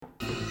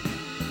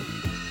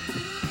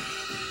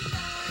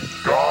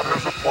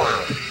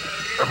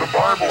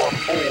Bible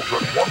unfolds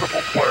that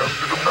wonderful plan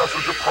through the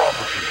message of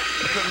prophecy.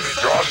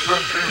 God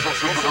sent Jesus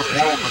into this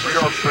world to be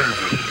our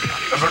Savior,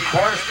 and that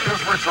Christ is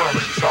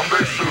returning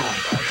someday soon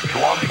to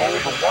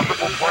unfold the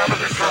wonderful plan of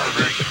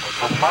eternity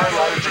for my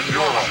life and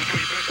your life.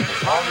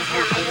 As long as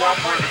we're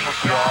cooperating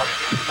with God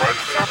by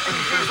accepting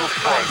Jesus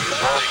Christ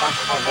as our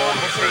personal Lord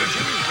and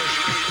Savior.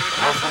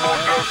 Unless the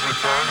Lord does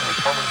return in the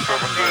coming 7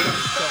 days,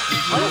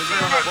 we'll see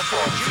you next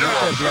time here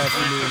on This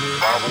Week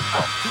in Bible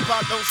Prophecy.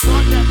 Tupac, don't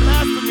start that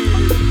blasphemy.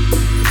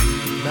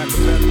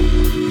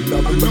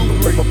 The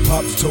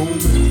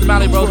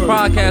Mallory Bros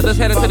podcast. Let's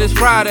head into this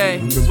Friday.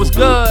 What's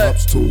good?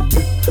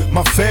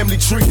 My family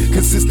tree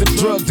consists of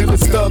drug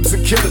dealers, thugs,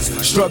 and killers.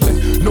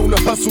 Struggling, known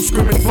to hustle,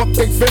 screaming, fuck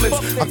they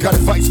feelings. I got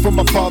advice from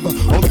my father,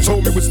 all he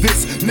told me was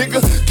this: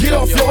 nigga, get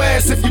off your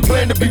ass if you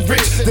plan to be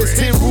rich. There's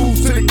 10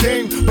 rules to the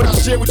game, but I'll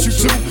share with you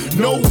too.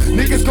 No,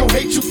 niggas gon'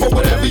 hate you for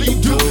whatever you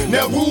do.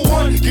 Now rule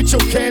 1, get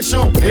your cash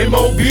on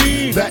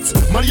M.O.B. That's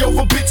money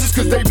over bitches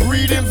cause they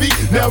breed envy.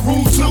 Now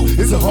rule 2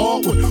 is a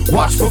hard one.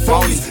 Watch for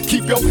phonies,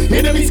 keep your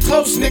enemies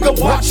close, nigga,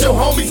 watch your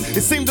homies.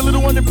 It seemed a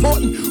little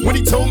unimportant when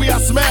he told me I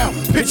smile.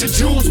 Picture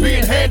jewels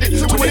being handed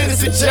to an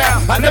innocent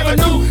child. I never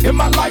knew in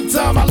my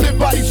lifetime I lived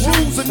by these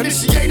rules.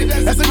 Initiated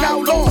as an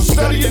outlaw,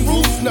 studying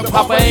rules. Now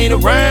Papa ain't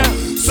around,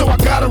 so I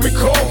gotta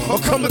recall or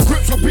come to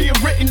grips with being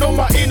written on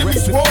my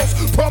enemies'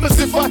 walls. Promise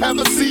if I have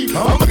a seed,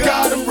 I'ma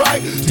guide them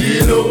right.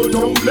 Dear Lord,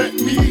 don't let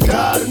me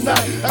die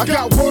tonight. I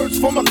got words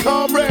for my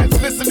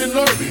comrades, listen and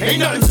learn. Ain't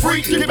nothing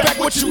free, get back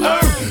what you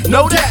earn.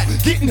 Know that,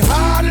 getting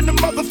high in the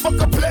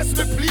motherfucker, bless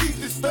me please.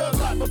 This thug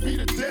life will be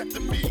the death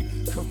of me.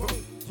 Come on.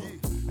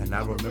 And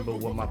I remember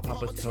what my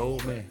papa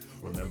told me.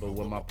 Remember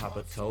what my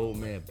papa told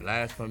me.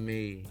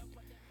 Blasphemy.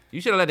 You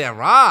should have let that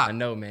rock. I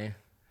know, man.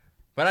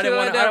 But I didn't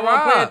want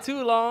to play it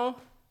too long.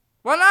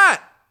 Why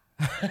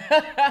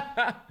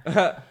not?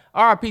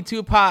 R.I.P.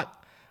 Tupac,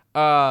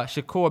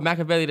 Shakur,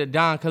 Machiavelli, the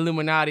Don,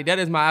 Illuminati. That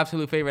is my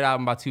absolute favorite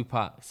album by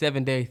Tupac.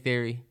 7 Day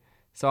Theory.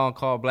 Song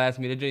called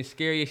Blasphemy. They're doing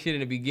scary as shit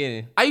in the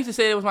beginning. I used to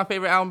say it was my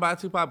favorite album by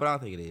Tupac, but I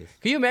don't think it is.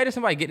 Can you imagine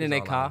somebody getting in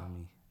their car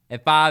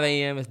at 5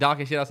 a.m., it's dark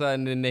and shit outside,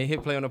 and then they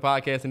hit play on the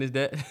podcast and it's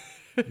that?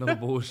 No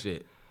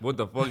bullshit. What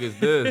the fuck is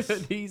this?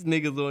 These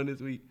niggas on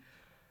this week.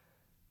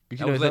 But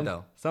that was lit,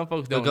 though. Some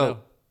folks don't know.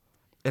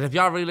 And if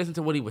y'all really listen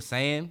to what he was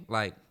saying,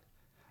 like,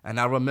 and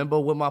I remember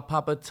what my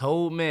papa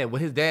told me,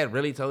 what his dad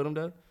really told him,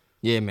 though.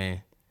 Yeah,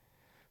 man.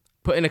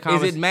 Put in the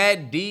comments. Is it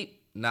mad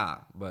deep? Nah,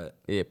 but.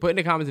 Yeah, put in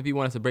the comments if you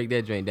want us to break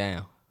that joint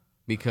down.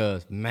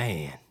 Because,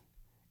 man,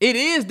 it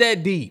is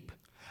that deep.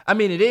 I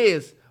mean, it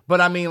is,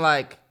 but I mean,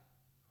 like,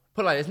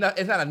 put it like,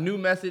 it's not a new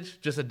message,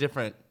 just a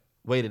different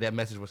way that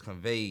message was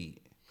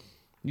conveyed.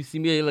 You see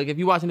me, like, if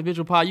you watching the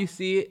visual pod, you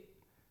see it,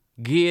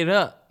 get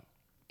up.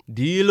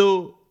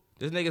 Dealo.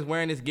 This nigga's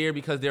wearing this gear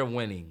because they're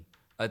winning.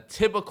 A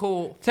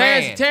typical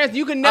fan. Terrence,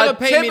 you can never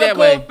paint me that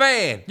way. A typical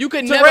fan. You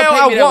can never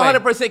paint me that way. I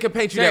 100% can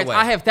paint you that way.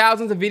 I have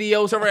thousands of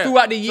videos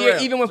throughout the year,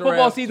 even when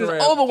football season's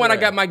over when I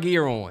got my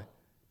gear on.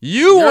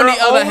 You, on the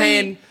other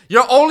hand,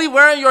 you're only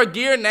wearing your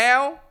gear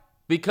now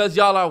because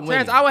y'all are winning.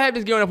 Terrence, I would have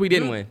this gear on if we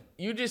didn't win.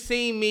 You just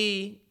seen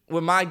me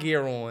with my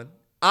gear on.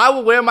 I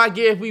would wear my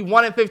gear if we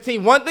won at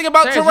 15. One thing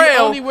about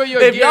Terrell,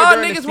 if y'all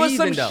niggas was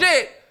some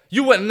shit,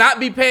 you would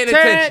not be paying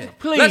attention.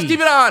 Please. Let's keep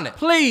it honest.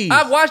 Please.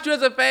 I've watched you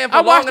as a fan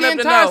for long enough to know.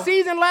 I watched the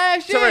entire season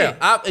last year.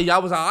 Terrell,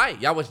 y'all was all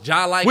right. Y'all was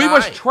jaw-like We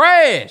was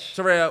trash.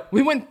 Terrell.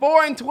 We went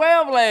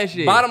 4-12 last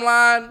year. Bottom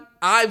line,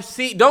 I've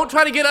seen. Don't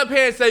try to get up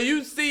here and say,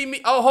 you see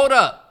me. Oh, hold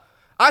up.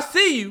 I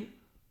see you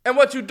and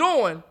what you're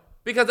doing.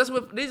 Because that's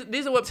what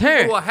these are what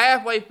people who are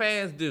halfway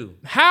fans do.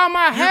 How am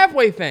I a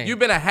halfway fan? You've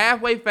been a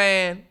halfway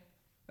fan.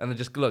 And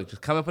just coming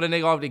for the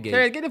nigga off the gate.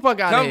 Terrence, get the fuck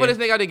out of here. Coming for this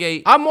nigga out the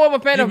gate. I'm more of a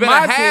fan of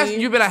my team.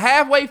 You've been a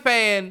halfway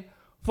fan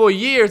for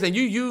years, and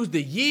you used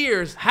the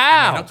years.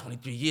 How? I'm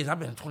 23 years. I've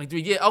been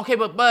 23 years. Okay,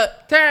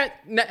 but Terrence,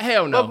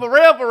 hell no. But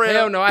for real.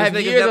 Hell no. I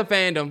have years of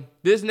fandom.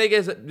 This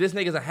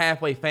nigga's a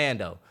halfway fan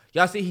though.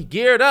 Y'all see he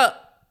geared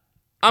up.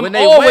 I'm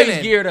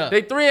always geared up.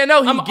 They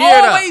 3-0. I'm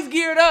always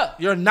geared up.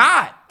 You're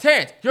not.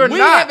 Terrence, we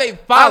have a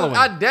following.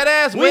 I dead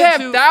ass. We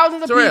have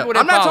thousands of people that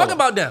I'm not talking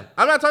about them.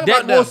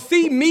 That will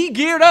see me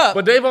geared up.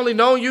 But they've only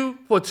known you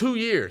for 2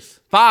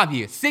 years. 5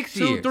 years. 6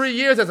 years. 2-3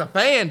 years as a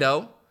fan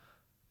though.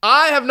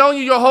 I have known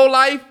you your whole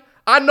life.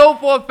 I know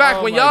for a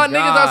fact when y'all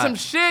niggas are some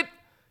shit,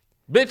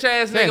 bitch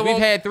ass nigga. We've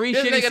had 3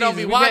 shitty seasons. Nigga don't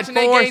be watching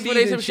their games when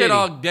they some shit.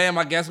 Oh damn,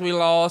 I guess we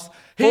lost.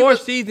 4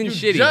 seasons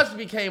shitty. You just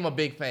became a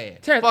big fan.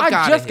 Terrence,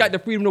 I just got the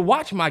freedom to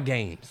watch my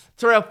games.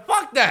 Terrell,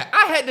 fuck that.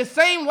 I had the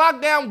same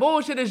lockdown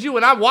bullshit as you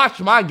and I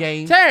watched my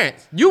games.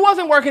 Terrence, you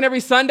wasn't working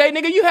every Sunday,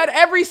 nigga. You had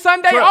every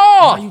Sunday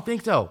off. Why you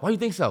think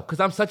so? Because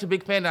I'm such a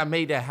big fan that I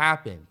made that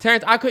happen.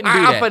 Terrence, I couldn't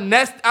do that. I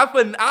finessed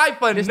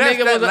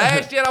that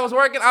last year I was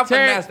working. I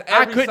finessed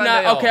every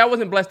Sunday off. Okay, I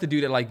wasn't blessed to do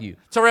that like you.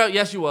 Terrell,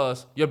 yes you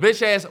was. Your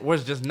bitch ass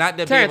was just not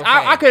that Terrence, big of a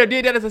fan. I could have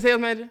did that as a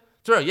sales manager.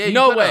 Terrell, yeah,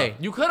 no way.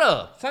 You could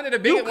have. Sunday the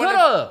biggest. You could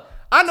have.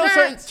 I know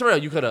certain. Terrell,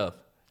 you could have.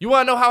 You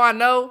want to know how I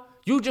know?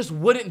 you just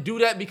wouldn't do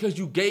that because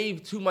you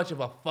gave too much of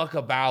a fuck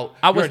about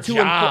I was your too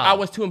job. I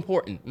was too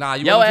important. Nah,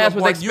 you your wasn't too ass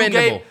was important.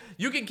 expendable.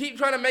 You can keep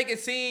trying to make it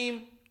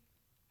seem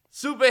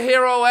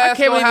superhero ass I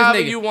can't or believe however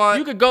this nigga. you want.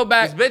 You could go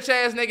back. This bitch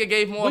ass nigga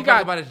gave more We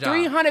fuck about got his job.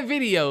 300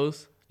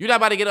 videos. You're not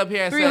about to get up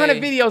here and 300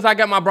 say videos. I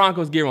got my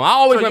Broncos gear on. I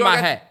always So wear you my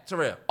don't got- hat.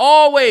 Terrell.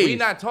 Always. We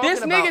not talking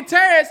this about- nigga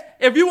Terrence,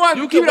 if you want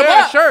You to keep can it wear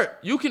a up, shirt.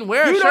 You can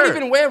wear a shirt. you don't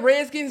even wear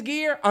Redskins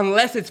gear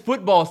unless it's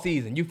football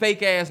season. You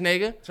fake ass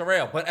nigga.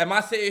 Terrell, but am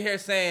I sitting here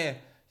saying,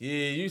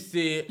 yeah, you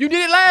see it? You did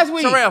it last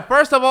week. Terrell,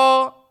 first of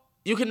all,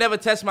 you can never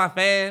test my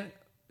fan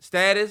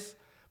status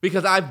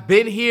because I've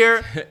been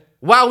here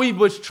while we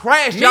was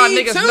trash. Y'all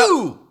Me niggas too.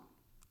 know.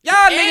 Y'all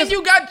And niggas,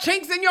 you got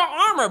chinks in your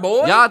armor,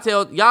 boy. y'all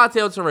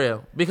tell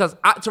Terrell because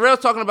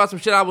Terrell's talking about some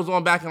shit I was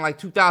on back in like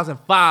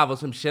 2005 or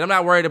some shit. I'm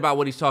not worried about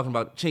what he's talking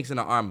about, chinks in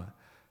the armor.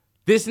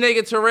 This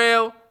nigga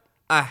Terrell,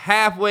 a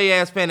halfway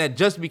ass fan that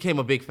just became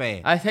a big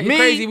fan. I think it's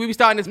crazy. We be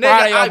starting this nigga,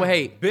 Friday off with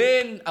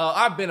hate.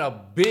 I've been a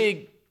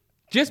big,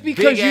 Just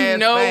because you big-ass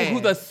know fan. who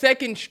the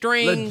second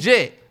string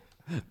legit.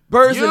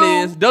 person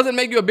You- is doesn't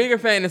make you a bigger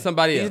fan than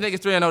somebody These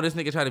else. niggas 3-0. This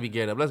nigga trying to be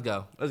geared up. Let's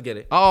go. Let's get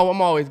it. Oh, I'm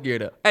always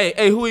geared up.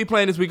 Hey, who he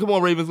playing this week? Come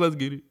on, Ravens. Let's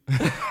get it.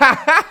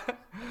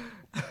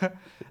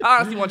 I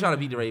honestly want y'all to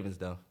beat the Ravens,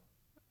 though.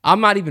 I'm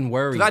not even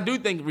worried. Because I do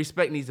think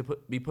respect needs to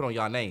be put on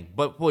y'all name.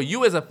 But for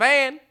you as a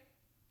fan,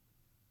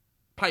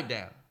 pipe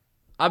down.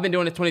 I've been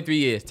doing this 23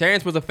 years.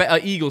 Terrence was a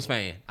Eagles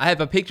fan. I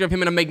have a picture of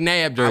him in a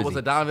McNabb jersey. was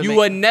a Donovan You Mc-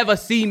 would never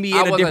see me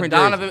in a different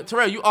jersey.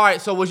 Terrell, you all right?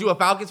 So was you a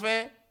Falcons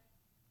fan?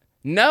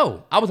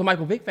 No, I was a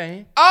Michael Vick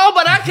fan. Oh,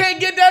 but I can't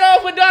get that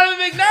off with Donovan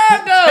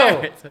McNabb,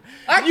 though.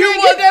 I can't You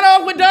get that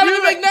off with Donovan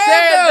McNabb,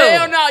 though.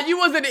 Hell no, you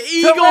was an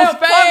Eagles fuck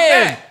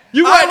fan. that.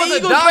 You I were was an a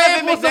Eagles Donovan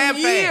fan for some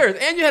McNabb fan. years,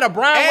 and you had a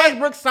Brian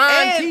Westbrook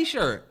signed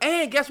T-shirt.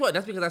 And guess what?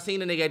 That's because I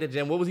seen the nigga at the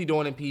gym. What was he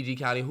doing in PG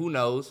County? Who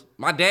knows?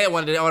 My dad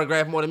wanted the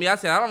autograph more than me. I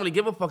said, I don't really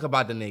give a fuck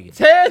about the nigga.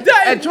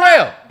 And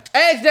Trail,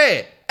 ask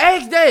Dad.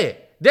 Ask Dad.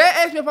 Dad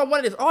asked me if I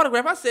wanted his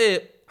autograph. I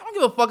said, I don't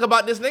give a fuck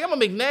about this nigga. I'm a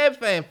McNabb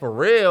fan for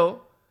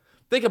real.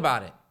 Think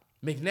about it.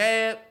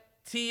 McNabb,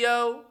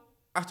 T.O.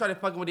 I started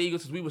fucking with the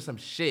Eagles because we was some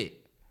shit.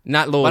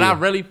 Not loyal. But I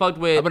really fucked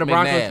with I've been a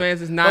Broncos McNabb. fan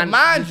since But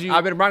mind you,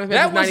 I've been a Broncos fan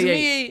that since was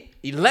 98.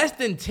 me less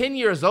than 10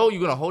 years old. You're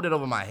going to hold it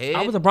over my head?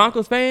 I was a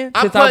Broncos fan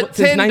I since put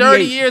since 10 98.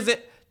 dirty years in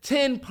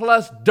 10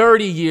 plus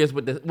dirty years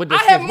with the I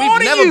have Smiths. more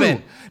We've than never you.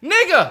 been.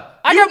 Nigga,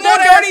 I you got more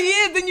dead ass- dirty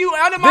years than you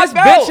out of my This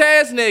belt. bitch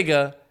ass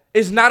nigga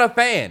is not a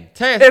fan.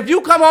 Terrence. If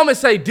you come home and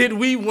say, "Did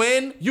we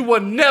win?" you will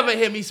never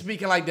hear me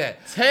speaking like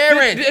that.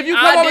 Terrence, If you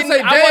come I home and say,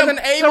 didn't- I "Damn,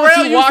 wasn't able Terrell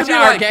to used watch be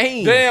our like,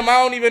 game." Damn, I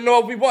don't even know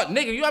if we won.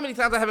 Nigga, you know how many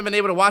times I haven't been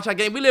able to watch our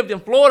game? We lived in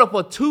Florida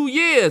for 2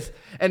 years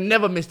and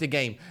never missed a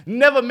game.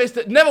 Never missed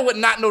it. Never would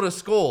not know the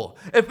score.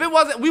 If it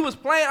wasn't, we was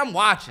playing. I'm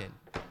watching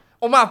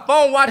on my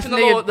phone, watching the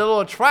This nigga-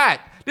 little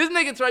track. This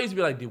nigga Trey used to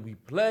be like, "Did we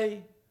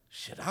play?"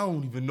 Shit, I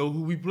don't even know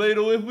who we played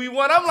or if we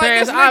won. I'm like,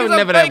 Terrence, this I nigga's was a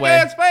never that fake way.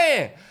 ass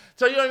fan.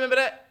 So you don't remember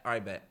that? All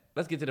right, bet.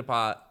 Let's get to the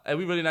pod. Hey,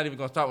 we really not even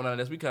gonna start with none of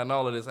this. We cutting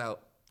all of this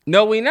out.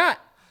 No, we not.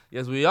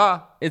 Yes, we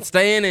are. It's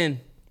staying in.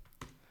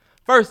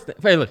 First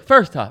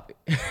topic.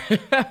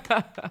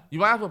 You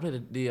might as well play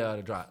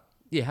the drop.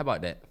 Yeah, how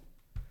about that?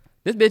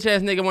 This bitch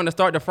ass nigga wanted to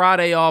start the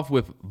Friday off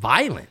with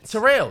violence.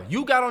 Terrell,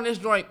 you got on this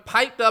joint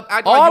piped up.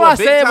 All I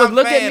said was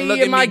look at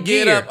me in my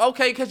get gear. up.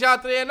 Okay, cause y'all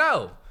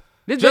 3-0.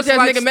 This Just bitch ass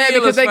like nigga mad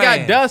because they Steelers got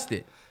fans.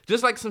 dusted.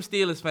 Just like some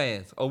Steelers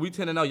fans. Oh, we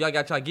 10-0. Y'all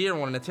got y'all gear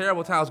on, and the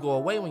terrible times go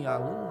away when y'all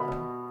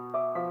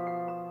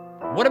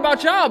lose. What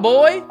about y'all,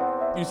 boy?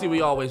 You see,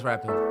 we always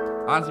rapping.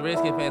 Honestly,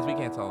 Redskin fans, we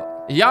can't talk.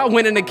 Y'all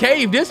went in the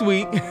cave this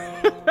week. You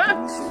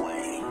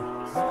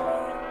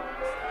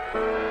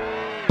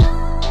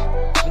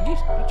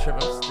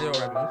tripping? I'm still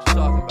rapping. What you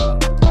talking about?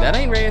 That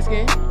ain't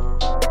Redskin.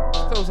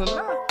 Close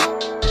enough.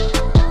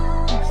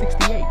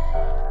 68.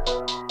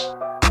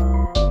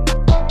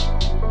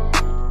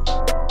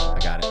 I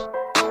got it.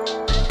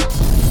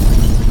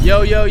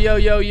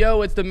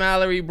 Yo, it's the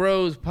Mallory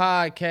Bros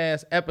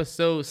podcast,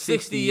 episode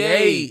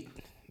 68.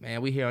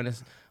 Man, we here on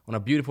a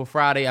beautiful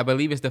Friday. I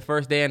believe it's the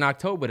first day in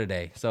October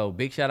today. So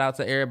big shout out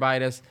to everybody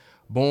that's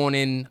born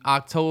in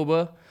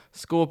October.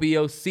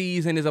 Scorpio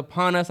season is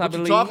upon us, I What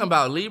believe. you talking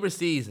about? Libra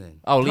season.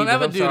 Oh, Don't Libra.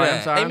 ever I'm do sorry, that.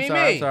 I'm sorry, Hey, I'm Mimi.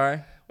 sorry, I'm sorry.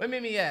 Where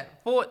Mimi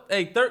at?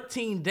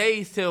 13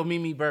 days till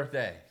Mimi's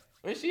birthday.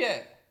 Where's she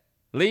at?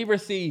 Libra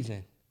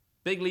season.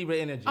 Big Libra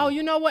energy. Oh,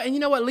 you know what? And you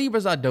know what?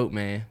 Libras are dope,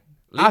 man.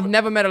 Libra- I've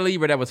never met a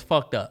Libra that was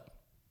fucked up.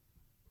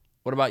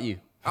 What about you?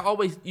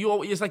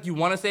 It's like you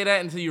want to say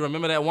that until you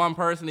remember that one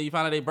person that you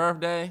found out their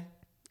birthday.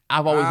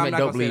 I've always I'm met not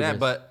dope gonna say Libras. that,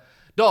 but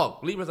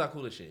dog, Libras are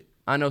cool as shit.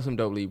 I know some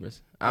dope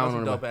Libras. I know don't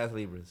some know. dope ass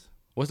Libras.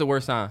 What's the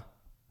worst sign?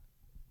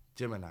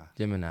 Gemini.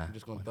 Gemini. I'm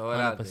just gonna throw it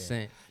out there.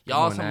 100%. Y'all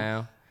Come on some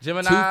now.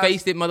 Gemini.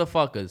 Two-faced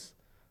motherfuckers.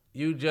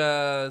 You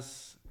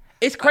just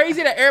It's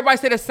crazy that everybody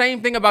say the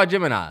same thing about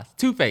Geminis.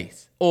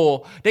 Two-faced.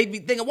 Or they be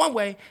thinking one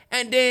way,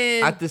 and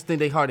then... I just think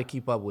they hard to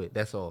keep up with.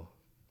 That's all.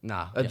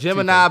 Nah. A yeah,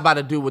 Gemini two-faced. about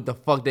to do what the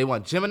fuck they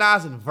want.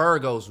 Geminis and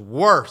Virgos,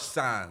 worst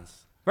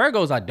signs.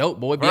 Virgos are dope,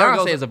 boy. Virgos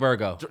Beyonce is a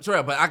Virgo.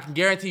 Terrell, but I can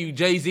guarantee you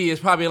Jay-Z is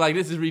probably like,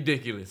 this is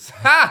ridiculous.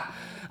 Ha!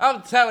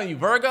 I'm telling you,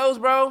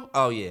 Virgos, bro.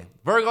 Oh yeah,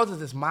 Virgos is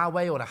this my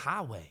way or the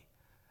highway.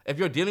 If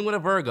you're dealing with a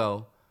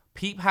Virgo,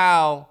 peep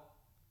how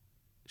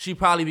she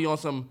probably be on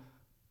some.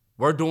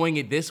 We're doing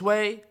it this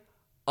way.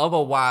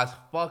 Otherwise,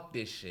 fuck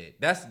this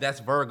shit. That's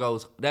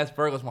Virgos. That's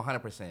Virgos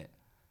 100%.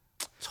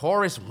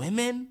 Taurus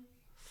women,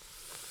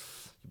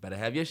 you better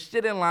have your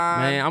shit in line.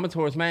 Man, I'm a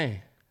Taurus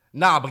man.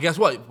 Nah, but guess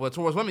what? For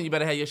Taurus women, you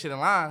better have your shit in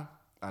line.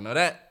 I know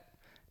that.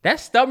 That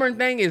stubborn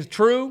thing is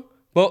true,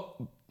 but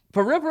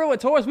for real with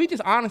Taurus, we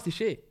just honest as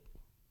shit.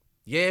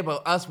 Yeah,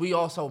 but us, we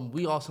also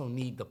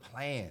need the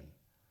plan.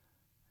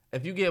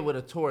 If you get with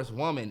a Taurus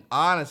woman,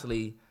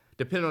 honestly,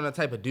 depending on the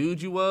type of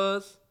dude you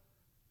was,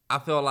 I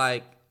feel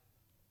like,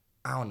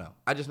 I don't know.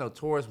 I just know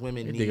Taurus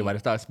women need. You think about to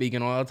start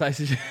speaking on all types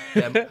of shit.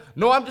 Yeah,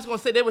 no, I'm just gonna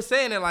say they were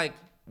saying that like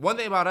one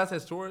thing about us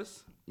as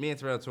Taurus, me and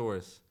Terrell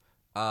Taurus,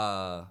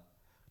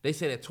 they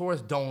say that Taurus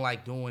don't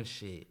like doing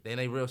shit.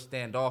 They real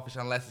standoffish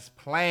unless it's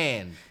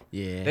planned.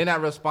 Yeah. They're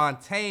not real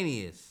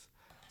spontaneous.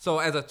 So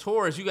as a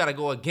Taurus, you gotta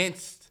go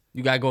against.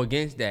 You gotta go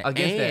against that.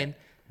 That.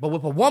 But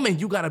with a woman,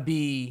 you gotta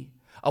be.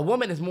 A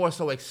woman is more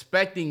so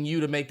expecting you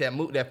to make that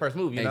move, that first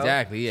move. You know?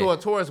 Exactly. Yeah. So a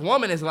Taurus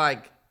woman is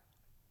like,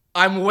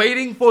 I'm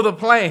waiting for the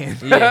plan.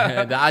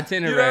 Yeah, the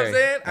itinerary. You know what I'm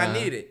saying? I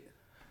need it.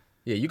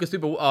 Yeah, you can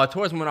sweep a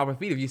Taurus woman off her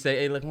feet if you say,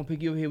 hey, look, I'm going to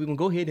pick you over here. We're going to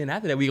go here. Then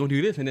after that, we're going to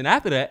do this. And then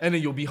after that. And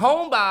then you'll be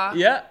home by.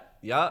 Yeah.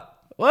 Yeah.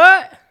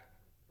 What?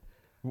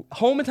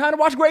 Home in time to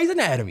watch Grey's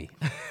Anatomy.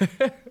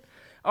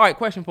 All right,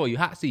 question for you.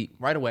 Hot seat,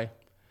 right away.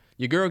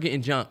 Your girl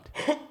getting jumped.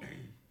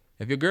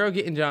 If your girl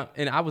getting jumped,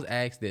 and I was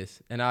asked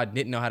this, and I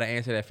didn't know how to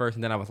answer that first,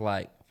 and then I was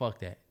like, fuck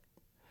that.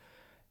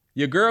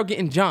 Your girl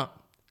getting jumped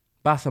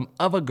by some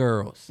other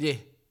girls. Yeah.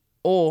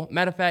 Or,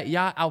 matter of fact,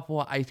 y'all out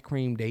for an ice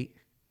cream date.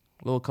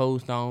 Little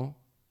Cold Stone.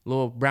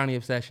 Little brownie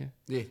obsession.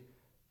 Yeah.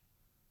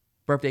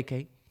 Birthday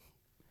cake.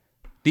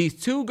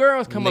 These two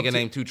girls come up to... Nigga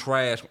named two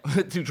trash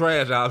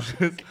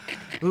options.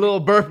 Little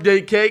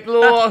birthday cake,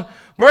 little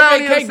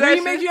brownie cake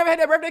obsession. remix? You ever had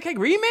that birthday cake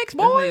remix, This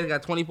boy? nigga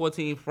got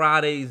 2014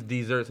 Fridays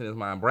desserts in his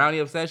mind. Brownie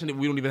obsession?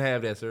 We don't even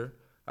have that, sir.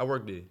 I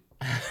work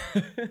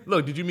there.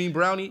 Look, did you mean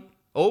brownie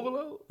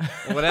overload?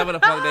 Or whatever the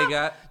fuck they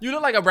got. You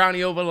look like a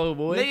brownie overload,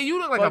 boy. Nigga, you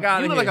look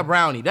like a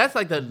brownie. That's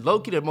like the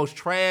low-key, the most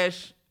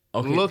trash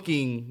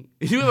looking.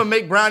 You ever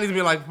make brownies and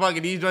be like, fuck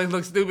it, these joints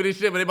look stupid as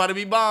shit, but they about to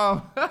be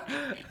bomb.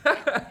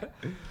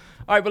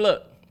 All right, but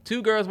look.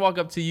 Two girls walk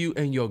up to you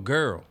and your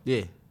girl.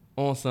 Yeah.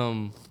 On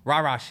some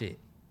rah-rah shit.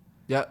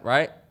 Yep.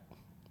 Right?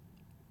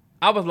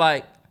 I was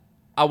like,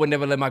 I would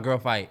never let my girl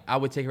fight. I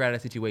would take her out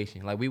of that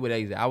situation. Like, we would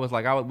exit. I was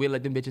like, we'd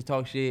let them bitches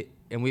talk shit,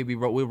 and we'd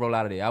roll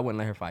out of there. I wouldn't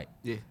let her fight.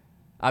 Yeah.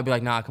 I'd be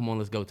like, nah, come on,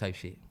 let's go type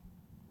shit.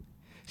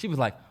 She was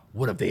like,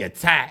 what if they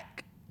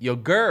attack your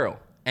girl?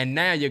 And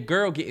now your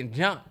girl getting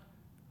jumped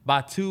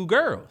by two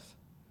girls.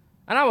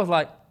 And I was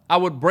like, I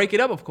would break it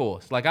up, of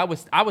course. Like, I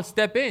would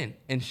step in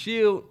and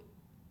shield it.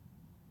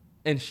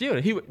 Then she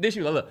was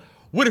like, look,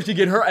 what if she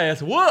get her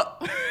ass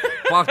whooped?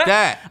 Fuck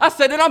that. I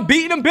said, then I'm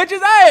beating them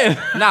bitches'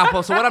 ass. Nah,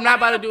 so what I'm not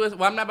about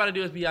to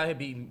do is be out here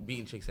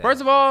beating chicks' ass.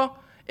 First of all,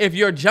 if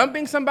you're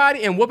jumping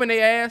somebody and whooping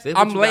their ass,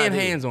 I'm laying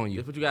hands on you.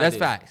 That's what you gotta That's do.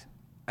 facts.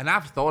 And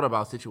I've thought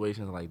about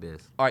situations like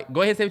this. All right,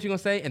 go ahead and say what you're going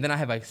to say, and then I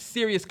have a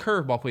serious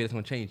curveball for you that's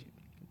going to change it.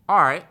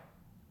 All right.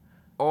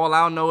 All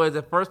I'll know is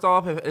that first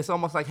off, it's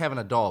almost like having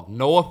a dog.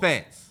 No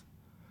offense.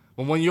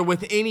 But when you're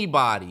with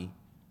anybody,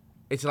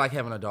 it's like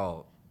having a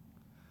dog.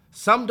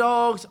 Some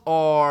dogs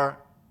are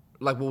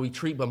like what we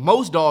treat, but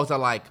most dogs are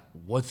like,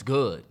 what's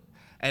good?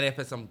 And if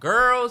it's some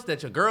girls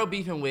that your girl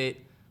beefing with,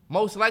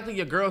 most likely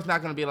your girl's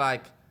not going to be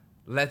like,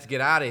 let's get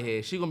out of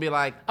here. She going to be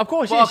like, of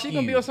course, fuck she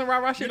going to be on some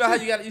rah-rah shit. You know how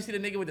you see the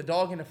nigga with the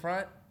dog in the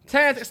front?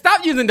 Terrence,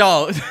 stop using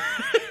dogs.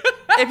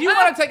 If you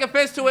want to take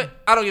offense to it,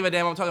 I don't give a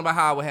damn. I'm talking about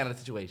how I would handle the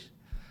situation.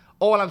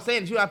 All I'm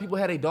saying is, you know how people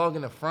had a dog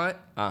in the front?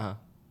 Uh-huh.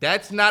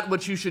 That's not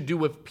what you should do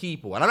with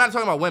people. And I'm not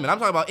talking about women. I'm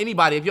talking about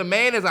anybody. If your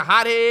man is a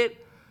hothead,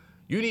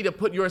 you need to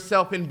put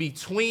yourself in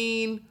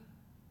between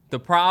the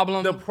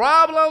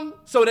problem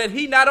so that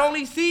he not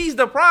only sees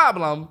the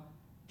problem,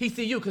 he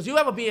see you. Because you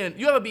ever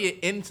be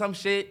in some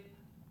shit.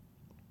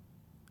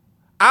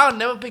 I'll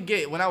never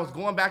forget when I was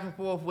going back and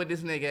forth with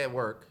this nigga at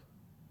work.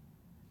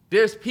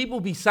 There's people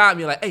beside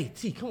me like, hey,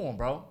 T, come on,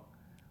 bro.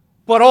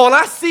 But all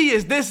I see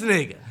is this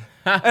nigga.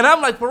 And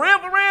I'm like, for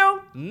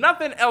real,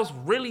 nothing else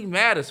really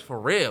matters for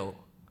real.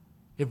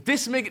 If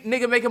this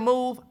nigga make a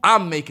move,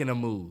 I'm making a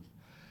move.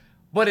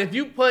 But if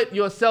you put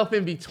yourself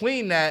in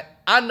between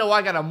that, I know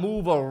I got to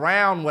move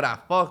around what I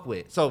fuck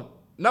with. So,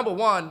 number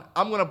one,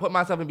 I'm going to put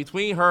myself in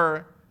between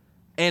her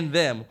and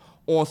them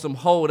on some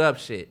hold up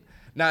shit.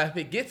 Now, if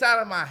it gets out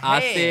of my hand...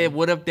 I said,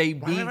 what if they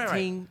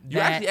beating You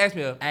actually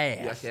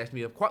asked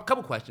me a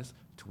couple questions,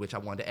 to which I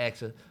wanted to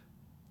answer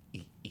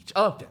each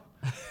of them.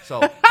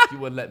 So, you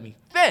wouldn't let me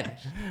finish.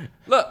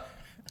 Look,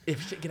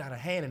 if shit get out of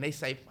hand and they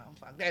say,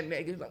 fuck that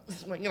nigga, like,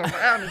 swinging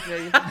around this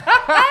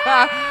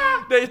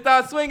nigga. They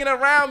start swinging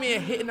around me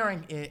and hitting her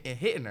and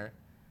hitting her.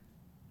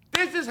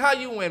 This is how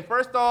you win.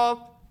 First off,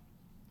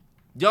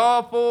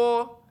 y'all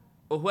four,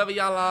 or whoever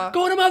y'all are.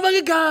 Go to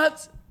motherfucking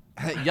gods.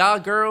 Y'all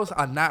girls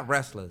are not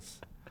wrestlers.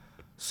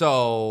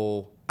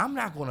 So I'm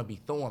not gonna be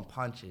throwing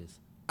punches.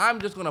 I'm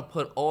just gonna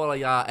put all of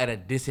y'all at a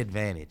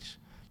disadvantage.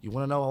 You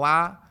wanna know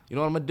why? You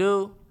know what I'm gonna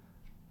do?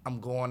 I'm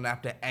going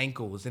after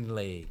ankles and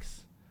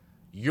legs.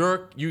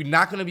 You're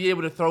not gonna be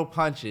able to throw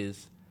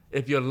punches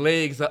if your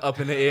legs are up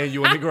in the air and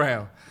you on the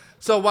ground.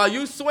 So while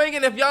you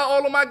swinging, if y'all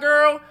all on my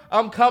girl,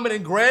 I'm coming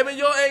and grabbing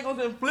your ankles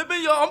and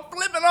flipping y'all. I'm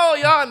flipping all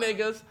y'all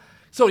niggas.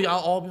 So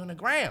y'all all be on the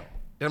ground.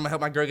 Then I'm gonna help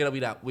my girl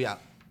get up. We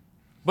out.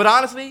 But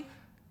honestly,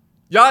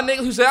 y'all niggas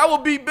who say I will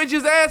beat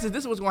bitches' asses,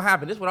 this is what's gonna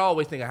happen. This is what I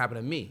always think will happen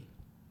to me.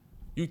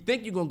 You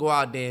think you're gonna go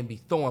out there and be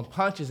throwing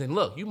punches, and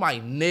look, you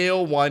might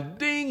nail one,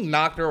 ding,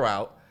 knocked her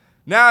out.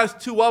 Now it's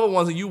two other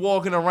ones, and you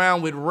walking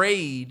around with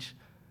rage.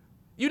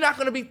 You're not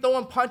gonna be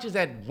throwing punches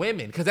at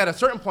women, because at a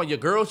certain point, your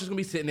girl's just gonna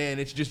be sitting there, and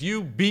it's just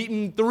you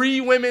beating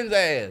 3 women's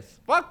ass.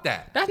 Fuck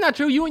that. That's not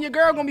true. You and your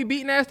girl gonna be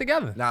beating ass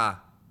together. Nah,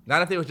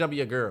 not if they was jumping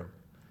your girl.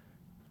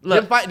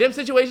 Look, Them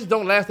situations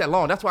don't last that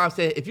long. That's why I'm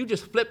saying if you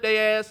just flip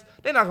their ass,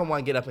 they're not gonna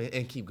want to get up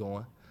and keep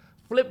going.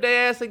 Flip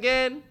their ass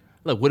again.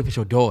 look, what if it's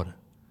your daughter?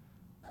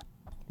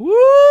 Woo!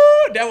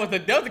 That was the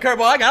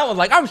curveball I got. I was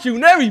like, I'm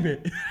shooting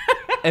everything.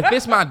 If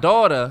it's my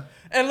daughter,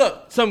 And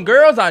look, some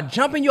girls are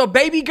jumping your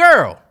baby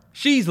girl.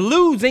 She's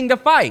losing the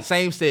fight.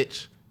 same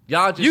stitch.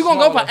 Y'all just You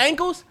gonna smaller. go for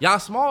ankles? Y'all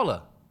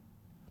smaller.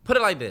 Put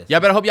it like this. Y'all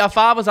better hope y'all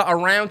fathers are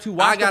around to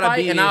watch the gotta fight,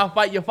 be and there. I'll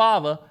fight your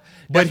father.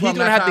 But That's he's what I'm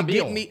gonna not have to trying to be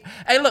get on. me.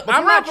 Hey, look, But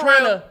I'm for not real,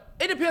 trying to.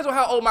 It depends on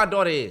how old my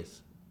daughter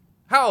is.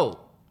 How old?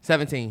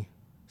 17.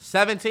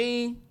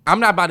 17? I'm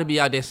not about to be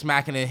out there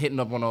smacking and hitting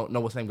up on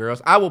no same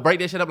girls. I will break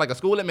that shit up like a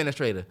school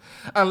administrator.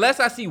 Unless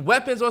I see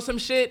weapons or some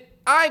shit,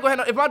 I ain't gonna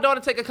have no. If my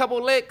daughter take a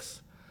couple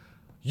licks,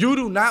 you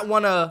do not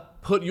want to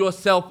put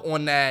yourself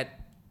on that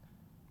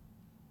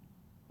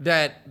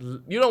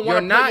you don't want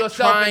to not put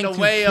yourself in trying the to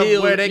way kill-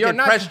 of where they you're can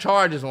not- press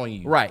charges on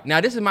you. Right.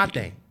 Now, this is my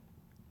thing.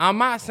 I'm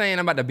not saying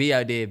I'm about to be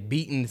out there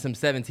beating some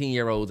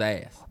 17-year-old's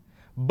ass.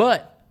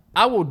 But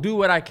I will do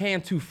what I can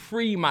to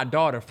free my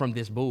daughter from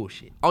this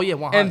bullshit. Oh, yeah,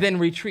 100. And then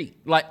retreat.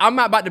 Like, I'm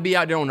not about to be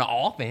out there on the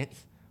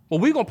offense. But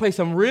we're going to play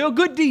some real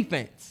good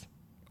defense.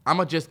 I'm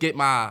going to just get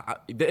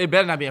it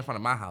better not be in front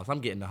of my house.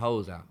 I'm getting the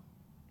hose out.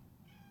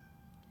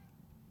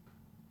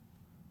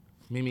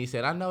 Mimi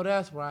said, I know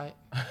that's right.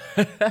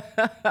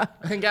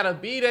 And got a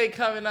B-Day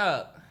coming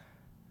up.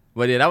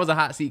 But yeah, that was a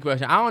hot seat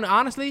question.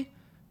 Honestly,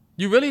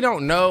 you really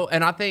don't know.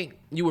 And I think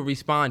you would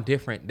respond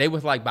different. They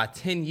was like by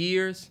 10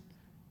 years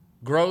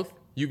growth,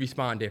 you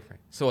respond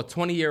different. So a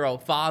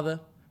 20-year-old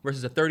father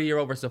versus a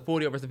 30-year-old versus a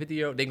 40-year-old versus a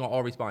 50-year-old, they going to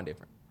all respond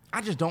different.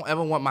 I just don't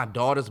ever want my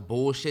daughter's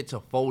bullshit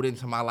to fold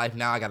into my life.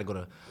 Now I got to go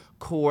to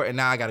court, and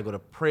now I got to go to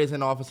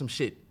prison off of some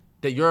shit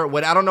that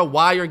I don't know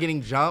why you're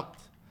getting jumped.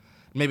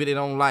 Maybe they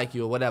don't like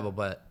you or whatever,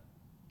 but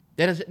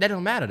That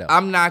don't matter, though.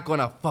 I'm not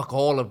going to fuck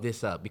all of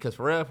this up because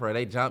for real,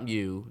 they jump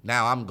you.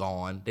 Now I'm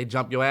gone. They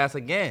jump your ass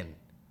again.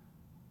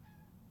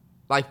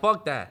 Like,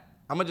 fuck that.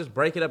 I'm going to just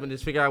break it up and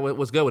just figure out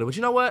what's good with it. But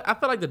you know what? I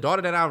feel like the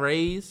daughter that I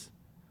raise,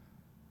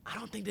 I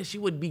don't think that she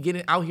would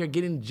be out here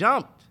getting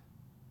jumped.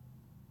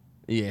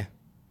 Yeah.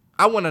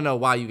 I want to know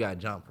why you got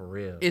jumped for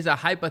real. It's a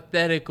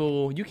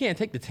hypothetical. You can't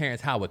take the Terrence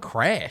Howard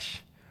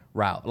crash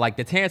route. Like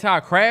the Terrence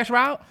Howard crash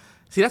route.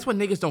 See, that's what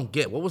niggas don't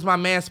get. What was my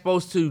man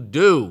supposed to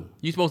do?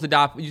 You supposed to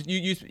die.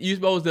 You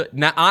supposed to.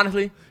 Now,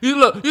 honestly,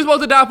 You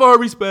supposed to die for her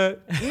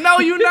respect. No,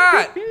 you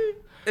not.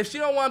 If she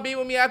don't want to be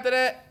with me after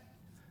that,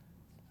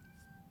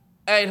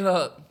 hey,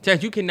 look.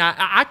 Terrence, you cannot.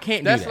 I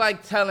can't. That's do that.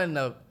 like telling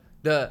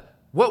the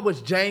what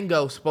was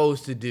Django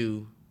supposed to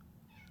do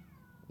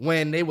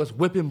when they was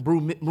whipping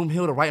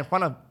Broomhilda right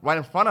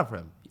in front of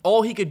him.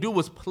 All he could do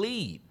was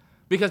plead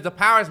because the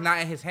power is not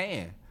in his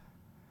hand.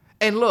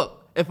 And look.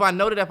 If I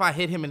know that if I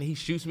hit him and he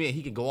shoots me and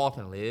he could go off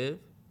and live,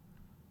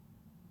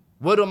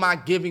 what am I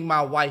giving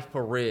my wife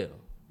for real?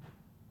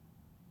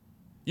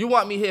 You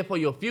want me here for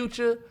your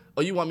future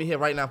or you want me here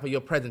right now for your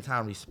present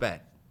time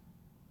respect?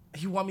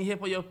 You want me here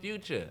for your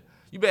future.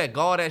 You better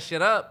guard that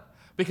shit up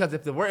because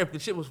if the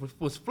shit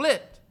was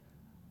flipped,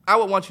 I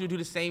would want you to do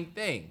the same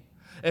thing.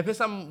 If it's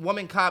some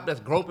woman cop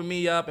that's groping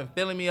me up and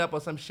filling me up or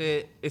some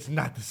shit, it's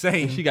not the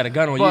same. She got a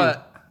gun on you.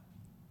 But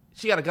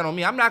she got a gun on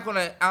me.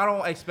 I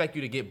don't expect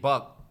you to get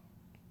bucked.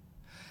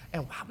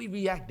 And why we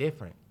react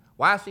different?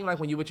 Why it seem like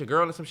when you with your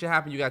girl and some shit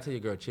happen, you gotta tell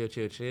your girl, chill,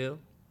 chill, chill.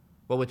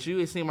 But with you,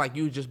 it seemed like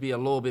you just be a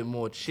little bit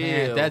more chill.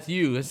 Man, that's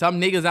you. Some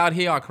niggas out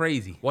here are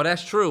crazy. Well,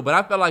 that's true. But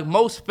I feel like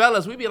most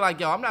fellas, we be like,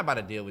 yo, I'm not about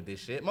to deal with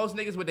this shit. Most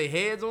niggas with their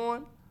heads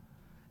on,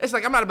 it's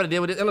like, I'm not about to deal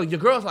with this. And look, your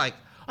girl's like,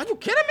 are you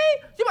kidding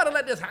me? You about to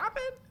let this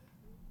happen?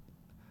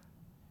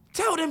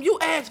 Tell them you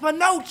asked for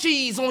no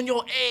cheese on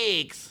your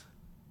eggs.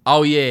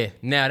 Oh yeah.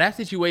 Now that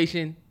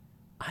situation,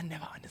 I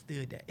never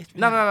understood that. It's really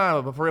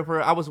No. But for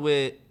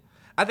real,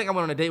 I think I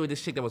went on a date with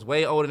this chick that was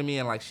way older than me,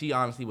 and like she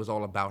honestly was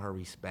all about her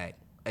respect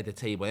at the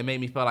table. It made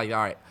me feel like, all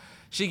right,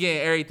 she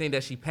getting everything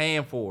that she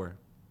paying for.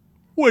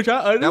 Which I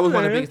understand. That was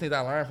one of the biggest things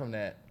I learned from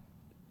that.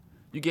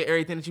 You get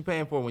everything that you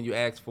paying for when you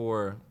ask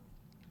for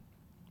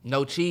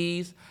no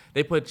cheese.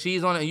 They put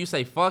cheese on it and you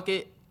say fuck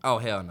it. Oh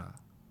hell no.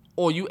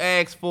 Or you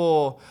ask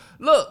for,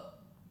 look,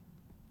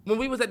 when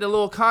we was at the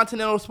little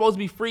Continental supposed to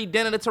be free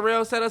dinner that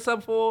Terrell set us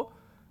up for,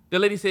 the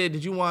lady said,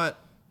 did you want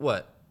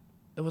what?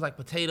 It was like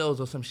potatoes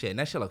or some shit. And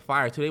that shit looked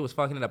fire too. They was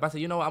fucking it up. I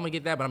said, you know what? I'm gonna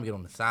get that, but I'm gonna get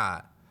on the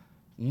side.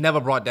 Never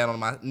brought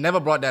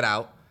that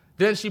out.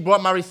 Then she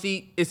brought my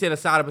receipt. It said a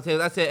side of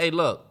potatoes. I said, hey,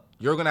 look,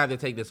 you're gonna have to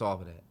take this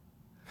off of that.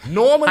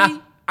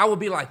 Normally, I would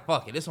be like,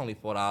 fuck it, it's only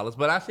 $4.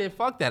 But I said,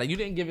 fuck that. You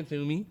didn't give it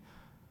to me.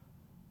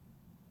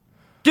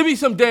 Give me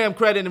some damn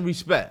credit and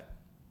respect.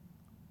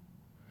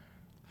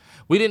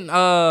 We didn't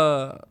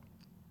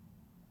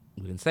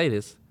say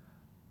this.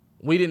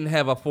 We didn't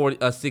have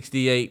a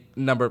 68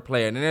 numbered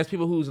player. And there's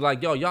people who's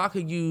like, yo, y'all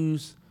could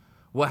use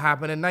what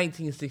happened in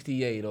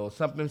 1968 or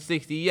something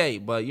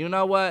 68. But you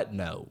know what?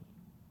 No.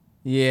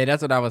 Yeah,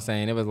 that's what I was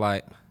saying. It was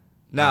like,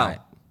 no. Right.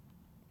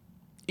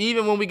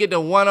 Even when we get to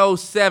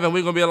 107,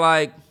 we're going to be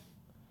like,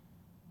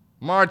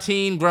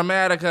 Martine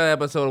Grammatica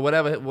episode or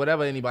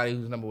whatever anybody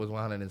whose number was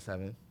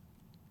 107.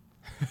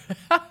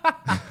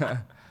 I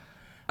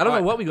don't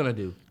know what we're going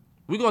to do.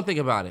 We're going to think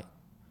about it.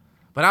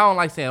 But I don't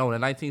like saying, in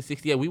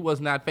 1968, we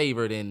was not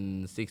favored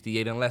in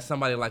 68 unless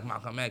somebody like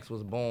Malcolm X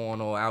was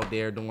born or out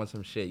there doing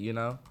some shit, you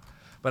know?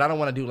 But I don't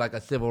want to do like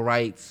a civil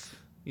rights,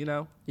 you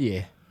know?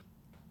 Yeah.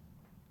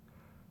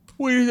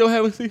 We don't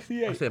have a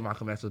 68. I said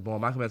Malcolm X was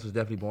born. Malcolm X was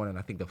definitely born in,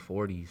 I think, the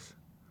 40s.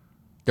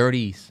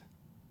 30s.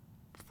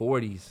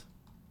 40s.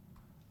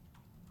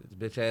 This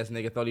bitch-ass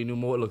nigga thought he knew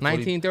more. Look,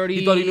 1930.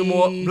 He thought he knew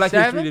more black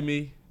history than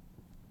me.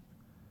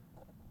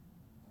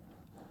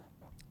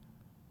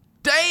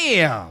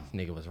 Damn. This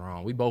nigga was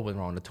wrong. We both was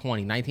wrong. The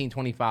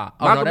 1925.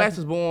 Malcolm X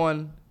was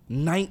born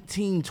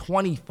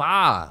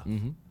 1925.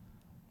 Mm-hmm.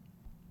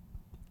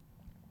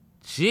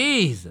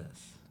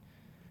 Jesus.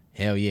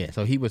 Hell yeah.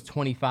 So he was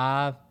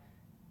 25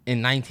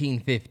 in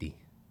 1950.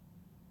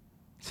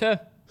 So,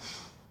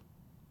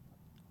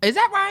 is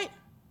that right?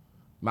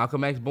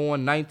 Malcolm X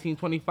born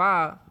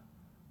 1925.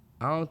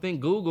 I don't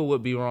think Google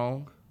would be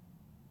wrong.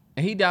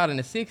 And he died in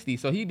the 60s,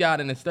 so he died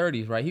in his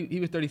 30s, right? He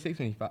was 36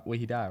 when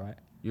he died, right?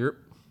 Yep.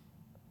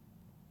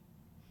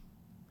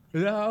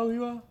 Is that how old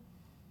you are?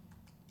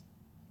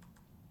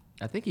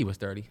 I think he was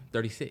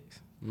 36.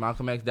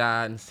 Malcolm X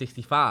died in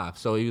 65,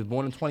 so he was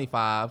born in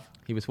 25.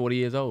 He was 40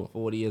 years old.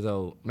 40 years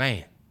old.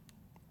 Man.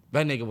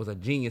 That nigga was a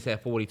genius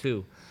at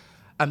 42.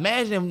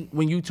 Imagine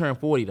when you turn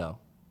 40, though.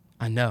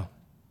 I know.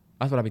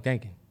 That's what I be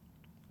thinking.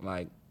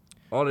 Like,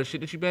 all the shit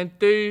that you been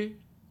through.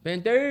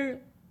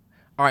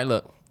 All right,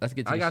 look. Let's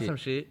get to I the got shit. some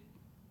shit.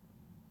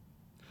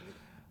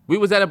 We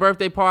was at a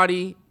birthday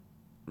party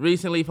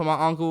recently for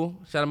my uncle.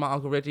 Shout out my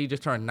Uncle Richie. He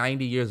just turned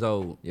 90 years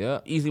old. Yeah.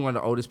 Easily one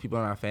of the oldest people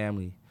in our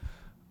family.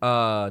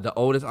 The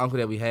oldest uncle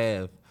that we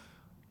have.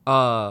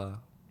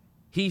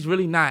 He's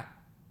really not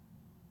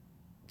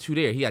too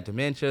there. He got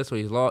dementia, so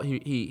he's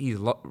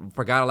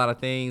forgot a lot of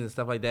things and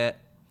stuff like that.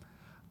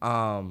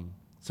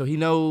 So he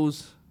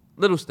knows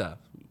little stuff.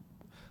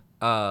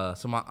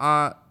 So my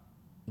aunt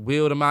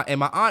wheeled him out, and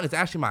my aunt is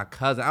actually my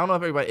cousin. I don't know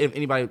if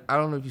anybody, I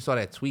don't know if you saw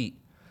that tweet,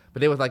 but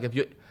they was like,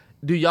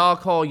 do y'all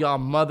call y'all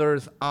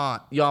mother's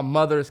aunt, y'all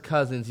mother's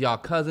cousins, y'all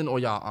cousin or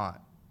y'all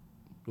aunt?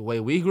 The way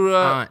we grew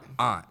up,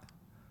 aunt.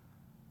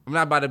 I'm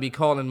not about to be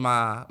calling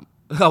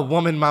a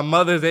woman my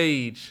mother's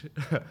age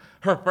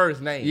her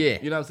first name. Yeah.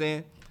 You know what I'm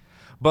saying?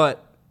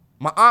 But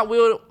my aunt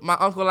wheeled my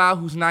uncle out,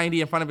 who's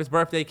 90, in front of his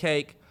birthday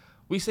cake.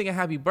 We singing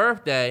happy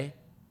birthday.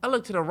 I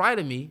look to the right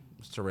of me.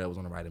 Terrell was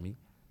on the right of me.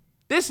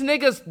 This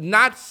nigga's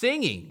not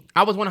singing.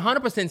 I was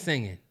 100%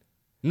 singing.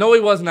 No,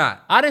 he was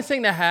not. I didn't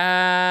sing the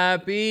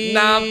happy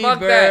fuck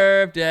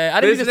birthday. That.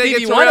 I didn't do the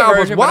Stevie Wonder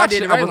version, but I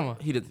did the regular one.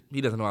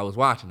 He doesn't know I was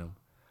watching him.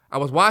 I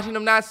was watching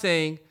him not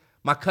sing.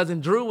 My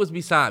cousin Drew was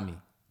beside me.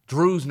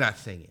 Drew's not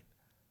singing.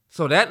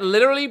 So that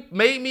literally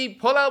made me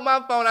pull out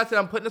my phone. I said,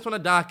 I'm putting this on the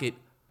docket.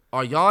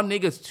 Are y'all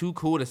niggas too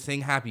cool to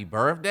sing happy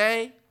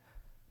birthday?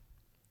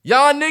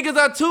 Y'all niggas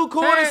are too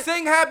cool to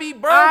sing happy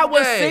birthday. I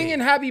was singing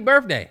happy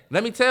birthday.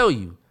 Let me tell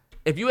you,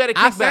 if you had a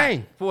I kickback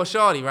sang. for a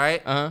shorty,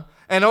 right? Uh-huh.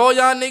 And all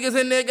y'all niggas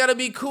in there gotta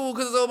be cool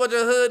because there's a whole bunch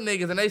of hood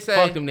niggas. And they say,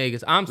 Fuck them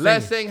niggas. I'm singing.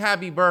 let's sing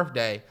happy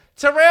birthday.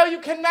 Terrell, you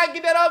cannot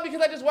get that out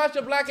because I just watched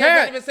your black ass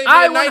not even sing for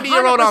your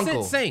 90-year-old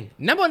uncle. Sing.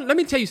 Number one, let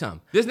me tell you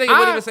something. This nigga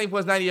wouldn't even sing for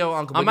his 90-year-old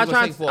uncle. I'm not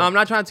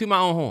trying to toot my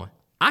own horn.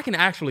 I can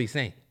actually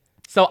sing.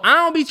 So I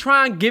don't be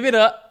trying to give it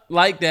up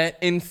like that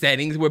in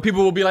settings where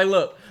people will be like,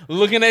 look,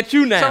 looking at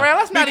you now. Terrell,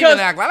 let's not even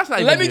act like. Let's not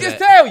even let me do just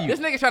that. tell you. This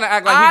nigga trying to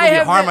act like he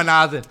can be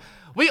harmonizing.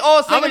 We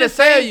all sing in the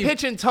same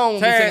pitch and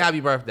tone when we sing happy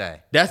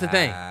birthday. That's the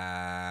thing.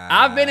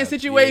 I've been in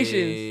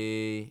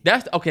situations.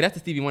 That's the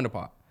Stevie Wonder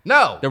part.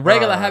 No. The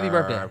regular happy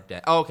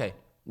birthday. Oh, okay.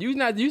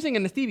 You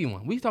singing the Stevie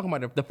one. We talking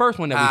about the first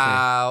one that we sang.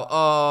 How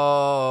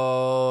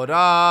old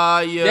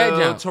are you? That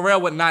jump.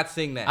 Terrell would not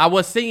sing that. I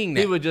was singing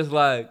that. He was just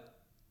like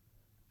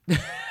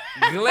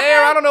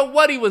glare. I don't know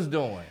what he was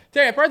doing.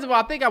 Terry, first of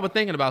all, I think I was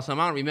thinking about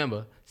something. I don't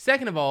remember.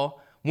 Second of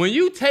all, when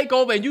you take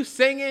over and you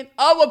singing,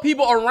 other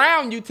people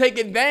around you take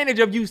advantage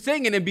of you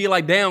singing and be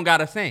like, they don't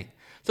gotta sing.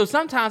 So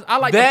sometimes I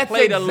like to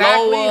play the lower.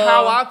 That's exactly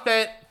how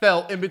I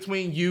felt in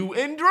between you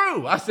and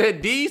Drew. I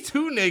said, these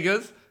two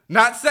niggas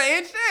not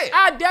saying shit.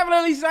 I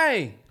definitely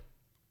sang.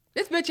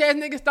 This bitch ass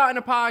nigga starting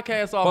a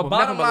podcast off But of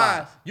bottom nothing but line,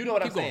 lies. you know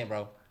what I'm Keep going. saying,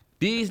 bro.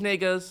 These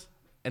niggas,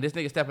 and this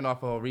nigga stepping off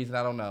for a reason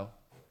I don't know.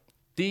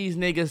 These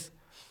niggas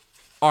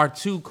are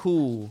too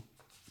cool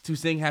to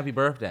sing happy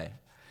birthday.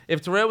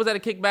 If Terrell was at a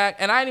kickback,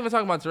 and I ain't even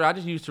talking about Terrell, I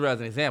just use Terrell as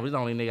an example. He's the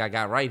only nigga I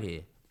got right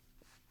here.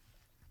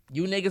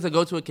 You niggas will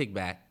go to a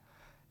kickback.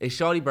 It's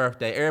shorty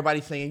birthday.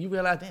 Everybody singing. You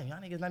realize, damn, y'all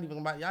niggas not even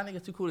about. Y'all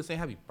niggas too cool to sing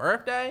happy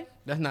birthday.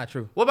 That's not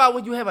true. What about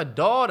when you have a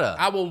daughter?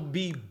 I will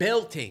be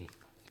belting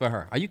for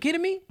her. Are you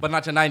kidding me? But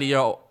not your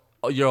 90-year-old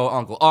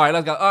uncle. All right,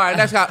 let's go. All right,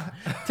 next guy.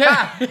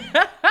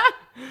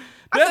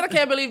 I said I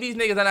can't believe these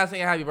niggas are not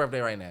singing happy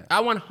birthday right now.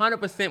 I 100%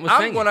 was singing.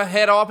 I'm gonna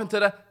head off into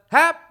the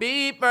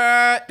happy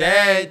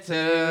birthday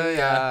to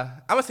ya.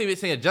 I'm gonna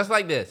sing it just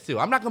like this too.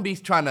 I'm not gonna be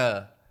trying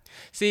to.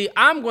 See,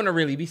 I'm gonna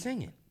really be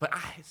singing. But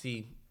I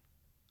see.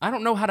 I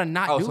don't know how to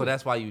not do Oh, so it.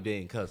 that's why you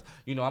didn't, cause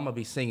I'm gonna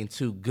be singing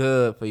too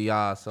good for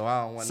y'all. So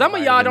I don't want. Some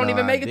of nobody y'all to don't know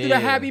even I make it through the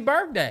did. happy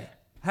birthday.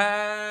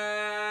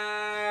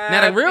 Now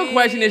Now the real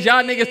question is,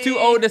 y'all niggas too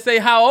old to say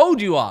how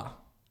old you are.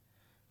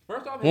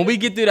 First off, When we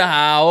get through the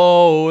how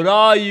old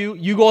are you,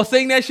 you gonna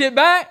sing that shit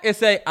back and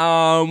say,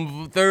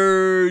 I'm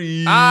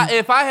 30.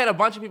 if I had a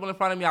bunch of people in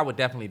front of me, I would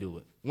definitely do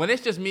it. When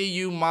it's just me,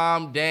 you,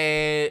 mom,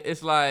 dad,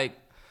 it's like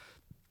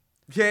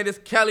Candace,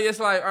 Kelly. It's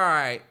like, all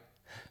right,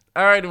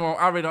 I already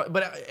don't.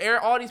 But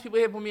all these people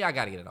here for me, I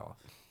gotta get it off.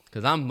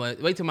 Cause I'm,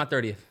 wait till my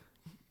 30th.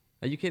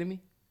 Are you kidding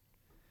me?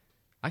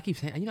 I keep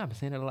saying, you know I've been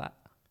saying that a lot.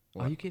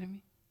 What? Are you kidding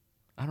me?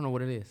 I don't know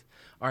what it is.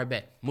 All right,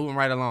 bet. Moving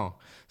right along.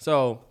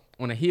 So,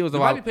 on the heels You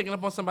of might our... be picking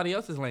up on somebody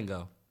else's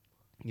lingo.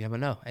 You never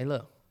know. Hey,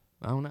 look.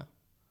 I don't know.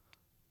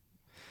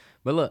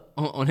 But look,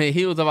 on the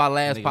heels of our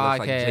last Nigga looks podcast,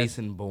 like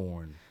Jason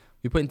Bourne.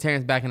 we're putting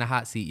Terrence back in the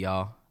hot seat,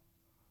 y'all.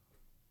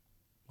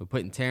 We're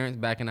putting Terrence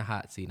back in the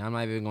hot seat. I'm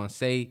not even going to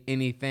say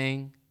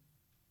anything.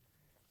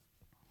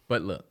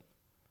 But look.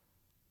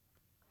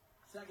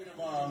 Second of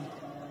all,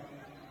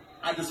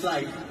 I just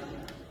like,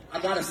 I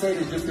gotta say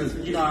this just because,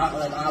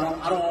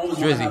 I don't always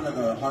want to have like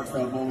a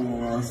heartfelt moment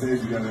when we're on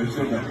stage together. And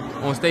shit, but,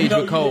 On stage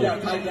with Cole. You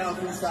did that pipe down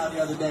freestyle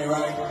the other day,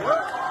 right?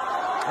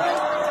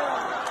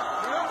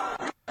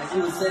 And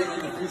you were saying in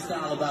the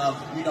freestyle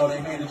about, they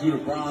handed you the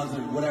bronze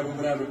and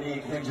whatever, me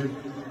and Kendrick.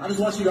 I just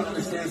want you to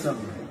understand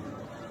something.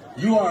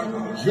 You are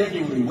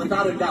genuinely,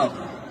 without a doubt,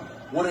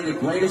 one of the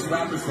greatest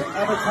rappers to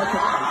ever touch a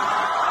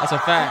mic. That's a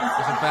fact.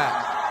 That's a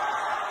fact.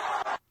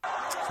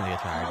 This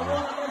nigga tired, I bro.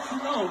 want to let you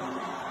know,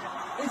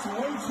 it's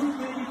way too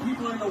many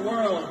people in the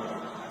world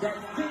that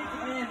think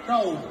and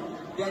know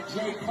that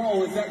J.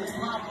 Cole is at the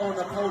top on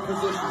the pole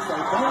position. So don't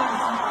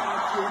understand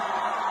that shit.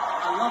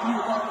 I love you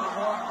with all my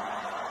heart.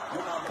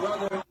 You're my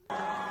brother,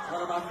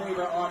 one of my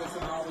favorite artists,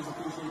 and I always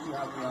appreciate you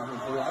having me out here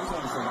for real. I just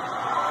want to say that.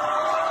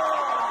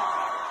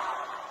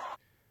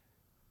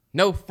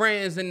 No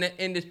friends in the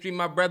industry.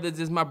 My brothers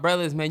is my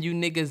brothers, man. You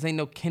niggas ain't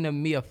no kin of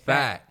me a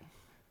fact.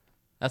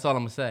 That's all I'm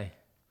going to say.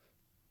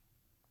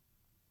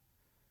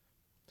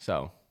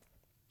 So,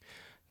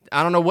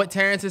 I don't know what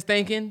Terrence is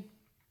thinking,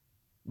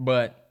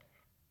 but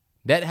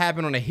that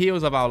happened on the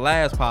heels of our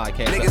last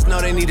podcast. Niggas know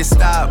they need to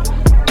stop.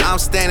 I'm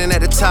standing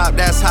at the top,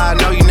 that's how I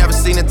know you never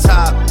seen the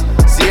top.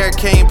 Sierra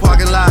King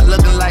parking lot,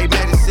 looking like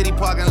Magic City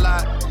parking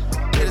lot.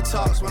 Hear the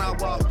talks when I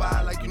walk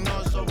by, like you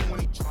know it's over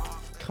when you drop.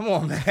 Come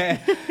on, man.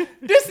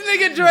 This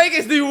nigga Drake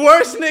is the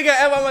worst nigga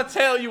ever. I'm gonna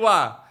tell you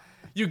why.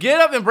 You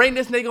get up and bring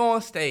this nigga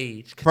on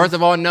stage. First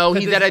of all, no,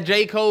 'cause he's this- at a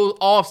J. Cole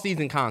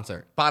off-season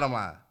concert. Bottom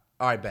line.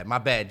 All right, bet. My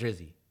bad,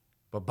 Drizzy.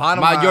 But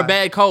bottom line. Your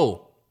bad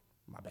Cole.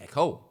 My bad,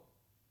 Cole.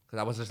 Because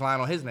I was just lying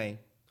on his name.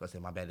 So I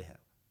said my bad to him.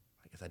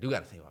 I guess I do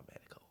got to say my bad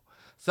to Cole.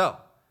 So,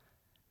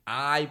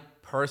 I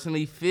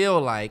personally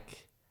feel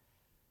like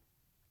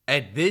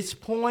at this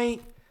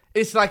point,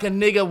 it's like a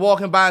nigga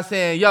walking by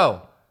saying,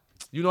 yo,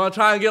 I'm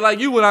trying to get like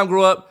you when I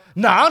grew up.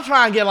 Nah, I'm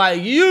trying to get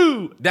like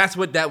you. That's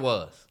what that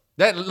was.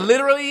 That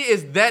literally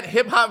is that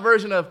hip-hop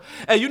version of,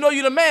 hey, you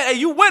the man. Hey,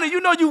 you winning. You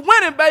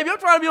winning, baby. I'm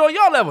trying to be on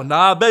your level.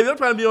 Nah, baby, I'm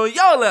trying to be on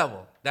your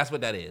level. That's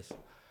what that is.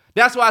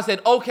 That's why I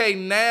said, okay,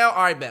 now,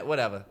 all right, bet,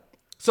 whatever.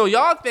 So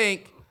y'all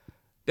think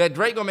that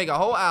Drake gonna make a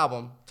whole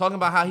album talking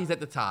about how he's at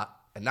the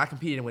top and not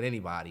competing with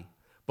anybody,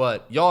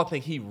 but y'all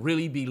think he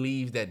really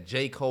believes that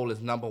J. Cole is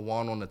number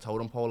one on the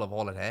totem pole of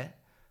all of that?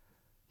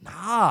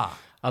 Nah.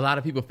 A lot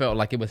of people felt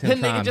like it was him That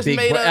nigga trying just big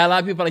made bro. a- A lot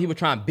of people felt like he was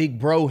trying big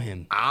bro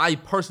him. I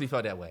personally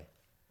felt that way.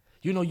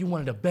 You one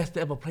of the best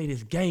to ever play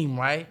this game,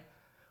 right?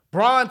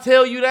 Bron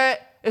tell you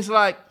that, it's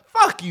like,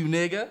 fuck you,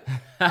 nigga.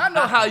 I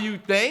know how you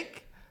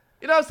think.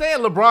 You know what I'm saying?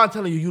 LeBron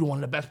telling you one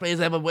of the best players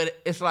ever with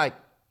it. It's like,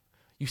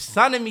 you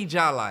sonning me,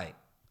 jaw like.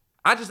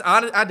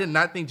 I did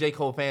not think J.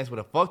 Cole fans would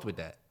have fucked with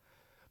that.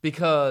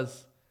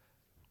 Because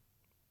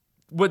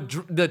what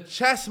the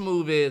chess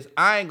move is,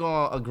 I ain't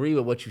gonna agree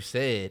with what you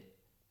said,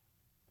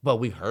 but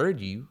we heard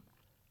you.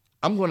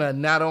 I'm gonna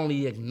not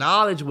only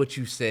acknowledge what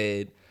you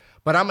said,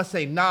 but I'm gonna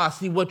say, nah,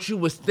 see, what you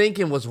was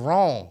thinking was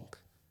wrong.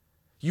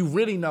 You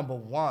really number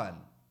one.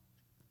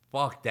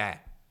 Fuck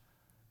that.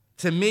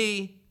 To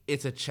me,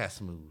 it's a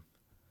chess move.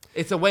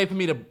 It's a way for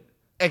me to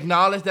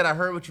acknowledge that I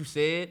heard what you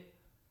said,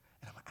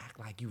 and I'm gonna act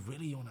like you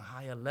really on a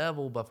higher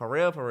level. But for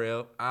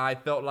real, I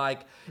felt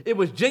like it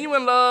was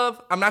genuine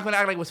love. I'm not gonna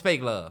act like it was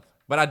fake love,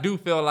 but I do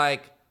feel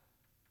like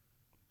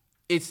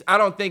I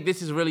don't think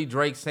this is really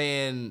Drake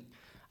saying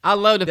I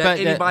love the that fact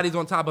anybody's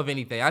on top of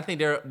anything. I think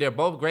they're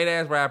both great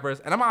ass rappers,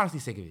 and I'm honestly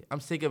sick of it. I'm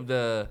sick of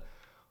the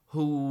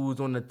who's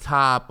on the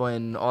top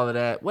and all of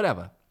that.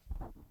 Whatever.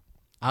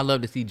 I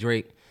love to see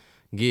Drake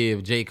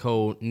give J.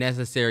 Cole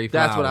necessary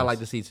flowers. That's what I like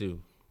to see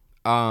too.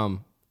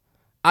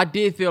 I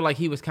did feel like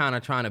he was kind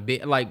of trying to be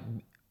like,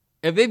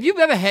 if you've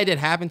ever had that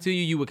happen to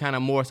you, you would kind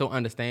of more so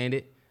understand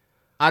it.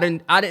 I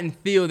didn't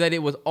feel that it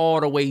was all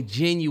the way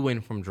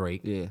genuine from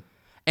Drake. Yeah.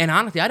 And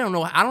honestly, I don't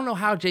know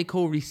how J.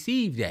 Cole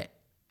received that.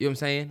 You know what I'm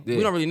saying? Yeah.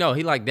 We don't really know.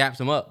 He like daps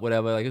him up,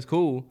 whatever. Like, it's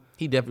cool.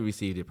 He definitely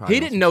received it. Probably He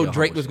didn't know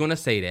Drake was going to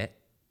say that.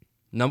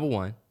 Number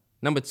one.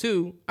 Number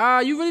two,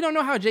 you really don't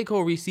know how J.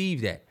 Cole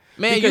received that.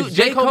 Man,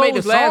 J. Cole made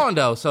the song,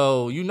 though,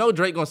 so you know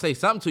Drake going to say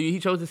something to you. He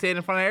chose to say it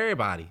in front of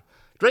everybody.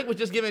 Drake was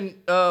just giving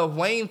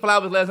Wayne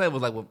flowers last night. It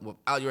was like,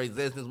 without your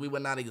existence, we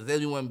would not exist.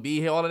 We wouldn't be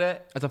here, all of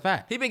that. That's a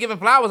fact. He been giving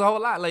flowers a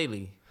whole lot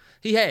lately.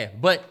 He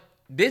had, but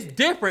this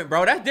different,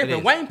 bro. That's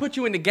different. Wayne put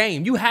you in the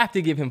game. You have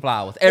to give him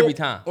flowers every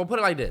time. Or put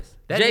it like this.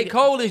 J.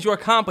 Cole is your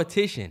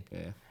competition. Yeah.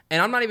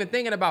 And I'm not even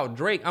thinking about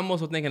Drake. I'm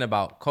also thinking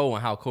about Cole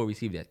and how Cole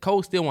received that.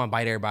 Cole still want to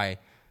bite everybody.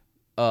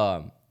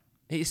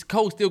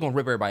 Cole still going to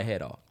rip everybody's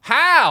head off.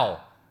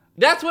 How?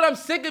 That's what I'm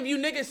sick of you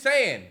niggas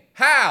saying.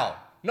 How?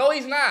 No,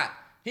 he's not.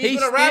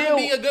 He's gonna rap and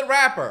be a good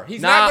rapper.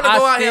 He's not gonna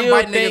go out here and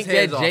bite niggas'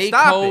 heads off.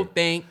 Stop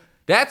it.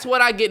 That's what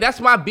I get. That's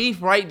my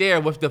beef right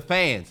there with the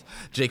fans.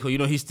 J. Cole, you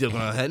know he's still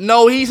gonna.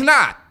 No, he's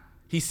not.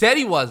 He said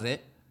he wasn't.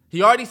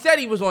 He already said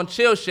he was on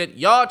chill shit.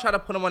 Y'all try to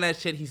put him on that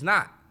shit. He's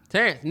not.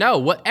 Terrence, no.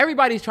 What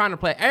everybody's trying to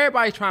play.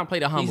 Everybody's trying to play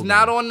the humble. He's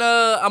not on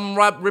the. I'm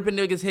ripping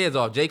niggas' heads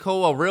off. J.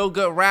 Cole, a real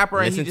good rapper.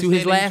 Listen and he to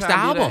his last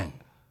album.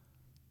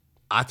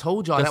 I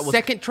told y'all the that was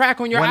second track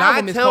on your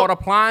album is called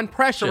Applying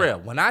Pressure. For real,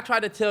 when I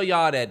tried to tell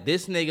y'all that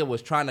this nigga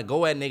was trying to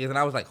go at niggas, and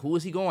I was like, who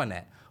is he going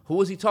at?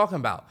 Who is he talking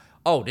about?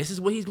 Oh, this is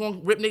what he's going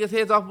to rip niggas'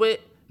 heads off with?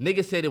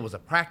 Niggas said it was a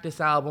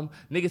practice album.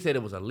 Niggas said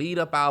it was a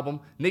lead-up album.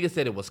 Niggas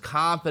said it was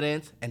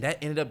confidence, and that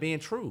ended up being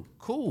true.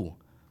 Cool.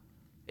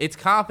 It's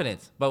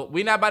confidence. But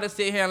we not about to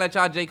sit here and let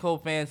y'all J. Cole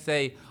fans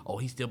say, oh,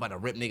 he's still about to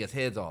rip niggas'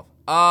 heads off.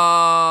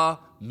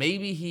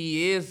 Maybe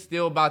he is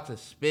still about to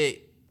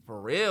spit for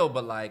real,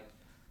 but like,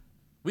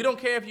 we don't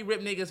care if you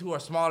rip niggas who are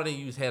smaller than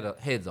you's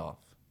heads off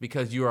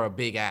because you are a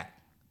big act.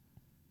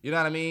 You know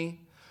what I mean?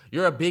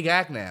 You're a big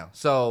act now.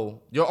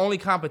 So your only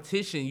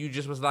competition, you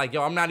just was like,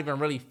 yo, I'm not even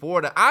really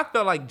for that. I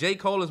felt like J.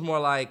 Cole is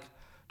more like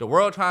the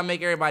world trying to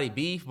make everybody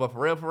beef, but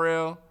for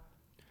real,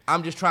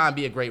 I'm just trying to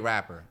be a great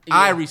rapper. Yeah.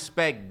 I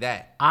respect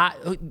that.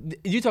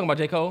 You talking about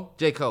J. Cole?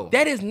 J. Cole.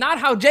 That is not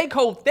how J.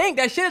 Cole think.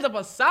 That shit is a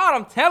facade,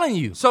 I'm telling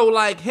you. So,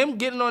 like, him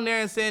getting on there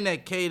and saying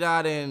that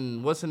K-Dot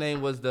and what's the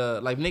name was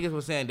like, niggas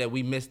was saying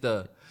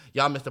that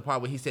y'all missed the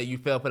part where he said you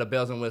fell for the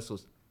bells and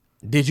whistles.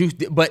 Did you?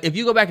 But if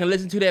you go back and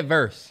listen to that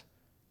verse,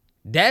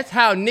 that's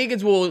how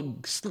niggas will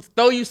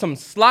throw you some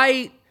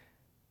slight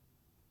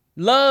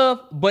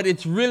love, but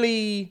it's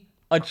really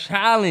a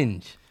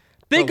challenge.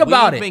 Think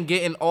about it. We've been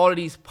getting all of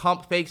these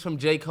pump fakes from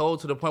J. Cole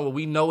to the point where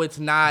we know it's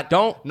not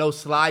no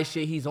sly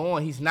shit he's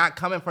on. He's not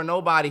coming for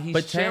nobody.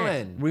 He's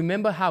chilling.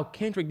 Remember how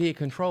Kendrick did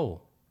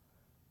Control.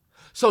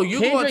 So you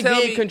going to tell me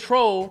Kendrick did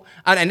Control,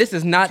 and this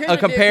is not a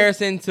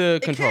comparison to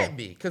Control. It can't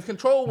be, because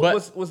Control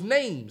was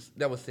names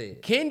that was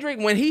said. Kendrick,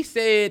 when he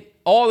said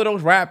all of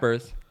those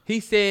rappers, he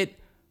said,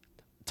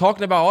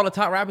 talking about all the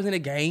top rappers in the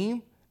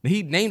game,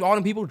 he named all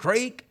them people,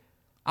 Drake,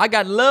 I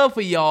got love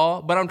for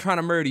y'all, but I'm trying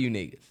to murder you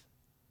niggas.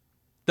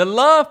 The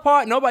love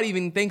part, nobody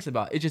even thinks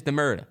about. It's just the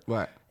murder.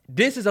 Right.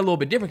 This is a little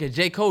bit different because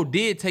J. Cole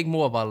did take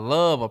more of a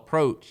love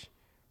approach.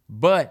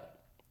 But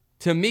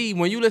to me,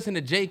 when you listen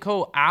to J.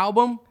 Cole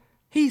album,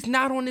 he's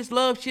not on this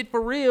love shit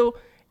for real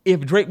if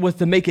Drake was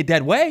to make it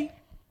that way.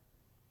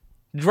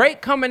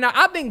 Drake coming out,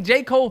 I think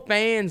J. Cole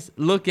fans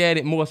look at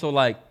it more so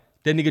like,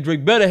 that nigga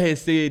Drake better have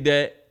said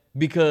that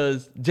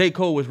because J.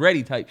 Cole was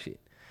ready type shit.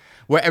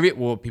 Where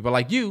people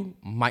like you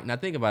might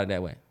not think about it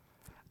that way.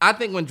 I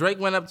think when Drake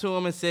went up to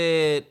him and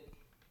said,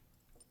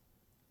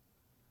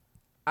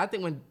 I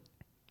don't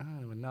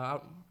even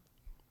know.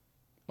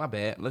 My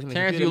bad. Looking at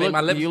Terrence, the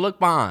computer, you look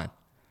fine.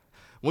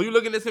 When you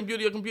look at this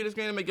computer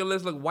screen, it make your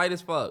lips look white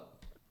as fuck.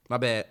 My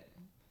bad.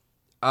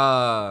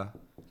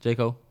 J.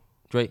 Cole,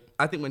 Drake.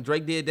 I think when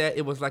Drake did that,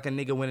 it was like a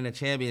nigga winning a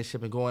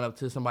championship and going up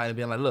to somebody and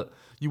being like, look,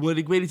 you one of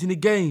the greatest in the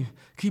game.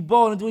 Keep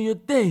balling, doing your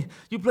thing.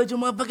 You played your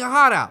motherfucking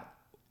heart out.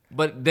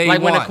 But they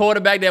like won. When a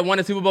quarterback that won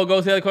the Super Bowl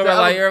goes to the quarterback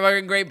like, you're a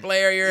fucking great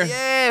player.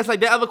 Yeah, it's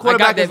like the other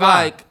quarterback is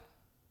like,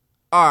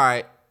 all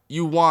right,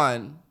 you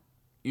won.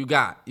 You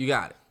got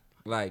it.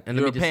 Like, and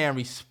you're paying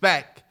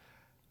respect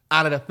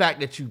out of the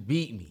fact that you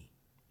beat me.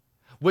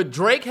 Would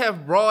Drake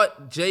have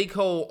brought J.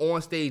 Cole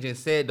on stage and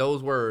said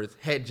those words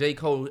had J.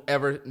 Cole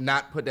ever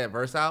not put that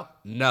verse out?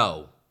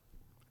 No.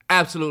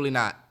 Absolutely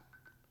not.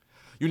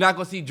 You're not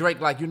going to see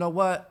Drake like, you know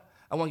what?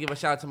 I want to give a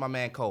shout out to my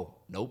man Cole.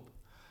 Nope.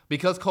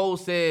 Because Cole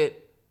said,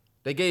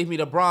 they gave me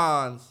the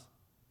bronze.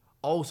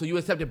 Oh, so you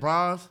accepted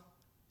bronze?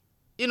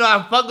 You know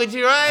I fuck with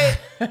you, right?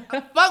 I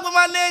fuck with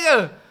my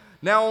nigga.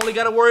 Now I only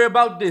got to worry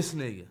about this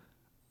nigga.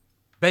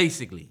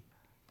 Basically.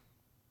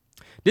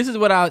 This is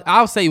what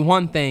I'll say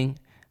one thing.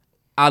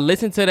 I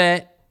listened to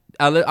that.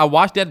 I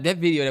watched that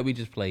video that we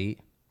just played.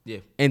 Yeah.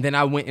 And then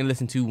I went and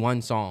listened to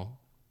one song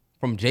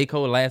from J.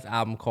 Cole's last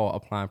album called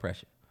Applying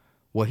Pressure,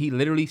 where he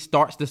literally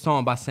starts the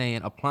song by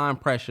saying, applying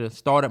pressure,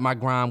 started my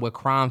grind with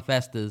crime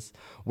festers,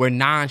 where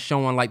nines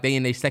showing like they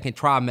in their second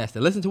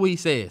trimester. Listen to what he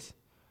says.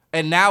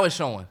 And now it's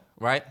showing,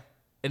 right?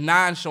 And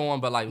nines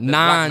showing, but like the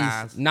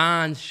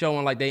nines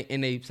showing like they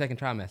in their second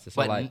trimester. So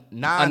but like a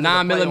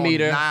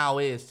 9mm on now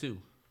is too,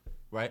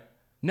 right?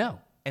 No.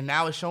 And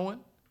now it's showing?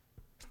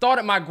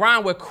 Started my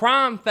grind with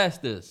crime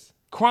festers.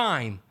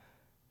 Crime.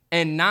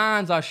 And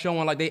nines are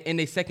showing like they in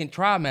their second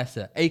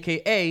trimester,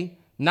 aka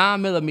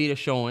 9mm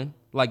showing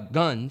like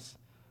guns,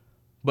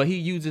 but he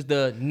uses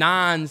the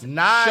nines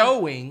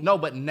showing. No,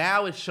 but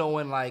now it's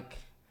showing like.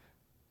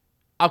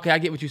 Okay, I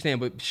get what you're saying,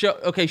 but showing.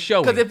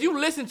 Because if you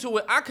listen to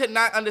it, I could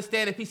not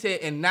understand if he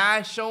said in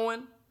 9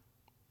 showing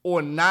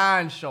or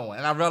 9 showing,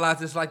 and I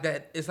realized it's like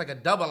that. It's like a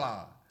double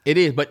line. It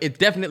is, but it's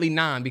definitely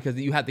 9 because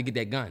you have to get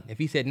that gun. If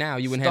he said now,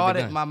 you wouldn't have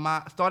the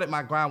gun. Started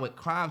my grind with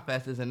crime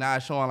festers, and now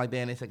it's showing like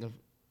they're in their second.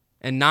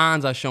 And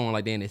nines are showing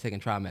like they're in their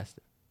second trimester.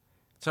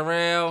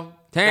 Terrell,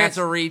 Terrence, that's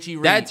a reachy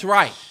reach. That's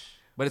right.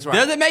 But it's right.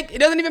 It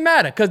doesn't even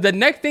matter because the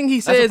next thing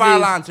he says that's a fire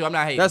is, line too. I'm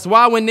not hating. That's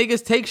why when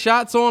niggas take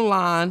shots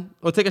online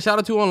or take a shot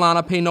or two online,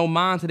 I pay no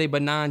mind today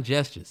but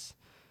non-gestures.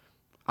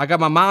 I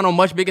got my mind on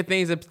much bigger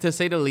things to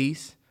say the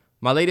least.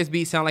 My latest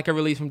beat sound like a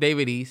release from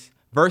David East.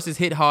 Verses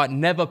hit hard,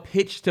 never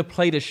pitched to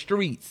play the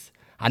streets.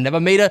 I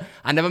never made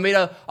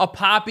a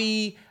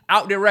poppy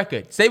out there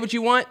record. Say what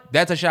you want,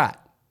 that's a shot.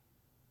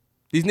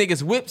 These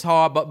niggas whips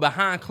hard, but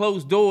behind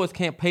closed doors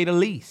can't pay the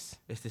lease.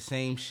 It's the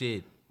same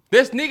shit.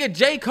 This nigga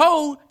J.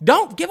 Cole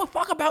don't give a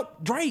fuck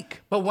about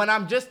Drake. But when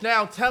I'm just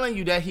now telling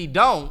you that he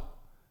don't,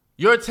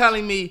 you're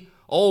telling me,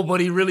 oh, but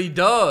he really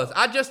does.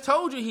 I just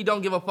told you he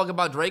don't give a fuck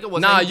about Drake.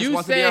 Nah,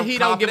 you saying he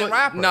don't give a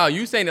rapper. No,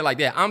 you saying it like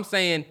that. I'm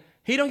saying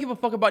he don't give a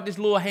fuck about this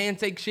little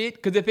handshake shit.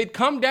 Because if it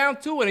come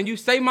down to it and you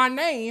say my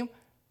name,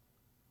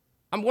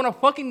 I'm gonna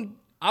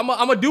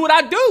do what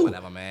I do.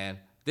 Whatever, man.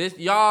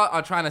 Y'all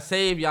are trying to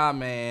save y'all,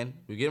 man.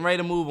 We're getting ready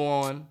to move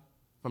on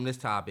from this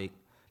topic.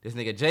 This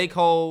nigga J.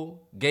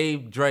 Cole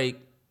gave Drake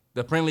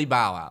the friendly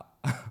bow out.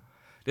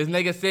 This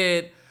nigga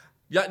said,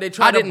 they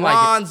tried to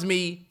bronze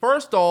me.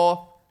 First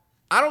off,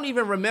 I don't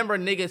even remember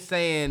niggas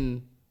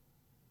saying,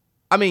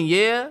 I mean,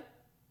 yeah,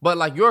 but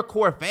like your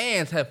core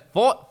fans have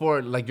fought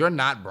for like you're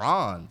not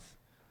bronze.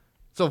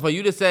 So for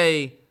you to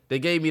say they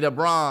gave me the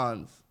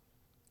bronze,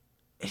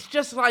 it's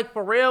just like,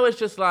 for real, it's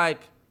just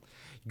like,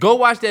 go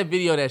watch that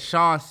video that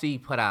Sean C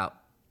put out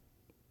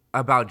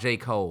about J.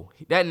 Cole.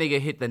 That nigga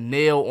hit the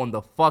nail on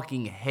the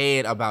fucking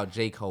head about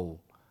J. Cole.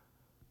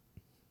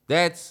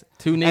 That's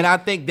two niggas. And I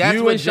think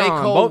that's what J.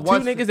 Cole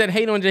wants. Two niggas that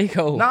hate on J.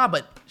 Cole. Nah,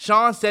 but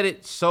Sean said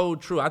it so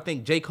true. I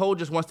think J. Cole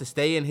just wants to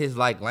stay in his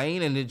like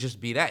lane and it just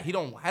be that.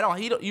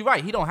 You're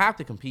right. He don't have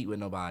to compete with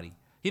nobody.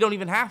 He don't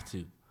even have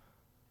to.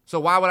 So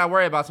why would I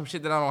worry about some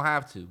shit that I don't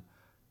have to?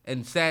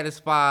 And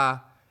satisfy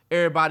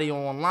everybody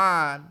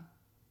online.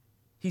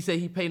 He said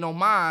he pay no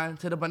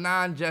mind to the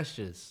benign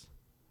gestures.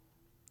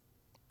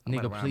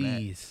 Nigga,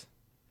 please.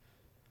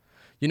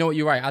 You know what?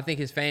 You're right. I think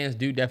his fans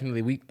do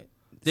definitely.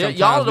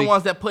 Y'all are the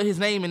ones that put his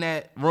name in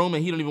that room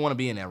and he don't even want to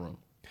be in that room.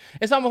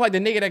 It's almost like the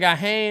nigga that got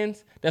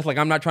hands that's like,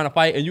 I'm not trying to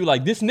fight. And you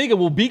like, this nigga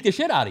will beat the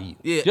shit out of you.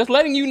 Yeah. Just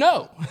letting you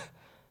know.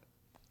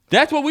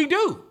 That's what we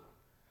do.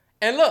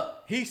 And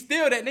look, he's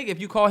still that nigga.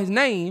 If you call his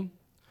name.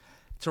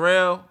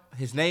 Terrell,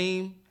 his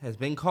name has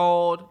been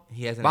called.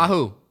 He hasn't. By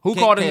who? Who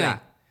called his name?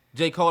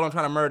 J. Cole, I'm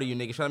trying to murder you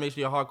niggas. Trying to make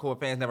sure your hardcore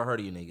fans never heard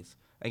of you niggas.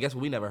 And guess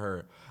what we never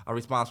heard? A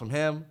response from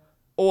him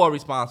or a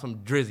response from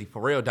Drizzy.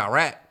 For real,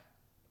 direct.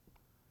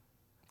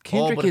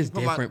 Kendrick is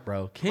different,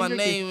 bro. Kendrick my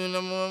name and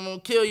I'm gonna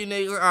kill you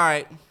niggas. All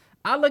right.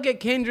 I look at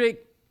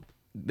Kendrick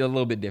a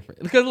little bit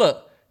different. Because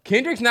look,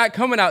 Kendrick's not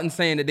coming out and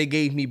saying that they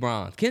gave me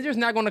bronze. Kendrick's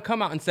not going to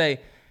come out and say,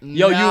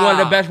 yo, you one of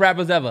the best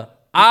rappers ever.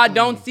 I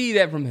don't see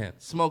that from him.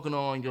 Smoking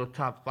on your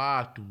top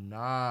 5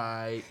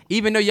 tonight.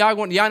 Even though y'all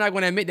not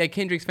going to admit that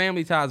Kendrick's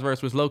Family Ties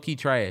verse was low-key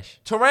trash.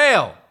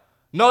 Terrell.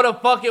 No, the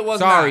fuck it was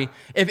Sorry. not.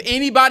 If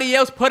anybody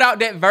else put out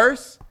that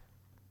verse,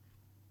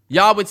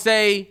 y'all would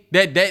say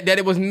that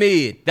it was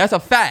mid. That's a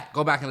fact.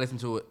 Go back and listen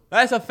to it.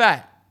 That's a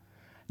fact.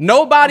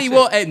 Nobody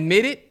will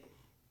admit it.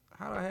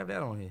 How do I have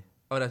that on here?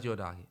 Oh, that's your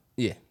docket.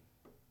 Yeah.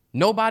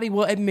 Nobody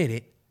will admit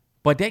it.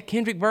 But that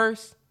Kendrick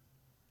verse,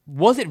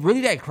 was it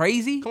really that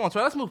crazy? Come on,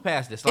 Terrell, let's move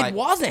past this. Like, it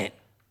wasn't.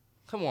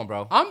 Come on,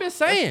 bro. I'm just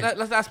saying.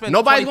 Let's not spend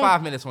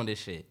 25 minutes on this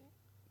shit.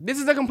 This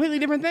is a completely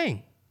different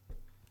thing.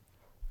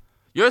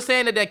 You're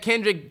saying that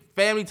Kendrick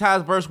Family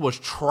Ties verse was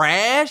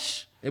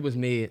trash? It was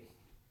mid.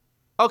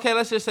 Okay,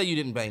 let's just say you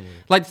didn't bang it.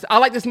 Like, I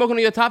like the Smoking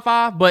on your top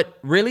 5, but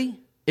really,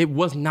 it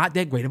was not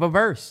that great of a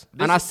verse.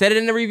 I said it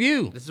in the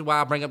review. This is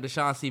why I bring up the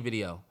Sean C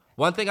video.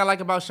 One thing I like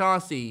about Sean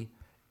C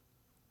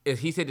is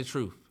he said the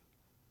truth.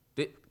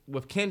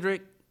 With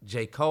Kendrick,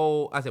 J.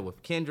 Cole. I said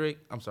with Kendrick,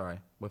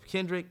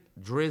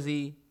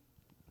 Drizzy,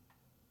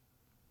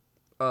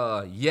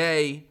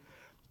 Ye.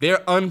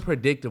 They're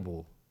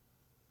unpredictable.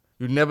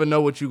 You never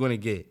know what you're going to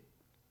get.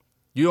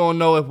 You don't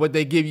know if what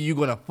they give you, you're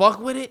going to fuck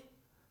with it.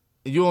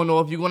 And you don't know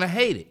if you're going to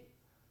hate it.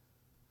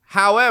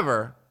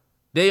 However,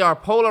 they are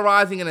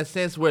polarizing in a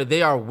sense where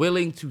they are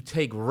willing to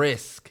take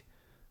risk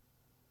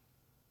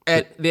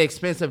at the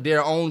expense of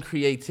their own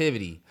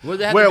creativity.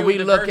 Where we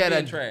look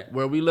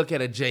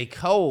at a J.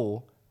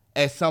 Cole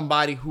as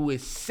somebody who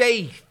is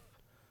safe.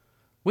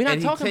 We're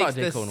not talking about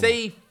J. Cole. The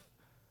safe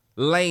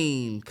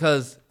lane,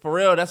 because for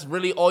real, that's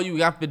really all you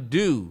have to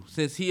do.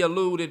 Since he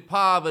eluded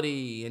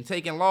poverty and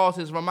taking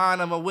losses, remind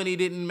him of when he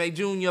didn't make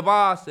junior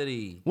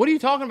varsity. What are you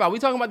talking about? We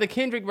talking about the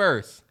Kendrick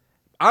verse.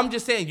 I'm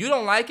just saying you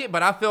don't like it,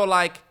 but I feel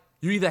like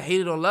you either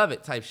hate it or love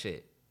it type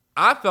shit.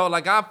 I felt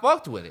like I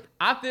fucked with it.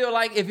 I feel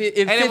like if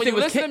and then when you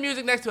listen to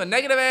music next to a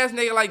negative ass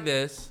nigga like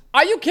this.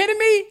 Are you kidding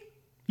me?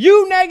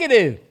 You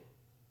negative.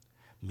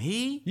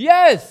 Me?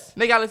 Yes.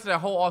 Nigga, I listened to that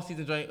whole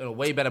off-season joint in a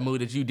way better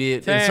mood that you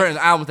did in certain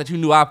albums that you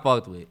knew I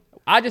fucked with.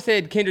 I just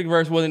said Kendrick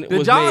verse wasn't.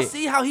 Did y'all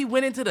see how he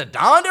went into the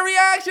Donda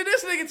reaction?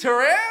 This nigga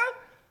Terrell?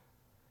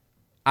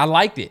 I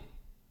liked it.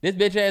 This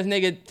bitch ass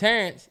nigga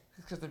Terrence.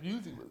 Because the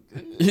music was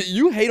good.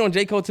 You hate on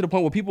J. Cole to the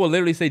point where people will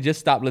literally say just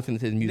stop listening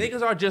to his music.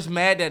 Niggas are just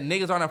mad that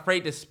niggas aren't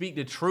afraid to speak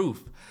the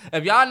truth.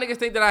 If y'all niggas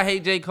think that I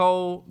hate J.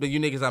 Cole, then you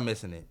niggas are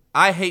missing it.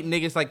 I hate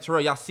niggas like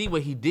Terrell. Y'all see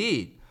what he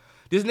did.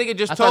 This nigga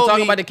just told me.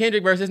 talking about the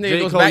Kendrick verse. This nigga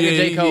goes back to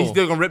J. Cole. He's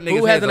still gonna rip niggas'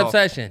 Who has heads an off.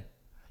 obsession?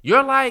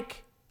 You're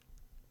like,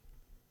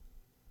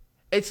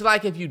 it's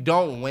like if you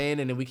don't win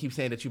and then we keep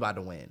saying that you about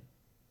to win.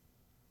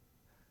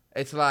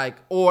 It's like,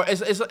 or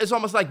it's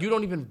almost like you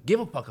don't even give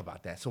a fuck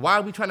about that. So why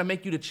are we trying to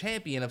make you the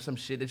champion of some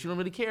shit that you don't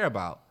really care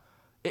about?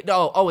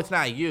 It's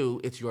not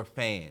you, it's your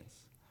fans.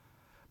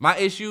 My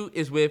issue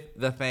is with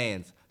the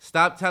fans.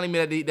 Stop telling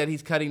me that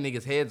he's cutting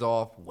niggas' heads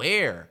off.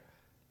 Where?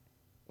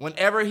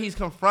 Whenever he's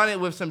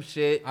confronted with some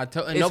shit,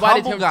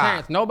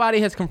 nobody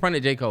has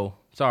confronted J. Cole.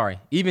 Sorry.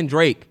 Even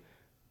Drake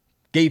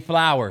gave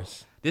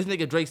flowers. This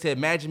nigga Drake said,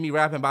 imagine me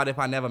rapping about if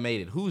I never made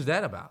it. Who's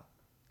that about?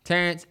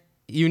 Terrence,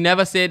 you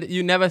never said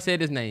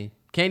his name.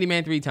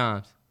 Candyman 3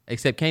 times.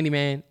 Except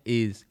Candyman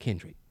is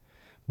Kendrick.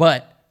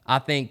 But I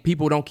think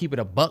people don't keep it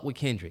a buck with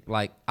Kendrick.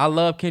 Like, I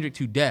love Kendrick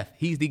to death.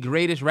 He's the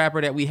greatest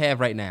rapper that we have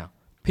right now.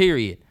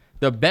 Period.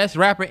 The best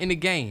rapper in the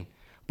game.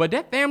 But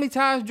that Family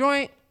Ties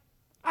joint,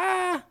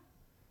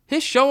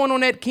 his showing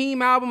on that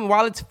Keem album,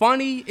 while it's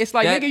funny, it's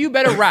like, nigga, you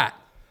better rap.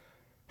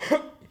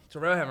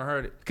 Terrell haven't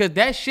heard it. Because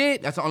that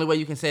shit. That's the only way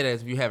you can say that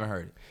is if you haven't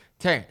heard it.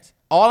 Terrence,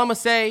 all I'm going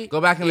to say.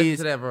 Go back and listen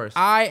to that verse.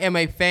 I am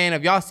a fan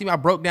of, y'all see me, I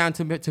broke down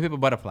to Pimp a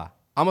Butterfly.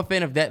 I'm a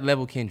fan of that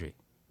level Kendrick.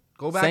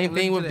 Go back Same and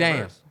thing listen with to that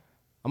Damn. verse.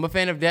 I'm a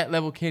fan of that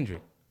level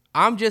Kendrick.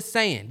 I'm just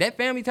saying, that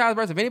Family Ties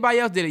verse, if anybody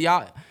else did it,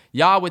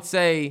 y'all would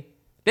say,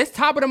 this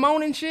top of the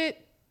morning shit.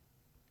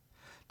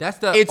 That's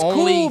the it's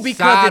only cool because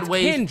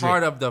sideways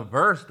part of the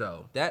verse,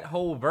 though. That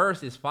whole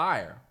verse is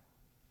fire.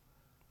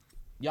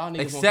 Y'all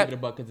niggas won't keep it a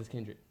buck because it's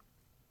Kendrick.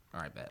 All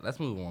right, bet. Let's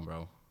move on,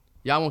 bro.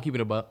 Y'all won't keep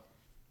it a buck.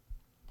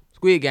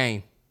 Squid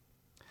Game.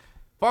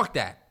 Fuck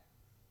that.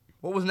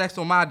 What was next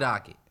on my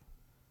docket?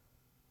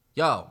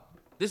 Yo,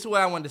 this is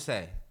what I wanted to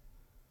say.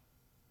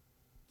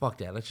 Fuck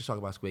that. Let's just talk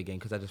about Squid Game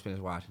because I just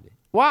finished watching it.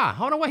 Why?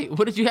 Hold on, wait.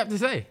 What did you have to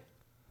say?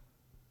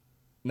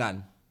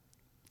 Nothing.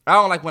 I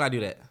don't like when I do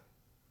that.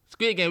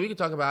 Squid Game, we can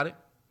talk about it.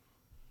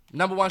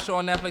 #1 show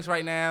on Netflix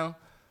right now.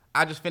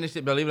 I just finished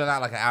it, believe it or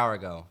not, like an hour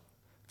ago.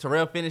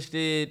 Terrell finished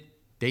it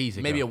days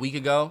ago. Maybe a week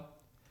ago.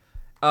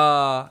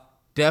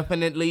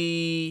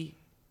 Definitely,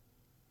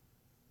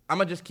 I'm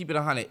going to just keep it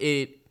 100.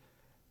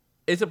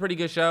 It's a pretty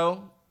good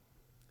show.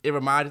 It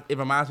reminds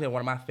me of one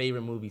of my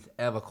favorite movies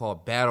ever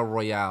called Battle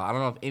Royale. I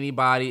don't know if any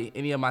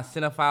of my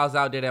cinephiles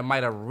out there that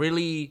might have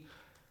really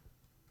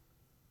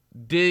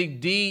dig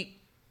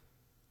deep,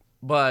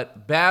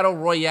 but Battle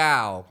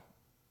Royale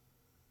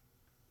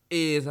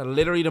is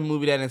literally the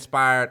movie that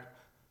inspired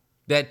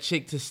that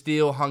chick to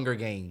steal Hunger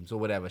Games or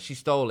whatever. She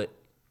stole it.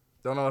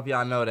 Don't know if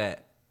y'all know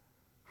that.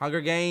 Hunger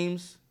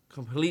Games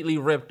completely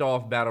ripped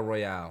off Battle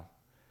Royale.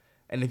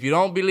 And if you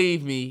don't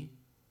believe me,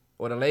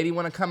 or the lady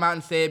want to come out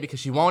and say it because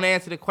she won't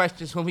answer the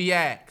questions when we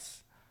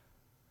ask,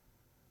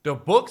 the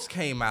books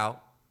came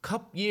out a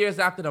couple years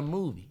after the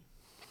movie.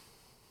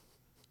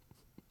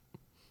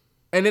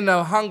 And then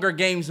the Hunger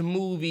Games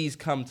movies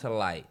come to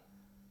light.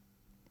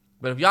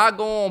 But if y'all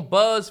go on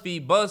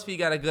BuzzFeed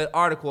got a good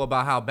article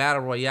about how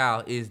Battle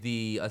Royale is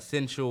the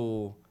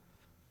essential,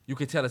 you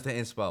can tell it's the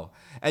inspo.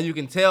 And you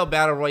can tell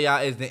Battle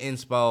Royale is the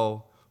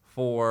inspo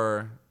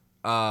for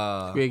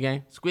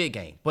Squid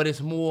Game. But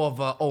it's more of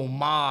a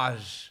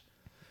homage.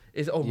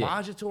 Is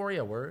homagatory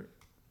a word?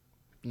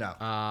 No.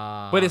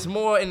 But it's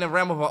more in the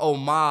realm of a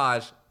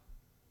homage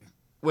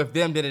with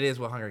them than it is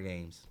with Hunger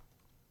Games.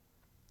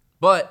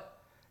 But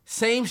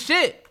same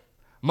shit.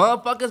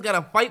 Motherfuckers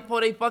gotta fight for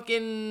their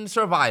fucking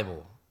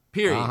survival.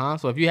 Period.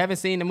 So if you haven't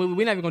seen the movie,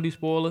 we're not even gonna do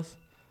spoilers.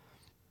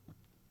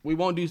 We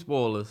won't do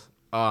spoilers.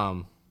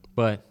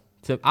 But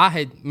I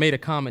had made a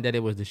comment that it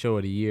was the show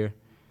of the year.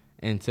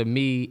 And to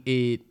me,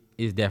 it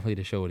is definitely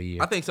the show of the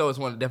year. I think so. It's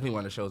definitely one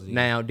of the shows of the year.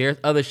 Now, there's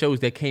other shows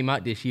that came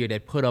out this year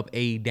that put up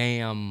a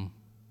damn,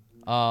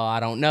 I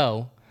don't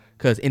know,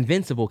 because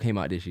Invincible came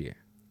out this year.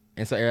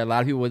 And so a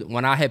lot of people,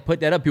 when I had put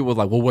that up, people was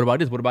like, well, what about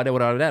this? What about that?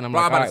 What about that? And I'm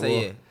like, I'm about all to right, say,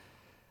 well. yeah.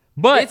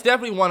 But It's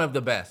definitely one of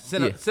the best.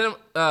 From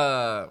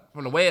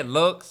the way it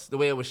looks, the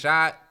way it was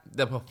shot,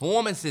 the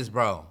performances,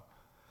 bro.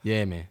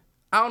 yeah, man.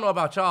 I don't know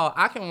about y'all.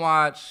 I can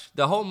watch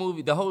the whole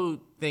movie. The whole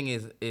thing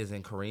is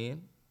in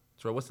Korean.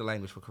 So what's the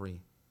language for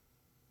Korean?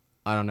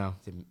 I don't know.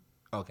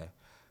 Okay.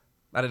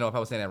 I didn't know if I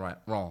was saying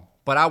that wrong.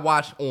 But I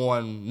watched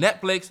on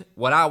Netflix.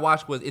 What I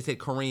watched it said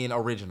Korean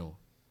original.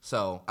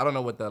 So I don't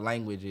know what the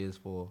language is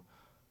for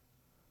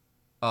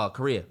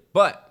Korea.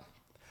 But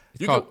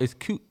It's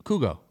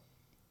Kugo.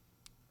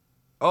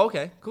 Oh,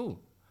 okay, cool.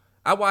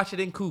 I watched it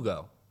in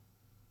Kugo,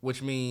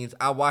 which means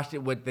I watched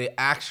it with the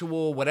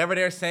actual, whatever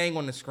they're saying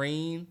on the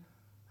screen.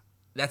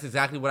 That's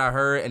exactly what I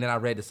heard, and then I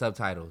read the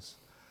subtitles.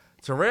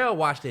 Terrell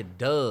watched it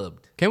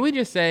dubbed. Can we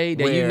just say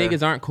that you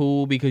niggas aren't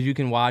cool because you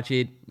can watch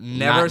it?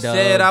 Never not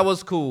said dubbed? I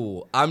was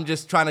cool. I'm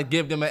just trying to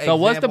give them an example.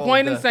 So what's the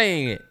point in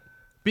saying it?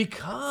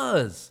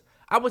 Because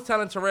I was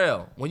telling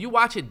Terrell, when you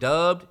watch it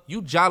dubbed,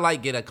 you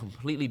get a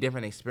completely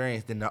different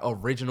experience than the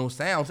original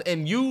sounds.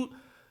 And you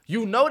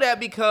know that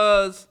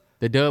because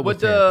The dub was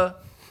with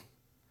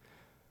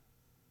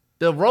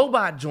the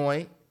robot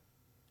joint,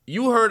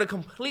 you heard a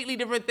completely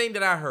different thing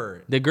that I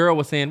heard. The girl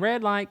was saying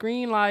red light,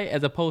 green light,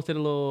 as opposed to the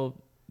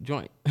little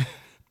joint.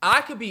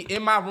 I could be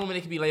in my room and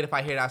it could be late. If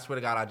I hear that, I swear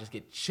to God, I'll just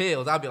get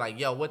chills. I'll be like,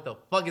 yo, what the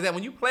fuck is that?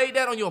 When you played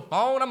that on your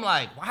phone, I'm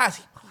like, why is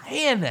he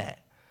playing that?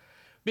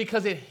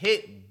 Because it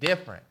hit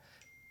different.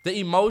 The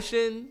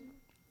emotion,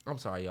 I'm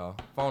sorry, y'all.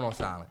 Phone on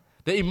silent.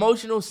 The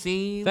emotional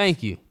scenes.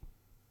 Thank you.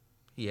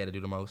 He had to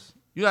do the most.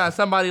 You know how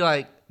somebody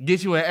like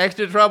get you in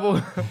extra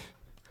trouble?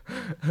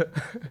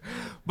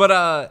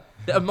 But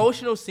the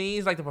emotional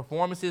scenes, like the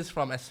performances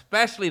from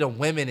especially the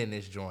women in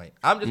this joint.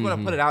 I'm just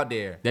gonna put it out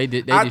there. They I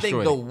think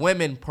destroyed the it.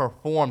 women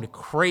performed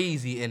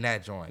crazy in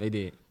that joint. They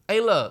did.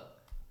 Hey, look,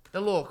 the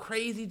little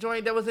crazy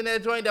joint that was in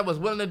that joint that was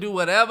willing to do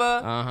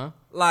whatever.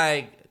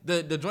 Like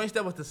the joints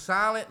that was the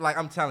silent. Like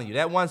I'm telling you,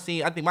 that one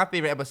scene. I think my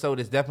favorite episode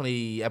is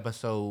definitely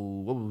episode.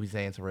 What were we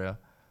saying, Terrell?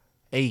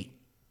 8.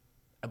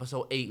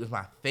 Episode 8 was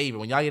my favorite.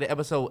 When y'all get to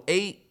episode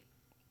 8,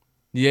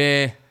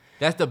 Yeah.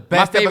 that's the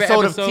best favorite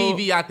episode of episode-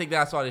 TV I think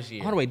that I saw this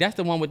year. By the way, that's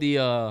the one with the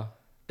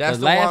That's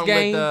the last one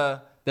game, with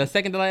the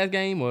second to last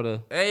game, or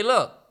the. Hey,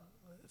 look,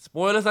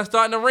 spoilers are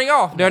starting to ring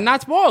off. They're now.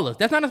 not spoilers.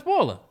 That's not a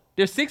spoiler.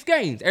 There's 6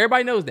 games.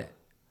 Everybody knows that.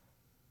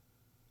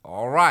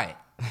 All right.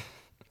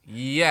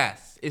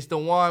 Yes, it's the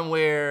one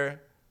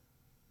where.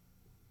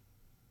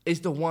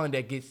 It's the one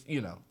that gets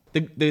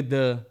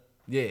The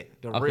yeah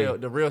Okay.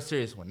 the real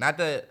serious one, not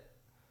the.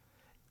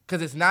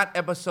 Because it's not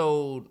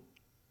episode.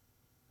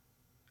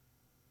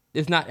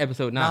 It's not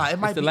episode 9. Nah, it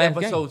It's might the be last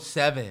episode game.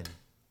 7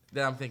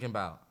 that I'm thinking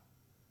about.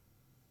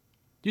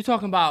 You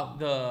talking about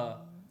the?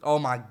 Oh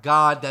my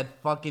God, that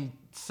fucking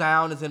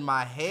sound is in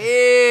my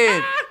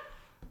head.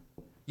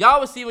 Y'all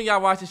will see when y'all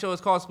watch the show.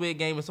 It's called Squid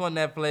Game. It's on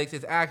Netflix.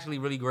 It's actually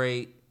really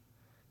great.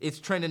 It's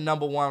trending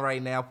 #1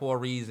 right now for a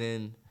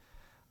reason.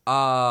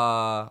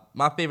 My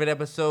favorite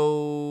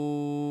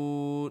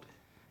episode.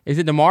 Is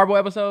it the Marvel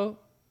episode?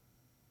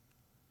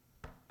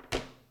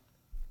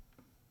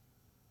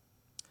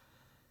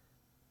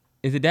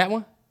 Is it that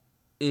one?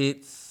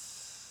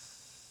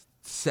 It's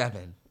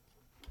 7.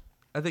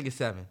 I think it's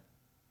 7.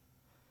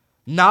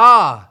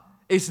 Nah,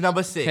 it's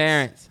number 6.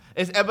 Terrence,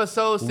 It's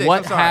episode 6. what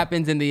I'm sorry.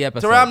 happens in the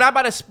episode? Terrell, I'm not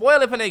about to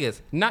spoil it for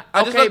niggas. Not-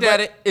 I just okay, looked at but-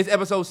 it. It's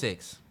episode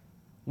 6.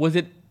 Was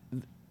it?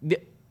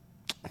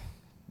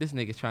 This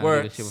nigga's trying to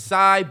Where do this shit.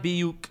 Sai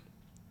Biuk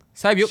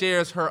Sabiuk.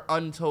 shares her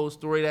untold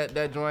story,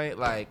 that joint.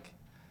 Like,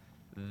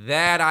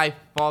 that I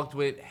fucked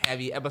with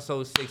heavy.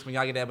 Episode 6, when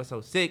y'all get to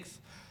episode 6,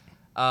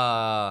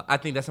 I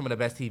think that's some of the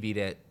best TV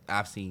that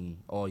I've seen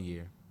all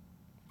year.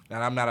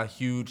 And I'm not a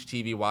huge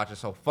TV watcher,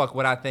 so fuck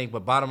what I think.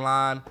 But bottom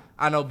line,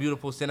 I know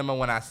beautiful cinema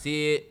when I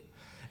see it.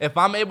 If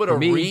I'm able to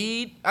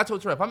read, I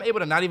told Trey, if I'm able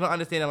to not even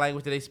understand the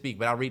language that they speak,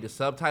 but I read the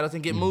subtitles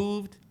and get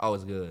moved, oh,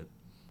 it's good.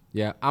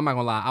 Yeah, I'm not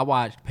gonna lie. I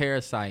watched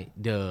Parasite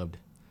dubbed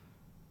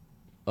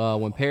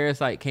when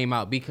Parasite came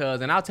out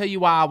and I'll tell you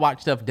why I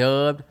watch stuff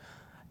dubbed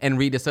and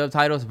read the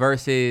subtitles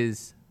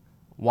versus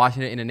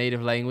watching it in a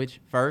native language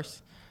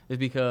first. Is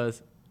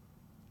because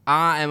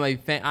I am a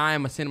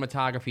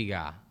cinematography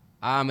guy.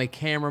 I'm a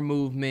camera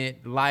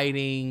movement,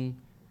 lighting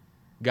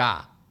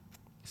guy.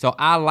 So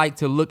I like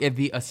to look at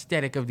the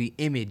aesthetic of the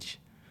image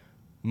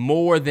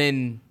more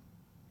than,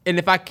 and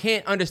if I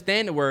can't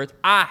understand the words,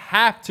 I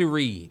have to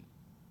read.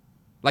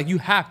 Like, you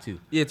have to.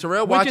 Yeah,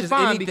 Terrell Which is watches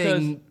fine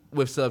anything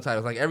with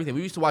subtitles, like everything.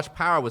 We used to watch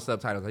Power with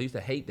subtitles. I used to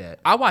hate that.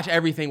 I watch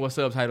everything with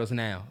subtitles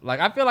now. Like,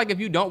 I feel like if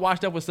you don't watch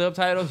stuff with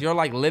subtitles, you're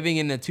like living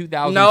in the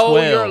 2012. No,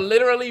 you're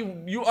literally,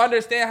 you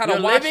understand how You're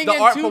to watch living the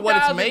in art for what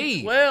it's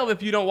made. 2012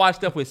 if you don't watch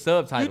stuff with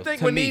subtitles. You think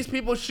to when me. these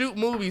people shoot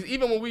movies,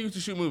 even when we used to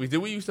shoot movies, did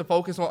we used to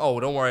focus on,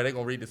 oh, don't worry, they're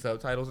going to read the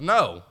subtitles?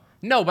 No.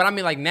 No, but I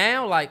mean, like,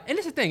 now, like, and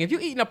this is the thing. If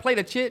you're eating a plate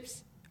of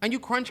chips, and you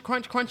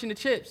crunching the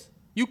chips.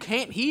 You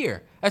can't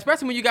hear,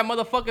 especially when you got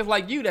motherfuckers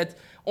like you that's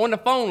on the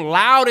phone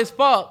loud as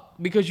fuck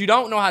because you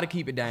don't know how to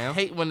keep it down. I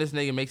hate when this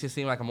nigga makes it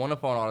seem like I'm on the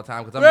phone all the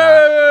time because I'm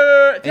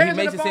not. And he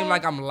makes it seem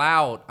like I'm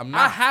loud. I'm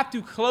not. I have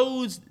to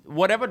close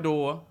whatever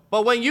door.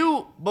 But when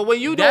you That's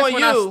doing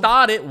when I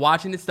started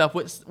watching this stuff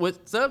with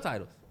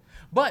subtitles.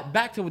 But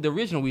back to the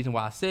original reason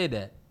why I said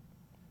that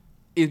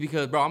is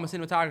because, bro, I'm a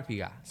cinematography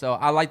guy. So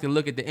I like to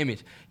look at the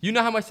image. You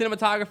know how much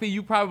cinematography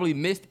you probably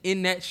missed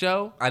in that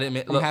show? I didn't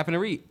miss. I'm having to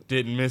read.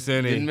 Didn't miss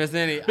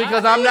any.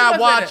 Because I'm not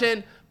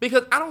watching.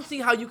 Because I don't see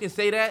how you can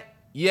say that,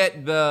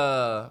 yet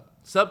the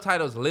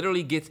subtitles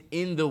literally gets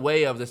in the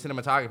way of the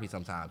cinematography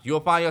sometimes. You'll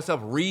find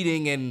yourself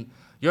reading and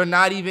you're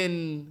not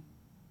even...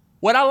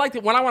 When I want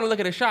to look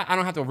at a shot, I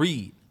don't have to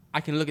read. I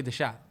can look at the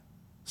shot.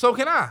 So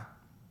can I.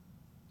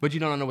 But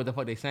you don't know what the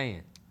fuck they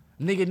saying.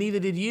 Nigga, neither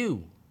did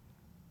you.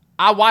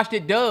 I watched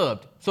it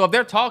dubbed. So if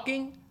they're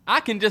talking, I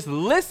can just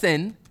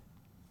listen.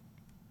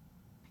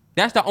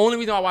 That's the only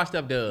reason I watch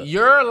stuff dubbed.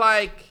 You're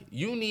like,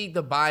 you need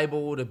the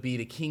Bible to be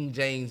the King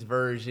James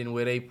version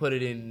where they put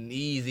it in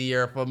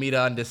easier for me to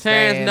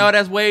understand. Terrence, no,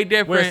 that's way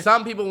different. Where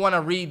some people want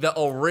to read the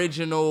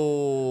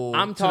original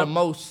to the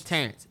most.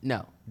 Terrence,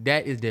 no,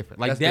 that is different.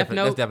 Like That's Death different.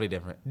 Note. That's definitely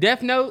different.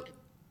 Death Note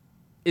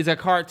is a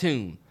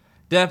cartoon.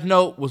 Death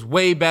Note was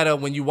way better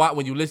when you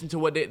listen to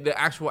what the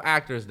actual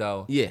actors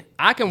though. Yeah,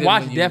 I can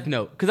watch Death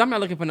Note because I'm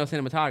not looking for no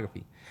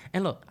cinematography.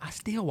 And look, I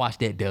still watch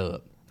that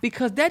dub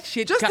because that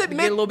shit Just get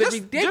admit, a little bit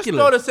ridiculous. Just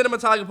throw the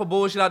cinematographer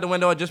bullshit out the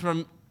window and just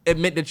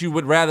admit that you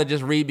would rather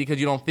just read because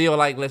you don't feel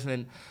like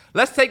listening.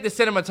 Let's take the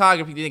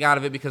cinematography thing out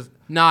of it because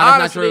that's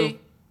honestly, not true.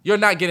 You're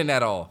not getting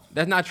that off.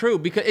 That's not true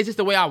because it's just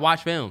the way I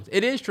watch films.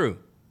 It is true.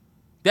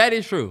 That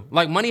is true.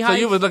 Like Money Heist. So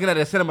you was looking at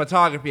the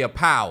cinematography of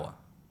Power.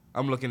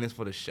 I'm looking this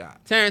for the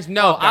shot. Terrence,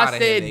 no, I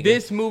said here,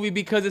 this movie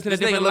because it's in a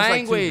different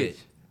language.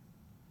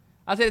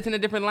 I said it's in a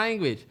different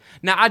language.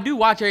 Now I do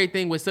watch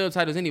everything with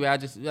subtitles anyway.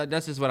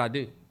 That's just what I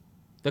do.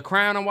 The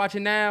Crown I'm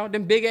watching now,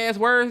 them big ass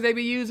words they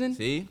be using.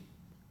 See,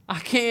 I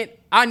can't.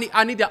 I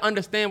need to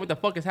understand what the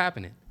fuck is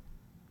happening.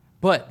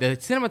 But the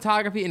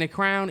cinematography in The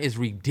Crown is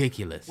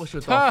ridiculous. What's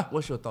your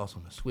thoughts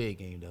on the Squid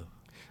Game though?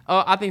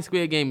 I think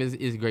Squid Game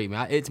is great,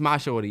 man. It's my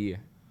show of the year.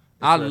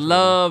 I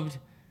loved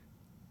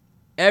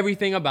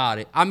everything about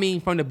it. I mean,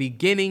 from the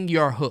beginning,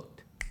 you're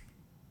hooked.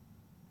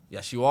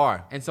 Yes, you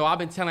are. And so I've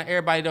been telling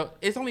everybody, though,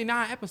 it's only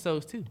 9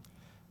 episodes, too.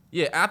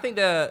 Yeah, I think,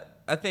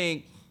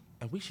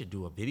 and we should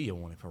do a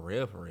video on it for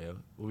real, where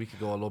we could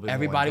go a little bit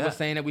Everybody more was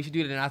saying that we should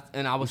do that,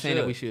 and I was saying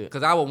that we should.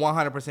 Because I would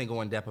 100%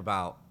 go in depth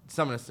about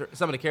some of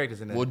the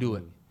characters in that We'll do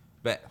it. movie.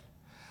 Bet.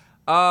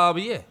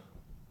 But yeah.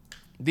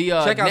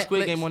 Check out Netflix,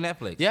 Squid Game on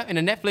Netflix. Yeah, and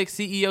the Netflix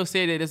CEO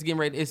said that it's getting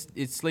ready.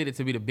 It's slated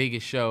to be the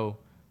biggest show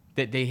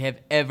that they have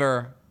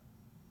ever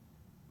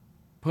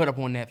put up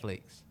on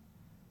Netflix.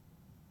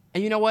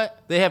 And you know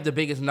what? They have the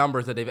biggest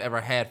numbers that they've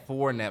ever had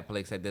for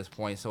Netflix at this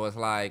point. So it's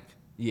like,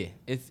 yeah,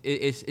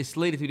 it's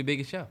slated to be the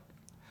biggest show.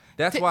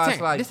 That's why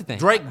it's like this the thing.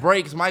 Drake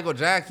breaks Michael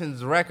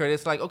Jackson's record.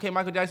 It's like, okay,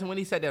 Michael Jackson, when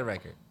he set that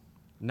record?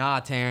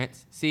 Nah,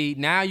 Terrence. See,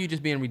 now you're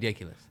just being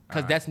ridiculous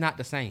because that's not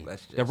the same.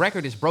 The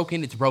record is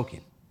broken. It's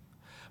broken.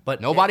 But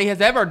nobody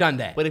has ever done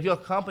that. But if your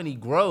company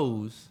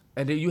grows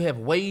and then you have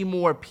way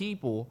more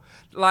people,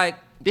 like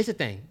this is the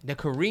thing. The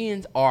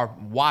Koreans are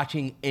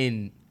watching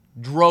in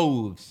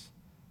droves.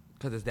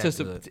 Because it's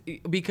that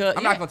good. Because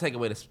I'm not gonna take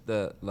away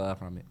the love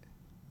from it.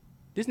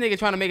 This nigga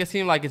trying to make it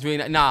seem like it's really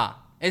not. Nah.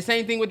 And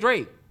same thing with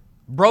Drake.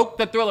 Broke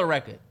the Thriller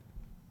record.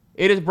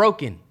 It is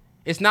broken.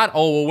 It's not,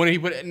 oh, well, when he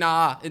put it,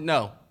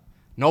 no.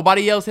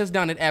 Nobody else has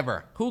done it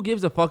ever. Who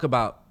gives a fuck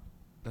about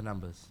the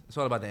numbers? It's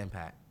all about the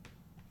impact.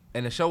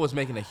 And the show was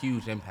making a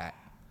huge impact.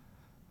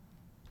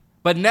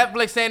 But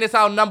Netflix saying it's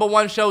our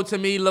 #1 show to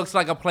me looks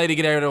like a play to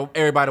get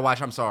everybody to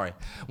watch. I'm sorry.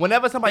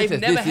 Whenever somebody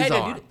says this is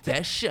our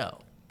best show.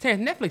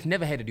 Terrence, Netflix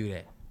never had to do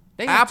that.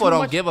 Apple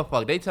don't give a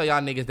fuck. They tell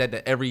y'all niggas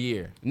that every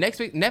year.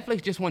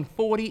 Netflix just won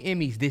 40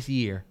 Emmys this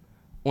year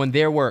on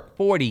their work.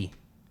 40.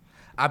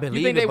 I believe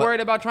you think they worried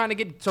about trying to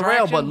get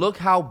Terrell, but look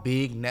how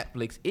big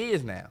Netflix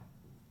is now.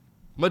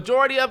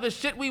 Majority of the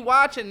shit we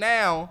watching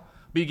now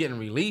be getting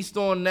released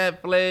on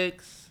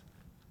Netflix.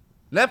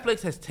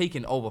 Netflix has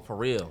taken over for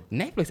real.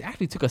 Netflix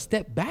actually took a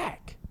step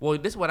back. Well,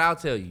 this is what I'll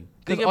tell you.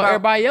 Because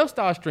everybody else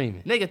started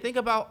streaming. Nigga, think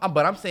about,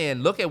 but I'm saying,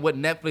 look at what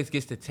Netflix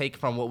gets to take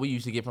from what we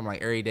used to get from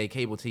like everyday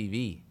cable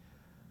TV.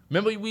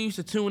 Remember we used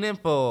to tune in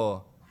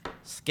for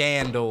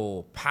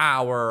Scandal,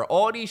 Power,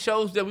 all these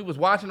shows that we was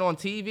watching on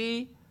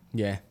TV?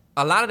 Yeah.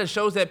 A lot of the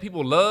shows that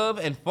people love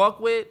and fuck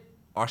with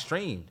are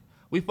streamed.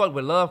 We fuck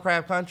with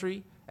Lovecraft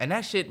Country, and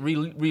that shit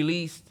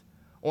released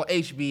on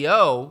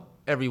HBO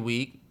every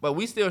week, but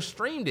we still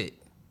streamed it.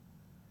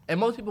 And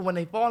most people, when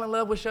they fall in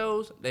love with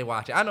shows, they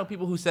watch it. I know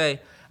people who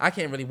say, I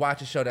can't really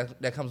watch a show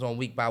that comes on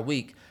week by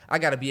week. I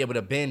got to be able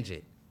to binge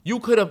it. You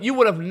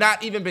would have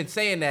not even been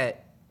saying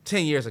that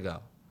 10 years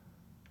ago.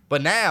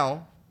 But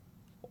now,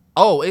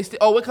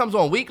 it comes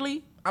on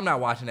weekly? I'm not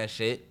watching that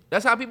shit.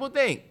 That's how people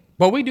think.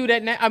 But we do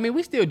that now. I mean,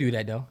 we still do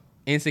that, though.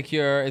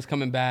 Insecure is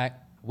coming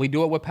back. We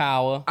do it with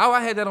Power. Oh,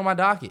 I had that on my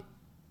docket.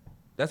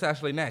 That's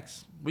actually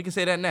next. We can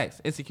say that next.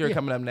 Insecure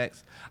coming up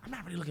next. I'm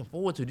not really looking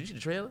forward to it. Did you see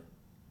the trailer?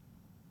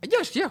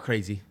 You're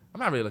crazy. I'm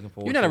not really looking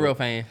forward to it. You're not a real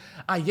fan.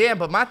 Yeah,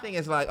 but my thing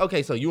is like,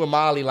 okay, so you and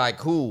Molly like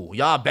cool.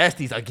 Y'all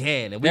besties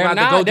again. And we They're about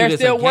not. to go They're do this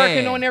still again.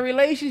 working on their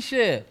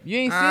relationship. You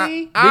ain't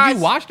see? I Did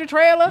you watch the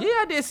trailer? Yeah,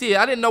 I did see it.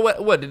 I didn't know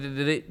what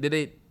did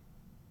they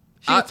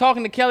She was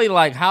talking to Kelly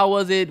like, how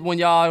was it when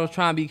y'all was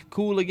trying to be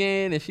cool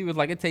again? And she was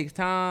like, it takes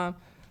time.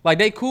 Like,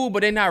 they cool,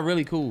 but they not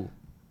really cool.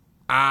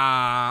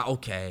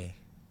 Okay.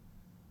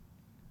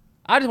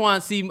 I just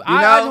want to see.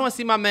 I just want to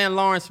see my man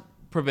Lawrence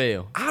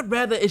prevail. I'd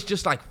rather it's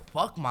just like,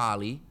 fuck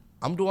Molly.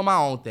 I'm doing my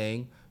own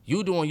thing.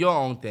 You doing your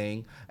own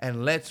thing.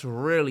 And let's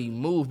really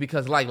move.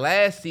 Because like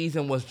last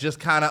season was just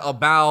kind of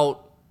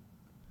about,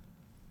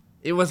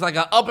 it was like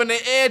an up in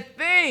the air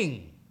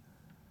thing.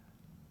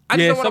 Some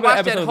of the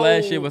episodes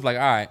last year was like,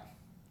 all right,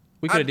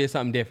 we could have did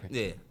something different.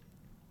 Yeah.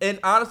 And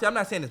honestly, I'm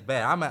not saying it's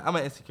bad. I'm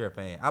an Insecure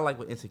fan. I like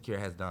what Insecure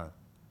has done.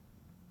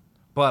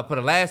 But for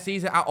the last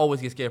season, I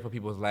always get scared for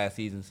people's last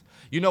seasons.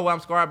 You know what I'm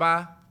scarred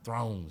by?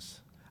 Thrones.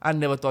 I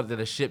never thought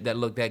that a ship that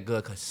looked that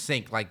good could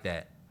sink like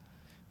that.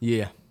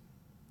 Yeah.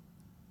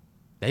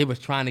 They was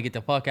trying to get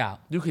the fuck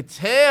out. You could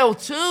tell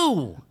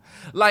too.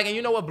 Like, and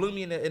you know what blew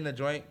me in the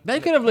joint?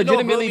 They could have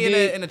legitimately blew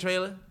me in the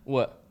trailer.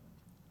 What?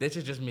 This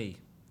is just me.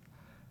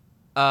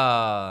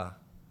 When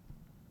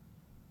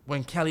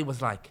Kelly was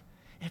like,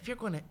 if you're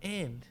gonna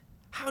end,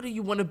 how do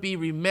you want to be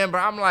remembered?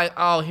 I'm like,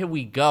 oh, here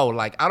we go.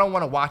 Like, I don't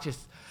want to watch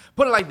this.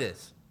 Put it like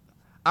this.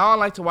 I don't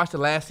like to watch the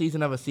last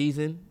season of a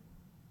season.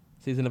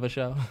 Season of a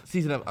show?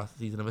 Season of a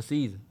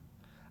season.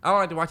 I don't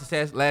like to watch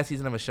the last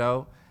season of a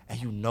show,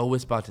 and you know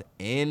it's about to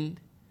end.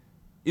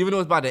 Even though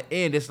it's about to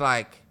end, it's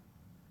like,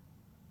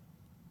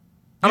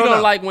 You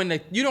don't like when the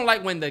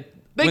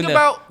Think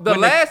about the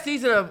last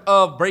season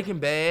of Breaking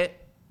Bad,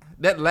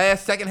 that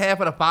last second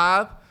half of the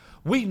 5.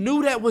 We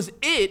knew that was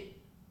it,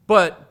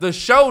 but the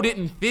show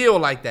didn't feel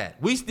like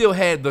that. We still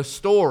had the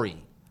story.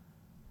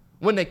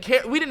 We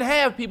didn't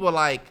have people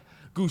like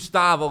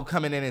Gustavo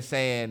coming in and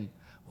saying,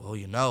 well,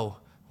 you know,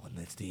 when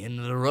it's the end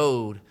of the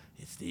road,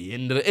 it's the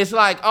end of the... It's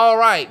like, all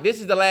right, this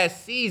is the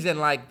last season.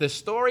 Like, the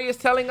story is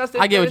telling us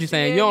that I get what you're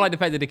saying. You don't like the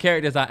fact that the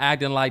characters are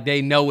acting like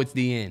they know it's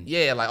the end.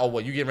 Yeah, like, oh,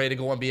 well, you getting ready to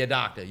go and be a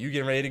doctor. You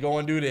getting ready to go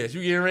and do this.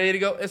 You getting ready to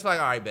go... It's like,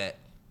 all right, bet.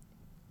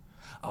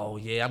 Oh,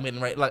 yeah, I'm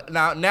getting ready. Like,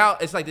 now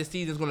it's like this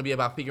season's going to be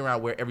about figuring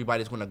out where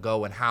everybody's going to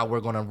go and how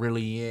we're going to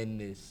really end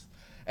this.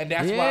 And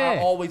that's why I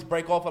always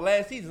break off of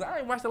last season. I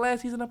ain't watched the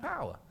last season of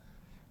Power.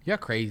 You're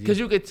crazy. Because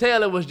you could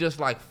tell it was just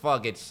like,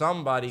 fuck it,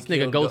 somebody This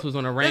nigga Ghost was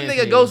on a rampage.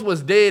 This nigga Ghost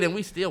was dead and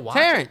we still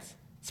watching. Terrence,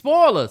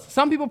 spoilers.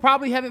 Some people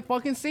probably haven't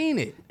fucking seen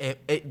it.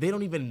 They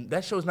don't even,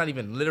 that show's not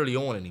even literally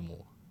on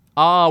anymore.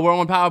 We're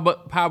on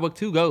Power Book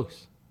 2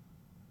 Ghost.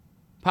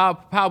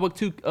 Power Book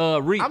 2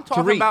 I'm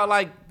talking about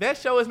like, that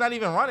show is not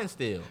even running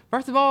still.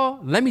 First of all,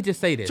 let me just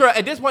say this. Sure,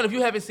 at this point, if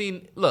you haven't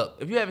seen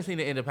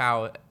the end of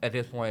Power at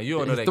this point, you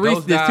don't know that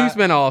Ghost There's died. 2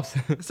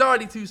 spinoffs. It's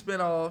already 2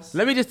 spinoffs.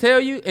 Let me just tell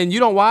you, and you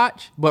don't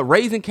watch, but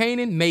Raising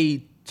Kanan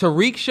made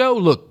Tariq's show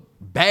look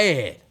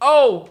bad.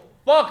 Oh,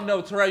 fuck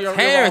no, Terrell, you're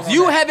Terrence, wrong on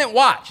you that. haven't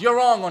watched. You're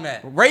wrong on that.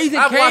 Raising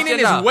Kanan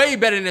is way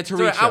better than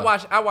Tariq's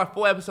show. I watched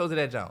 4 episodes of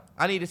that jump.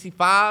 I need to see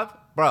 5.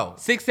 Bro.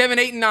 6, 7,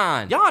 8, and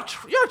 9. You're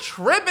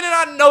tripping and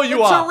I know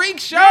you are. Tariq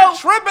show. You're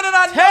tripping and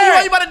I know you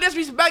are. You about to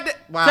disrespect it.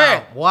 Wow.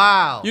 Terrence.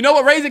 Wow. You know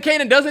what Raising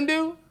Kanan doesn't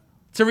do?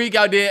 Tariq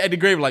out there at the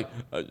grave like,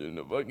 I shouldn't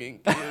have fucking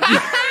killed you.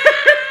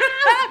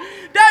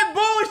 That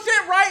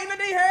bullshit right into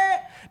their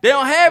head. They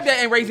don't have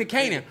that in Raising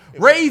Kanan.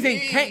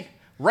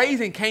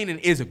 Raising Kanan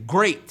is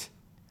great.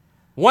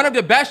 One of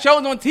the best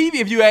shows on TV,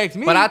 if you ask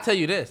me. But I'll tell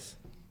you this.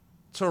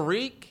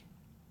 Tariq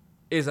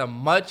is a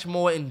much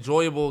more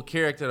enjoyable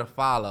character to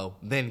follow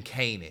than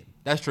Kanan.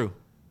 That's true.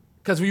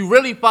 Because we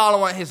really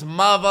following his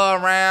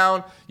mother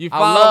around. You I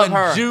love following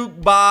her.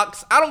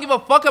 Jukebox. I don't give a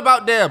fuck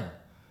about them.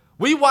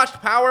 We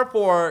watched Power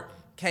for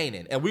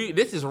Kanan. And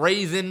this is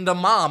raising the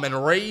mom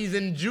and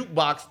raising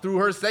Jukebox through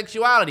her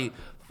sexuality.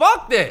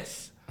 Fuck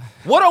this.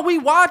 What are we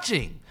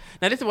watching?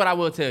 Now, this is what I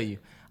will tell you.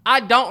 I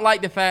don't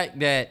like the fact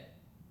that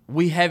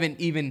we haven't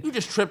even... You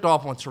just tripped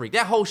off on Tariq.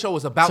 That whole show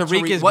is about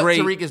Tariq. Is what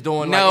great. Tariq is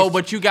doing. No, like,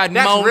 but you got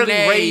that's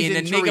Monet really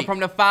and the Tariq. nigga from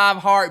the 5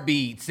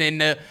 Heartbeats.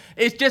 And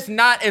it's just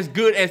not as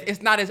good as...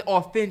 It's not as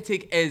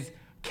authentic as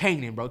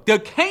Kanan, bro. The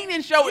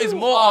Kanan show is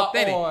more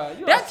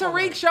authentic. That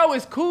Tariq show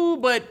is cool,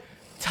 but...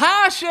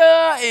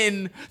 Tasha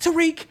and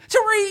Tariq.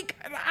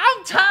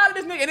 I'm tired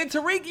of this nigga. And then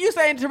Tariq, you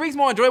saying Tariq's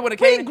more enjoyable than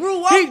Kanan? We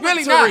grew up He's with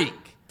really Tariq. not.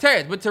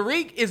 Terrence, but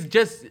Tariq is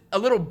just a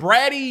little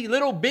bratty,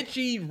 little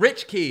bitchy,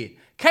 rich kid.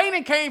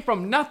 Kanan came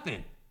from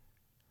nothing.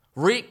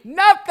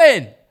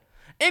 Nothing.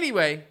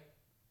 Anyway,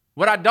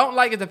 what I don't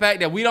like is the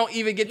fact that we don't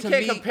even get to meet.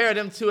 You can't compare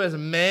them two as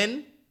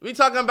men. We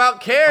talking about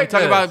characters.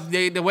 I'm talking about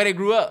the way they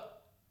grew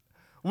up.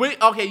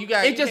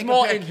 It's just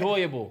more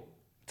enjoyable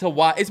to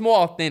watch. It's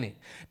more authentic.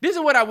 This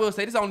is what I will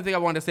say. This is the only thing I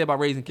wanted to say about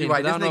Raising Kanan.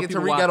 Right, this nigga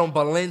Tariq got on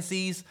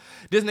Balenci's.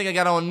 This nigga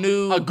got on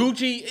new. A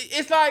Gucci.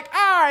 It's like,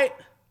 all right.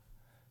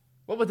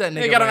 What was that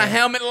nigga? They got on a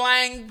helmet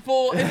Lang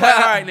full. It's like,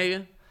 all right,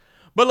 nigga.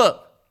 But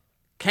look,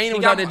 Kanan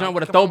was out there joint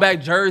with a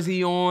throwback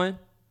jersey on.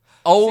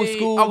 Old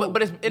school. Oh,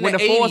 but it's in when the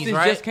 80s, Forces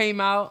right? just came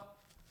out.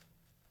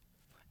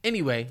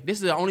 Anyway,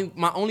 this is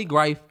my only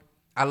gripe.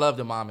 I love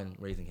the mom in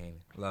Raising Kanan.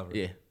 Love her.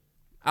 Yeah.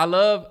 I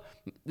love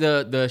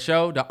the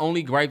show. The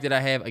only gripe that I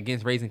have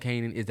against Raising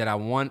Kanan is that I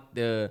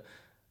wanted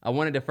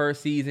the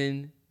first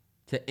season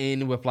to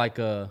end with like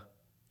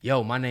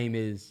yo, my name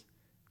is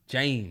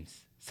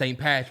James St.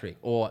 Patrick,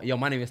 or yo,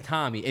 my name is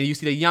Tommy, and you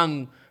see the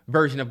young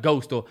version of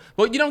Ghost,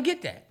 but you don't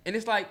get that. And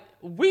it's like,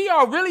 we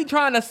are really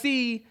trying to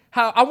see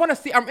how, I'm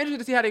interested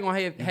to see how they're going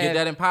to have. Get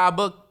that in Power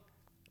Book.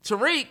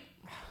 Tariq.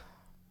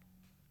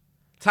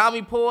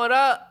 Tommy pulled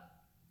up.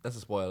 That's a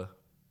spoiler.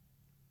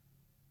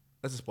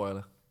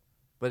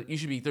 But you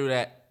should be through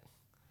that.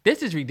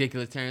 This is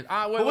ridiculous, Terrence.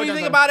 But what do you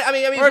think about it? I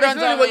mean, it's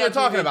really what you're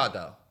talking about,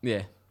 though.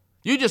 Yeah.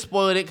 You just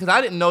spoiled it because I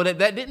didn't know that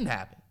didn't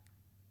happen.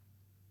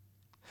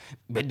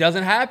 It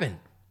doesn't happen.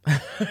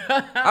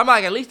 I'm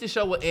like, at least the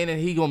show will end and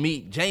he gonna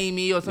meet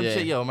Jamie or some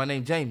shit. Yo, my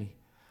name's Jamie.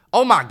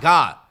 Oh my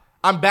God.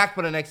 I'm back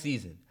for the next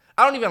season.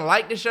 I don't even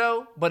like the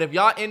show, but if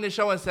y'all end the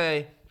show and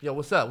say, yo,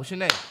 what's up? What's your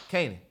name?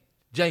 Kanan.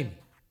 Jamie.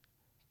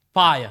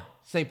 Fire.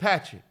 St.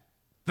 Patrick.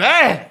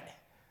 Bad.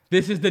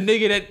 This is the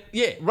nigga that,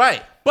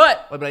 Right.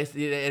 But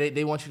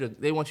they want you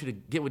to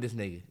get with this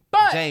nigga.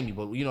 But Jamie,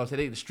 but you know what I'm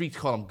saying? The streets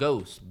call him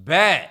Ghost.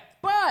 Bad.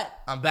 But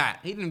I'm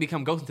back. he didn't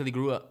become Ghost until he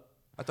grew up.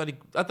 I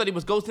thought he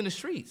was Ghost in the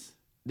streets.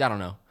 I don't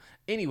know.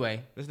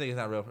 Anyway. This nigga's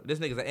not real. This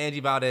nigga's an Angie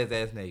Valdez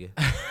ass nigga.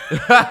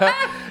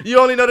 You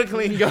only know the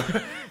clean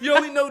guy. You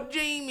only know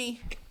Jamie.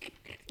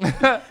 This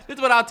is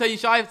what I'll tell you.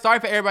 Sorry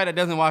for everybody that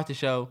doesn't watch the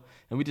show.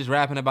 And we just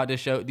rapping about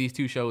these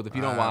two shows if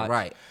you don't watch.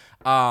 Right.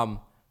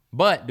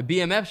 But the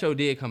BMF show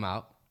did come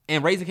out.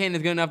 And Raising Kanan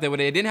is good enough that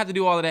they didn't have to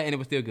do all of that and it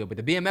was still good. But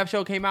the BMF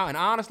show came out, and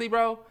honestly,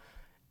 bro,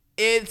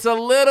 it's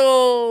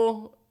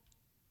starting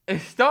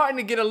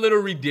to get a little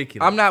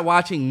ridiculous. I'm not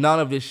watching none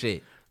of this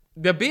shit.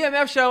 The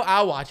BMF show,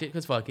 I'll watch it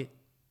because fuck it.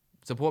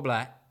 Support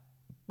black.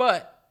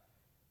 But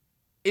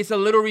it's a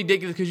little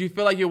ridiculous because you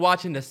feel like you're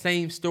watching the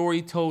same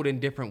story told in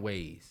different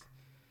ways.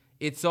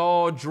 It's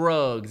all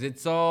drugs.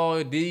 It's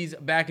all these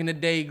back in the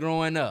day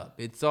growing up.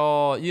 It's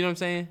all, you know what I'm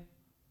saying?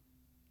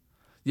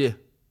 Yeah.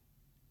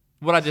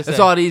 What I just said. It's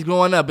all these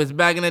growing up. It's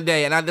back in the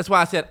day. And that's why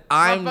I said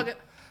I'm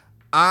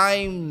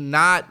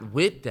not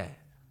with that.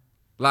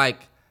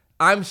 Like,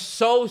 I'm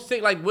so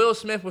sick. Like, Will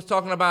Smith was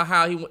talking about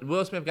how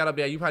Will Smith got up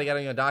there. You probably got it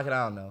on your docket.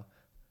 I don't know.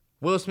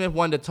 Will Smith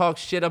wanted to talk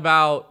shit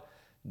about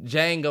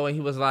Django, and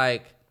he was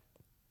like,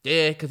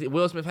 yeah, because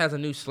Will Smith has a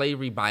new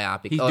slavery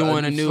biopic. He's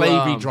doing a new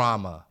slavery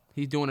drama.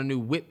 He's doing a new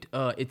Whipped,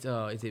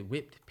 is it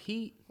Whipped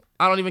Pete?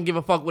 I don't even give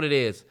a fuck what it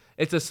is.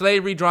 It's a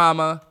slavery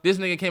drama. This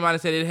nigga came out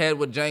and said it had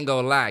what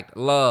Django lacked.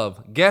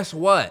 Love. Guess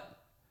what?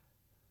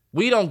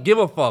 We don't give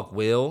a fuck,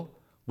 Will.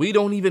 We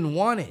don't even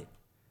want it.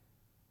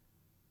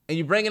 And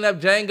you bringing up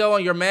Django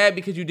and you're mad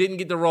because you didn't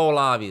get the role,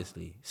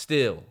 obviously.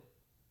 Still.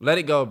 Let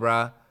it go,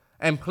 bruh.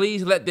 And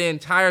please let the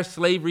entire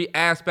slavery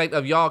aspect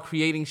of y'all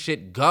creating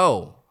shit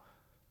go.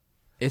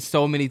 It's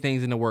so many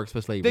things in the works for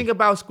slavery. Think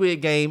about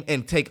Squid Game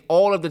and take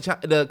all of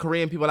the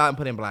Korean people out and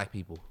put in black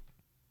people.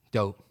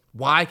 Dope.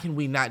 Why can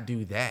we not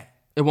do that?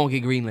 It won't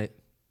get greenlit.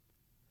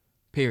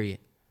 Period.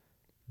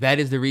 That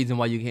is the reason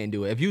why you can't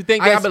do it. If you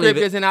think that script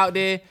isn't out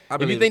there,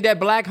 if you think that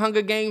Black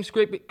Hunger Games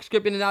script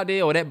isn't out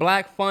there, or that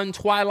Black Fun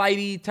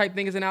Twilight-y type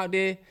thing isn't out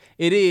there,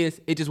 it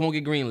is. It just won't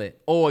get greenlit.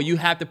 Or you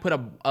have to put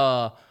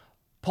a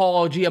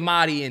Paul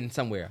Giamatti in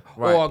somewhere.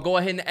 Right. Or go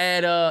ahead and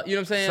add you know what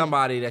I'm saying?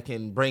 Somebody that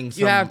can bring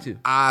some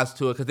eyes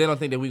to it, because they don't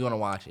think that we're going to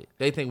watch it.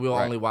 They think we'll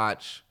only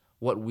watch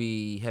what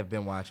we have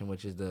been watching,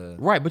 which is the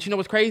right. But you know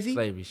what's crazy?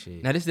 Slavery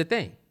shit. Now this is the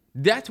thing.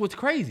 That's what's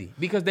crazy,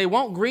 because they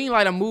won't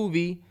greenlight a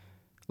movie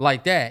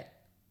like that,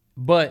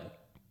 but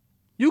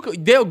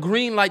they'll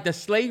greenlight the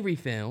slavery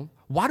film.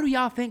 Why do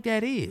y'all think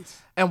that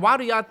is? And why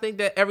do y'all think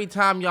that every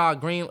time y'all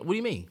what do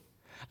you mean?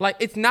 Like,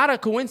 it's not a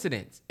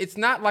coincidence. It's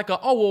not like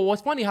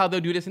what's funny how they'll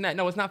do this and that.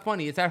 No, it's not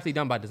funny. It's actually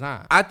done by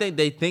design. I think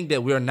they think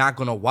that we're not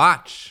going to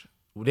watch.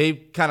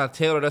 They've kind of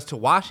tailored us to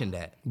watching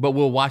that. But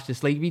we'll watch the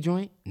slavery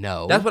joint?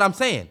 No. That's what I'm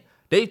saying.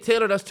 They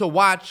tailored us to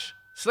watch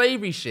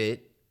slavery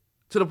shit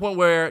to the point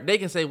where they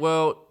can say,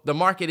 well, the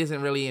market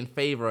isn't really in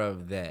favor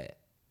of that.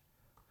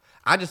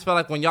 I just felt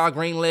like when y'all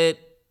greenlit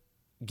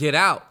Get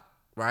Out,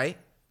 right?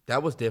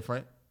 That was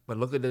different. But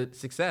look at the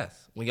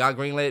success. When y'all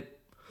greenlit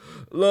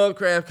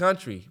Lovecraft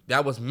Country,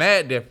 that was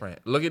mad different.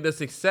 Look at the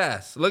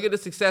success. Look at the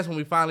success when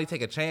we finally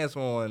take a chance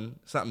on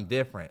something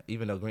different.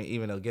 Even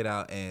though Get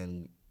Out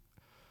and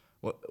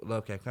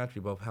Lovecraft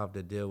Country both have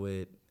to deal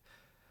with,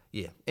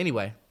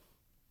 Anyway,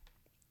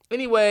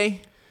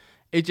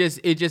 it's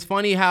just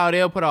funny how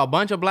they'll put a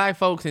bunch of black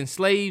folks in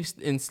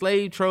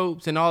slave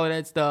tropes and all of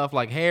that stuff.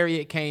 Like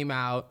Harriet came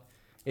out,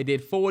 it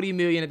did $40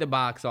 million at the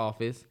box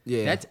office.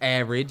 Yeah, that's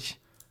average.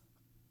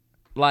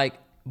 Like.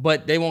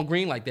 But they won't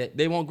green like that.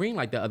 They won't green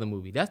like the other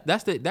movie.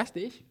 That's the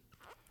issue.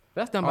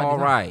 That's done by design. All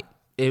right.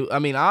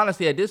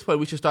 Honestly, at this point,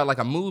 we should start like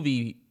a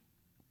movie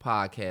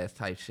podcast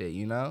type shit,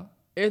 you know?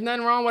 There's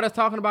nothing wrong with us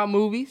talking about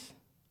movies.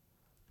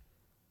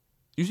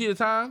 You see the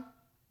time?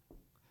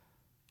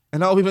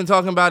 And all we've been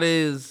talking about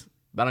is...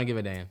 But I don't give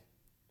a damn.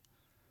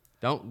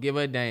 Don't give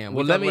a damn.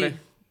 Well,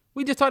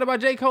 we just talked about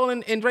J. Cole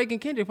and Drake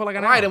and Kendrick for like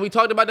an hour. Right, and we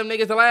talked about them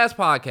niggas the last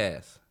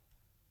podcast.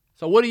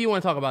 So what do you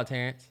want to talk about,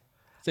 Terrence?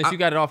 Since you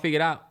got it all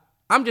figured out.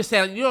 I'm just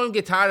saying, you don't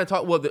get tired of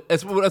talking... Well,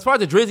 as far as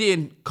the Drizzy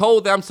and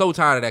Cole, I'm so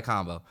tired of that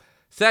combo.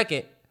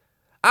 Second,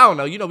 I don't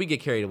know. You know, we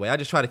get carried away. I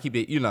just try to keep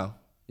it,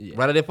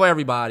 right there for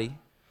everybody.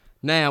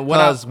 Now,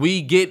 because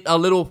we get a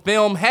little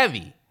film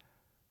heavy.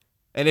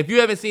 And if you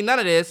haven't seen none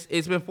of this,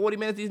 it's been 40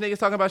 minutes these niggas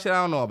talking about shit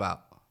I don't know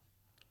about.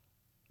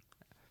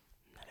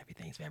 Not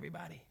everything's for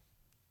everybody.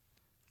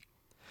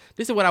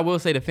 This is what I will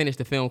say to finish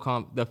the film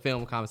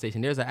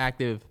conversation. There's an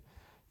active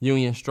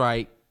union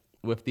strike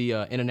with the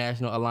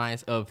International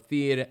Alliance of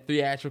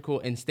Theatrical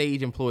and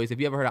Stage Employees. Have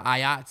you ever heard of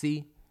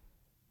IATSE?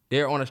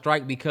 They're on a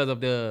strike because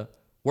of the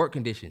work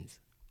conditions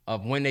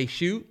of when they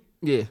shoot.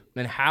 Yeah.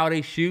 And how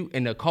they shoot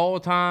and the call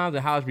times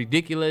and how it's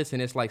ridiculous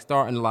and it's like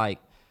starting to like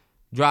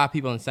drive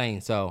people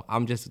insane. So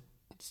I'm just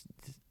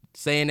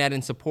saying that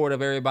in support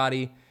of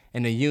everybody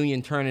and the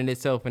union turning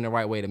itself in the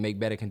right way to make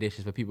better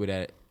conditions for people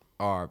that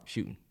are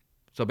shooting.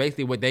 So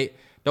basically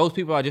those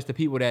people are just the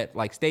people that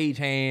like stage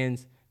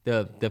hands,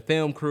 the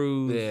film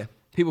crews,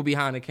 people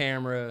behind the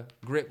camera,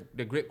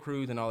 the grip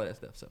crews and all of that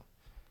stuff. So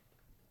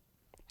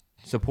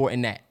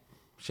supporting that.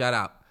 Shout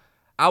out.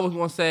 I was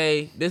going to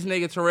say, this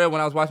nigga Terrell, when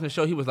I was watching the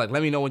show, he was like,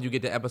 let me know when you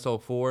get to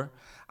episode 4.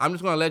 I'm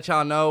just going to let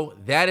y'all know,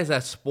 that is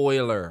a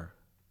spoiler.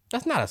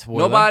 That's not a spoiler.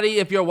 Nobody,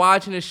 if you're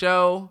watching the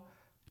show,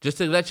 just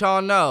to let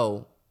y'all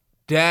know,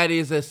 that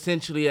is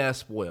essentially a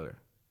spoiler.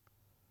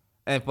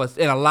 And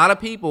a lot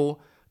of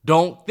people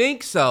don't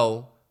think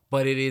so,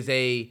 but it is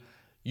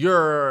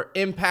you're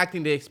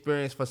impacting the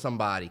experience for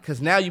somebody.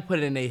 Because now you put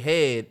it in their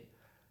head,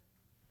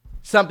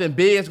 something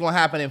big is going to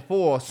happen in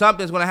 4,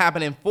 something's going to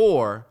happen in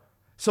 4.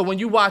 So when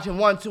you watching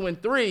 1, 2,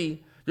 and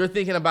 3, you're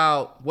thinking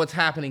about what's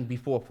happening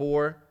before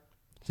 4.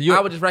 So I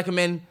would just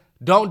recommend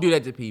don't do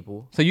that to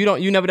people. So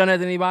you never done that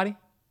to anybody?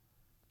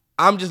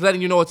 I'm just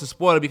letting you know it's a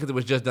spoiler because it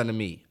was just done to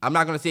me. I'm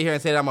not going to sit here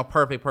and say that I'm a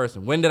perfect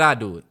person. When did I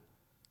do it?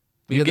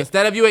 Because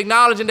instead of you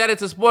acknowledging that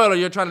it's a spoiler,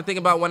 you're trying to think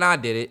about when I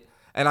did it.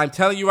 And I'm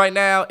telling you right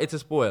now, it's a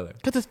spoiler.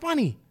 Because it's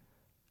funny.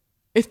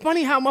 It's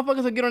funny how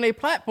motherfuckers will get on their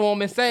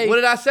platform and say... What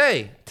did I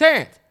say?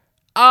 Terrence,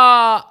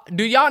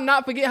 do y'all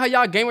not forget how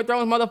y'all Game of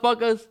Thrones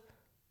motherfuckers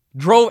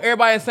drove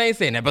everybody insane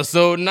saying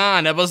episode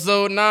 9,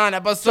 episode 9,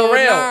 episode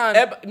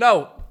 9.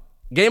 No.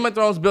 Game of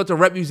Thrones built a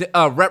fucking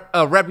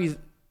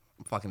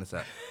this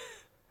up.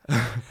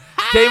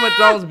 Game of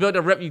Thrones built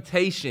a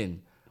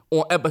reputation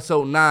on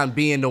episode 9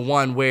 being the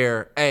one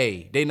where,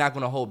 they not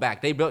going to hold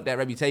back. They built that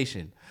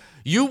reputation.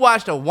 You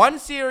watched a 1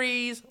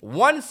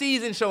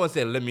 season show and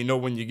said, let me know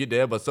when you get to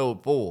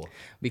episode 4.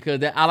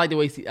 Because I like the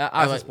way...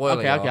 That's a spoiler,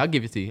 okay, I'll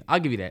give it to you. I'll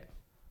give you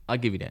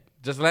that.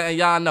 Just letting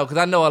y'all know, because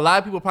I know a lot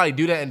of people probably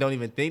do that and don't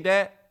even think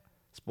that.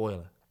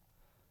 Spoiler.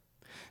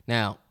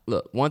 Now,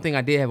 look, one thing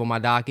I did have on my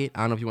docket,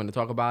 I don't know if you want to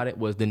talk about it,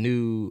 was the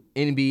new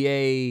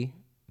NBA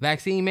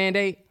vaccine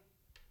mandate.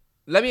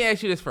 Let me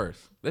ask you this first.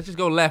 Let's just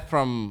go left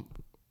from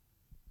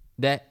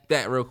that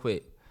real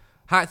quick.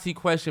 Hot seat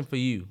question for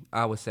you,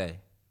 I would say.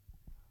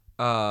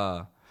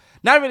 Not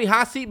really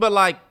hot seat, but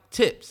like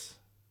tips,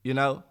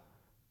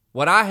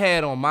 What I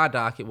had on my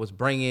docket was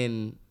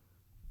did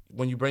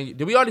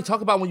we already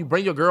talk about when you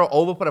bring your girl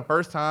over for the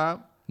first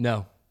time?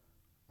 No.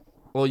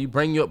 Or you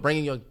bringing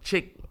your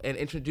chick and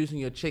introducing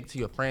your chick to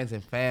your friends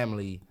and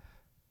family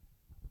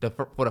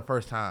for the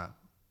first time.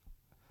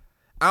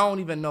 I don't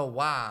even know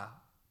why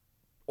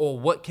or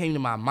what came to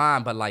my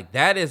mind, but like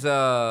that is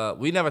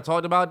we never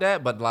talked about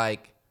that, but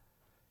like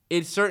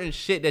it's certain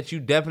shit that you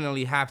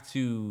definitely have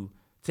to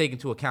take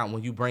into account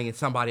when you bringing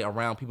somebody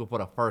around people for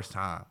the first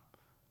time.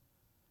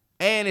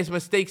 And it's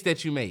mistakes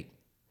that you make.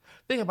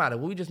 Think about it.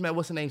 When we just met,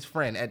 what's the name's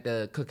friend at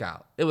the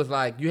cookout? It was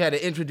like you had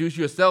to introduce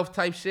yourself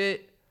type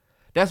shit.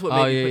 That's what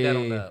made me put that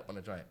on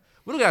the joint.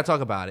 We don't gotta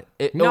talk about it.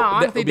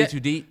 Honestly, it'll be too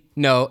deep.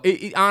 No,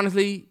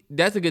 honestly,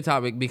 that's a good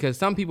topic because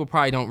some people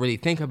probably don't really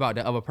think about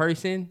the other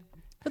person.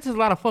 There's just a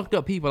lot of fucked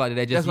up people like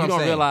that. Just you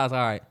don't realize. All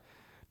right,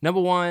 number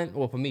one,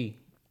 well for me,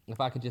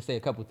 if I could just say a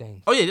couple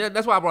things. Oh yeah,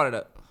 that's why I brought it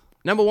up.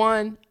 Number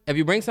one, if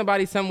you bring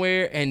somebody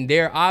somewhere and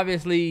you're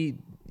obviously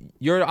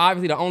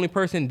the only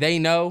person they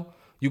know,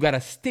 you gotta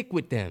stick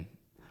with them.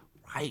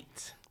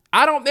 Right.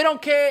 They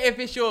don't care if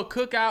it's your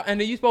cookout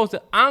and then you supposed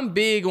to. I'm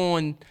big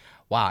on.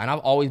 Wow, and I've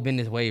always been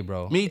this way,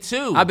 bro. Me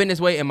too. I've been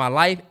this way in my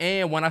life,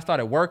 and when I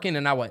started working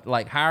and I would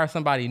like hire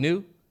somebody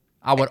new,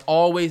 I would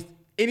always,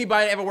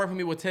 anybody that ever worked for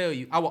me would tell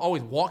you, I would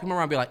always walk them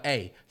around and be like,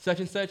 hey, such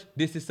and such,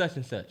 this is such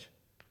and such.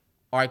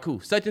 All right,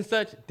 cool. Such and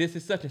such, this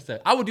is such and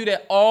such. I would do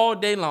that all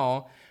day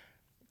long,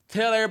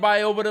 tell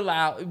everybody over the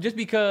loud, just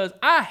because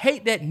I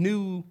hate that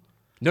don't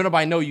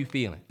nobody know you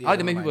feeling. I like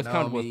to make people as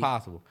comfortable as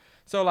possible.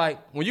 So like,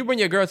 when you bring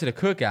your girl to the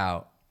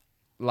cookout,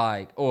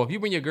 like, or if you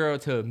bring your girl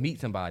to meet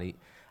somebody,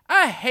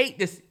 I hate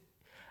this.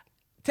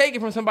 take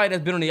it from somebody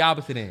that's been on the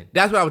opposite end.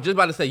 That's what I was just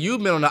about to say.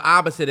 You've been on the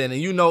opposite end,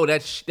 and you know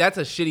that's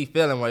a shitty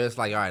feeling where it's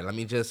like, all right, let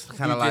me just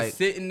kind of like just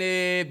sitting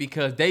there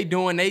because they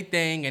doing their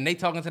thing and they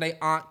talking to their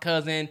aunt,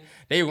 cousin.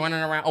 They running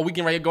around. Oh, we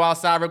can ready to go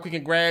outside real quick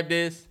and grab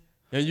this,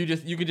 and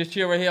you can just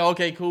chill right here.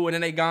 Okay, cool. And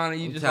then they gone,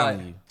 and you just like.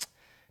 You.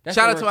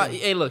 Shout out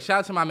to shout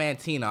out to my man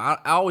Tino. I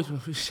always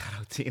shout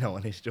out Tino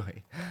on this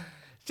joint.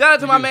 Shout out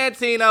to my man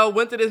Tino.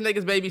 Went to this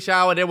nigga's baby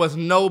shower. There was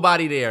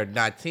nobody there.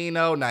 Not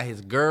Tino, not his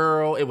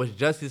girl. It was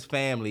just his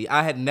family.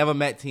 I had never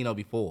met Tino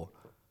before.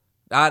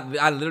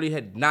 I literally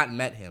had not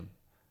met him.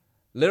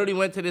 Literally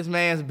went to this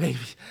man's baby.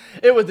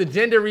 It was the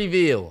gender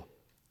reveal.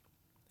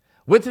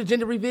 Went to the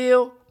gender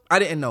reveal. I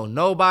didn't know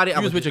nobody.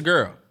 You was with your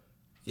girl.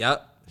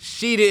 Yep.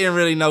 She didn't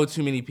really know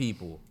too many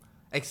people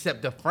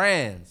except the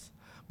friends.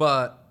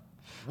 But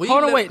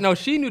hold on, wait. No,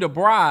 she knew the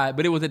bride,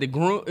 but it was at the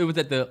groom. It was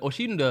at the. Or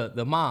she knew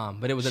the mom,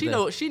 but it was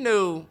she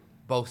knew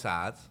both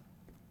sides.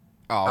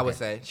 Oh, okay. I would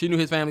say she knew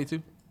his family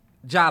too.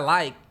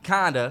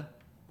 Kinda.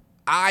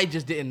 I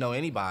just didn't know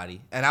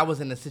anybody, and I was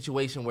in a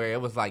situation where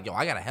it was like, yo,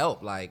 I gotta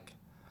help. Like,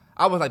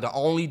 I was like the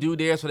only dude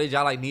there, so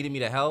they needed me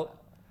to help.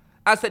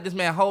 I set this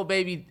man whole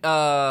baby,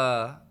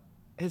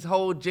 his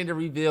whole gender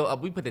reveal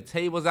up. We put the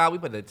tables out. We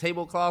put the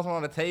tablecloths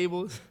on the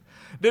tables.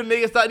 These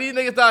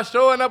niggas start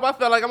showing up. I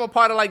felt like I'm a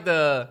part of like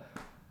the.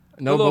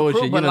 No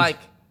bullshit. Crew, but like,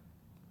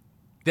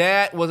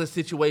 that was a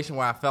situation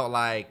where I felt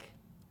like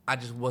I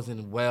just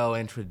wasn't well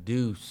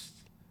introduced.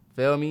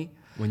 Feel me?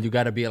 When you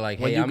gotta be like,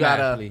 hey, when you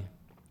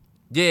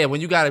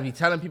gotta be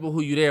telling people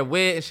who you there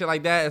with and shit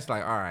like that, it's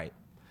like, all right.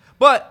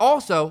 But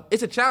also,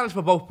 it's a challenge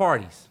for both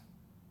parties.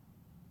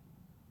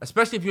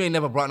 Especially if you ain't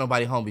never brought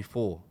nobody home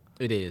before.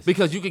 It is.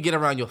 Because you could get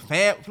around your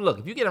look,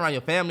 if you get around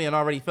your family and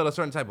already feel a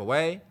certain type of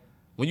way,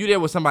 when you there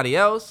with somebody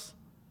else,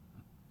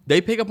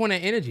 they pick up on that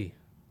energy.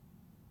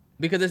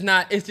 Because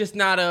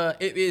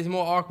it is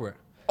more awkward.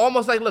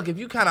 Almost like, look, if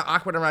you kind of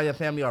awkward around your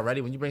family already,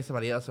 when you bring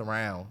somebody else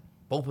around,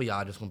 both of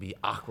y'all just gonna be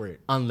awkward.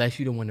 Unless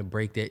you don't want to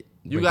break that.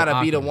 You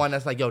gotta be the one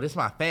that's like, yo, this is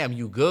my fam,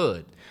 you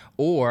good.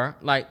 Or,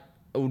 like,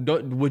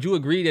 would you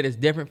agree that it's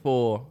different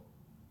for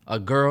a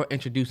girl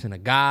introducing a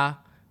guy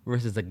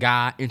versus a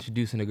guy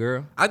introducing a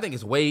girl? I think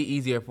it's way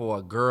easier for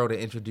a girl to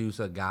introduce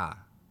a guy.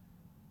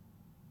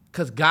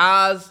 Cause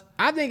guys,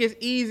 I think it's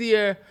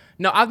easier.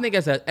 No, I think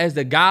as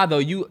the guy though,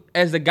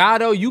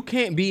 you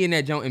can't be in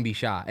that joint and be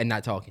shy and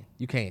not talking.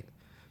 You can't.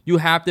 You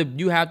have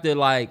to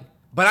like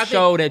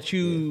show that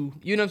you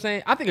know what I'm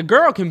saying? I think a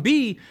girl can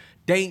be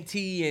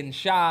dainty and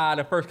shy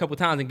the first couple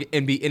times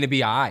and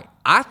be all right.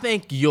 I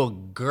think your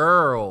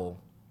girl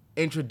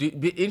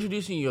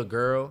introducing your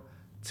girl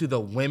to the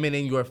women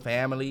in your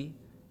family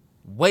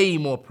way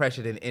more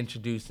pressure than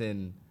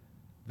introducing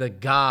the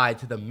guy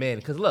to the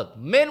men. Cause look,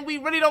 men, we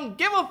really don't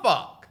give a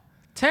fuck.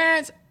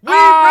 Terrence, we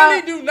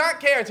really do not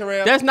care,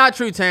 Terrell. That's not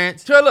true,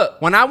 Terrence. Terrell,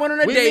 look. When I went on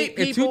a date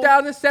in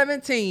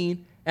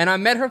 2017 and I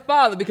met her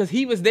father because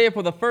he was there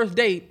for the first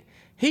date,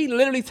 he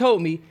literally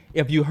told me,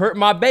 if you hurt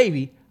my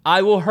baby,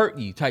 I will hurt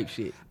you type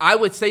shit. I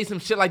would say some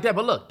shit like that,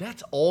 but look,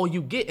 that's all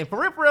you get. And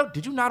for real,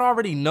 did you not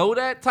already know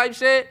that type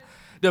shit?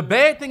 The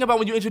bad thing about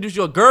when you introduce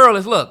your girl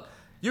is, look,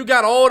 you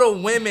got all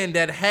the women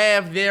that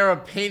have their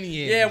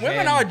opinions. Yeah,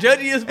 women are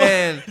judgy as fuck.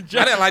 And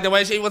I didn't like the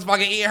way she was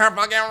fucking eating her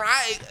fucking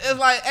right. It's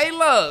like, hey,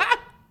 look,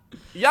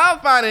 y'all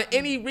finding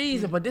any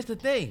reason, but this the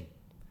thing.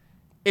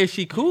 If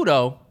she cool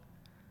though,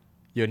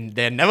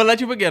 they'll never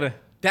let you forget her.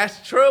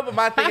 That's true, but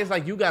my thing is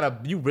like, you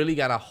really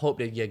gotta hope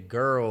that your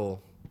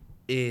girl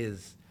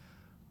is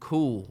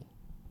cool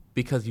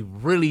because you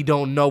really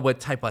don't know what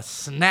type of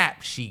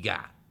snap she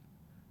got.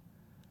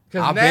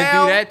 I've been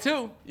through that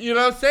too. You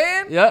know what I'm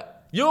saying? Yep.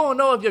 You don't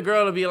know if your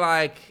girl will be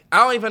like,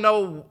 I don't even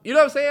know. You know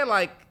what I'm saying?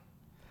 Like,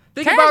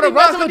 think about it,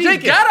 Roscoe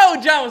Jenkins.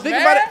 Ghetto Jones, think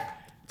man. about it.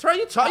 Trey,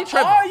 you tripping.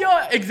 All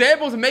your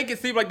examples make it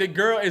seem like the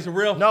girl is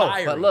real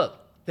fiery. But look,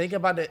 think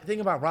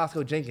about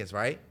Roscoe Jenkins,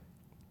 right?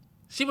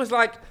 She was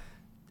like,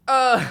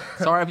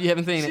 sorry if you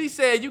haven't seen it. She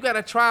said, you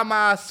gotta try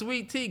my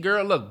sweet tea,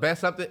 girl. Look,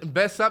 best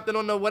something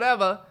on the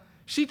whatever.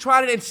 She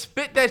tried it and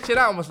spit that shit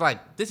out and was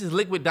like, this is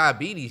liquid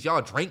diabetes.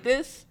 Y'all drink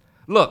this?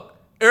 Look,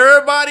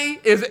 everybody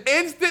is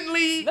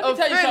instantly offended.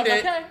 Tell you something,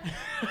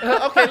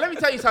 okay? Okay, let me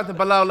tell you something,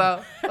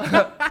 Balolo.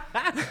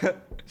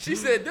 She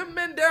said, them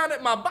men down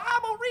at my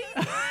Bible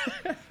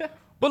read.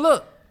 But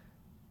look,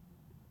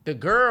 the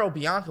girl,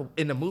 Bianca,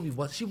 in the movie,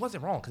 she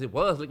wasn't wrong because it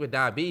was liquid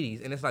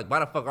diabetes. And it's like, why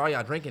the fuck are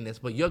y'all drinking this?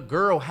 But your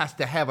girl has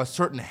to have a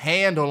certain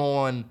handle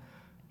on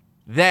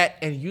that,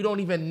 and you don't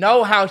even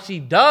know how she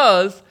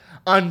does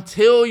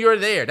until you're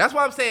there. That's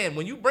what I'm saying.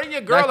 When you bring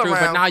your girl around.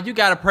 But now you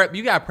gotta prep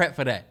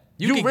for that.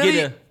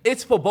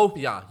 It's for both of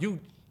y'all.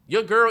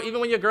 Your girl,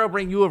 even when your girl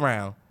bring you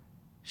around,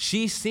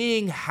 she's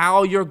seeing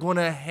how you're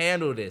gonna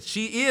handle this.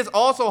 She is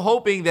also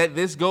hoping that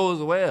this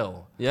goes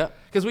well. Yeah.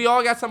 Because we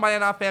all got somebody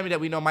in our family that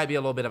we know might be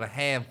a little bit of a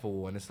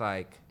handful, and it's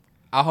like,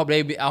 I hope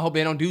they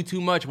don't do too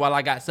much while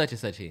I got such and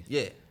such here.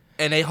 Yeah.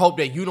 And they hope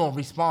that you don't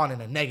respond in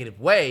a negative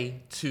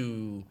way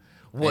to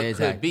what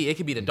could be. It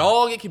could be the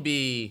dog. It could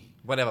be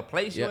whatever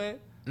place you're in.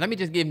 let me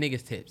just give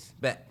niggas tips.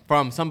 Bet.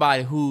 From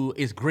somebody who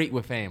is great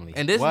with family.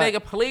 And this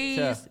nigga,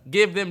 please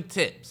give them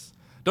tips.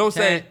 Don't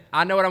say,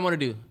 I know what I'm going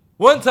to do.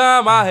 One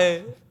time I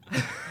had.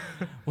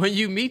 When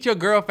you meet your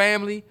girl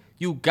family,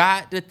 you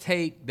got to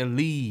take the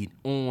lead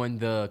on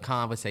the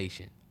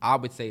conversation. I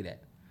would say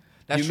that.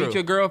 That's you true. meet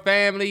your girl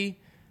family,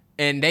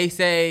 and they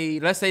say,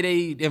 let's say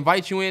they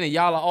invite you in, and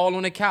y'all are all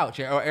on the couch,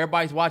 or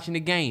everybody's watching the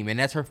game, and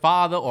that's her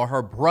father or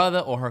her brother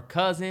or her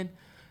cousin.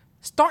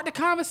 Start the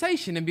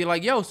conversation and be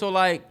like, yo, so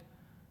like,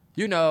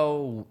 you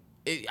know,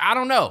 I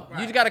don't know. Right.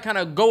 You just got to kind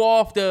of go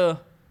off the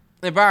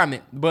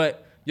environment,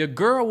 but your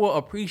girl will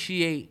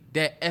appreciate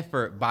that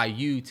effort by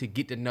you to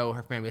get to know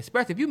her family,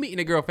 especially if you're meeting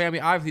a girl family.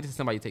 Obviously, this is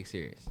somebody you take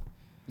serious.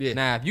 Yeah.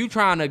 Now, if you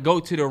trying to go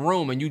to the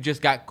room and you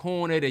just got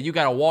cornered and you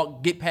got to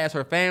get past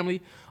her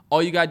family,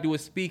 all you got to do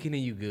is speak and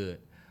then you good.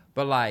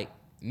 But like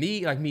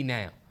me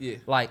now,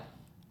 like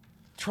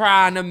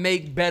trying to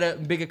make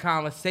bigger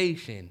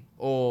conversation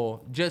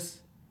or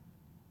just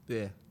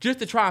to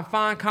try and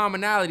find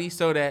commonality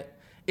so that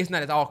it's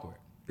not as awkward.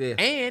 Yeah.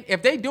 And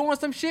if they doing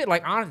some shit,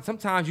 like honestly,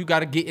 sometimes you got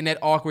to get in that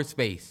awkward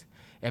space.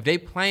 If they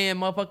playing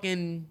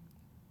motherfucking,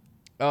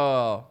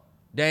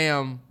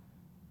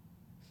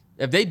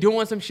 if they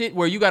doing some shit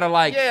where you got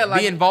to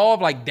be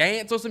involved, like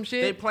dance or some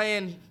shit. They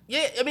playing,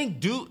 I'm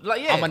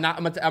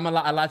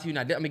gonna lie to you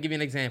now. I'm gonna give you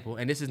an example,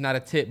 and this is not a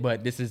tip,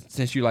 but this is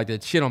since you like to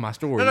shit on my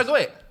stories. No, go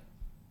ahead.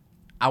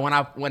 I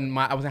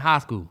was in high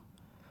school,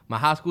 my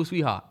high school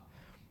sweetheart.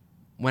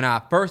 When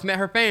I first met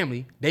her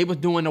family, they was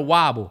doing the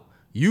wobble.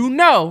 You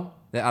know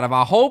that out of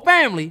our whole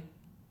family,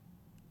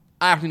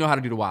 I actually know how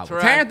to do the wobble.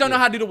 Terrence don't know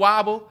how to do the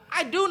wobble.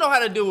 I do know how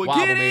to do it.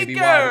 Wobble, Get baby, it,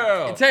 girl.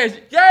 Wobble. Terrence,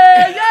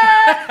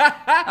 yeah.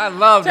 I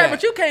love that.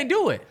 But you can't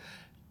do it.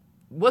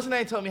 What's the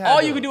name told me how to do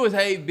it? All you can do is,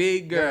 hey,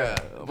 big girl,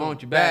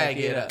 won't you bag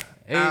it up?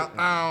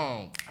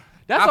 Hey.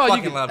 That's all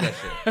you can love that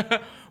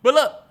shit. But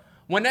look,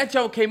 when that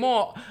joke came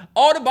on,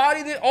 all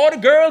the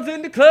girls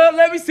in the club,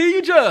 let me see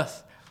you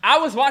just. I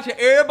was watching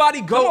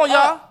everybody go. Come on,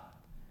 y'all.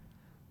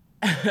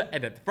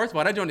 And first of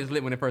all, that joint is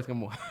lit when it first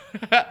come on.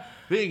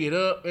 Big it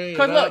up.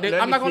 Because look,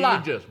 I'm not going to lie.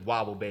 Just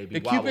wobble, baby.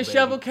 The Cupid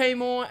shovel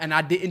came on, and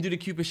I didn't do the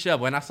Cupid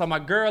shovel. And I saw my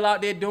girl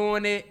out there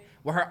doing it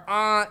with her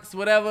aunts,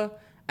 whatever,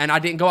 and I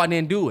didn't go out there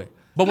and do it.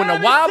 But when the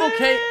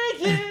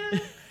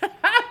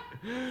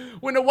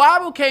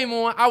wobble came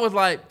on, I was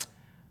like,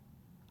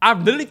 I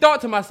literally thought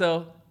to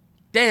myself,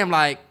 damn,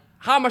 like,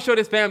 how am I show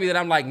this family that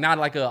I'm like not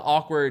like an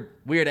awkward,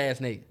 weird ass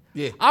nigga?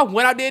 Yeah. I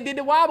went out there and did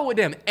the wobble with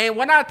them. And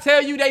when I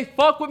tell you they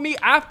fuck with me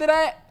after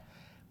that,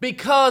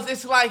 because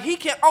it's like he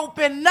can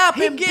open up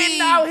and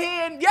getting out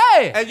here and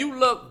and you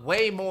look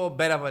way more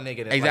better of a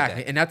nigga than exactly. Like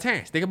that. And now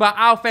Terrence, think about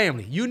our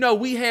family. You know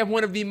we have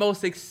one of the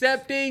most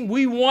accepting.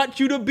 We want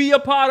you to be a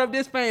part of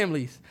this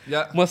families.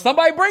 Yeah. When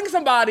somebody brings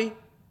somebody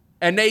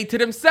and they to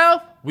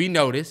themselves, we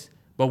notice.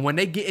 But when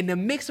they get in the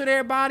mix with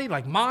everybody,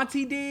 like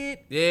Monty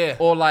did,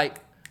 or like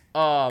we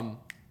don't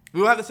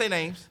have to say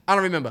names. I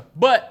don't remember,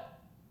 but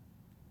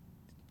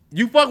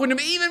you fuck with them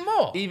even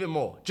more. Even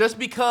more. Just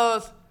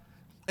because,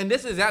 and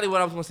this is exactly what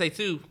I was going to say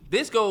too,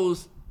 this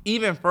goes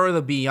even further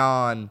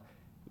beyond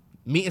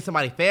meeting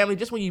somebody's family.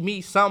 Just when you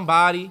meet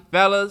somebody,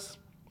 fellas,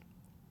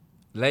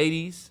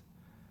 ladies,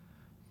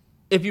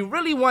 if you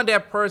really want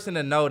that person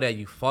to know that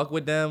you fuck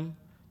with them,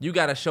 you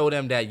got to show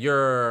them that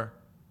you're,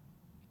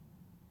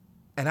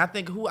 and I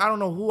think I don't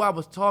know who I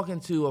was talking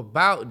to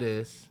about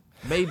this,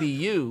 maybe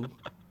you.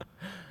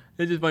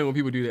 It's just funny when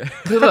people do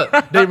that.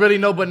 Look, they really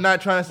know but not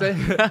trying to say.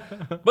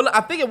 But look,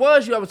 I think it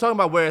was you I was talking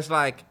about where it's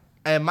like,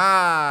 am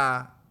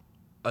I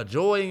a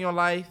joy in your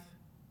life?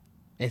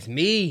 It's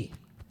me.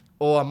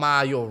 Or am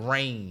I your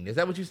rain? Is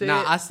that what you said?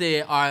 Nah, I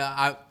said,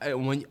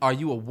 are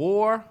you a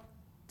war?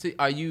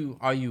 Are you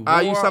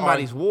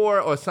somebody's war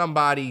or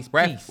somebody's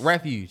peace?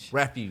 Refuge.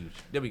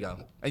 There we go.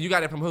 And you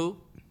got it from who?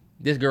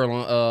 This girl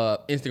on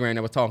Instagram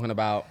that was talking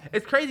about.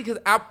 It's crazy because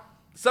I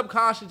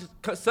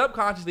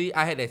subconsciously,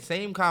 I had that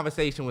same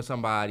conversation with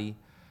somebody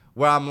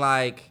where I'm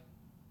like,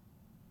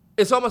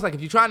 it's almost like if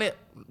you're trying to,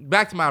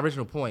 back to my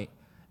original point,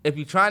 if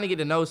you're trying to get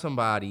to know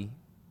somebody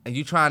and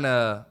you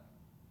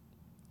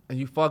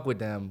fuck with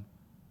them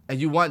and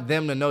you want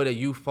them to know that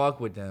you fuck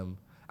with them,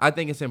 I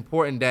think it's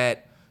important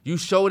that you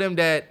show them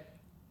that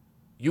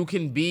you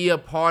can be a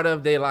part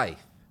of their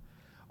life.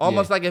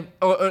 Almost like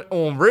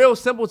on real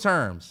simple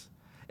terms.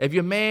 If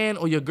your man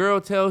or your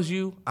girl tells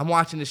you, I'm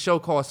watching this show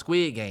called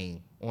Squid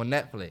Game on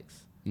Netflix,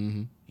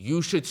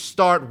 you should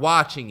start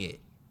watching it.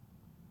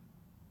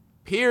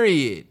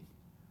 Period.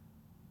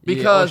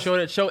 Because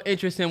show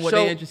interest in what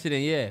they're interested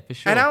in, for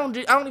sure. And I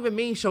don't even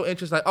mean show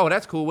interest like, oh,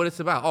 that's cool, what it's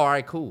about. All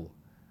right, cool.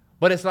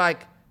 But it's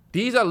like,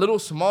 these are little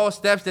small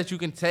steps that you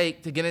can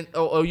take to get in.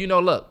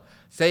 Look,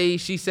 she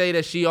say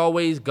that she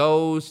always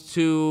goes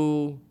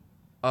to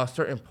a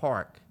certain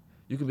park.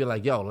 You can be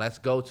like, yo, let's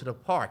go to the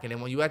park. And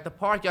then when you at the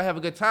park, y'all have a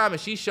good time.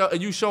 And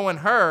you showing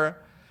her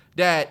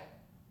that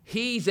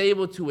he's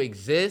able to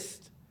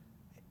exist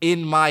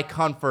in my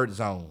comfort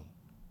zone.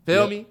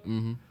 Feel me?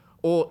 Mm-hmm.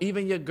 Or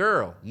even your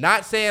girl.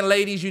 Not saying,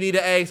 ladies, you need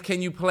to ask,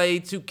 can you play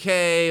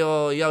 2K?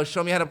 Or, yo,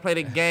 show me how to play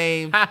the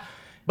game.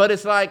 But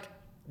it's like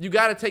you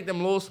got to take them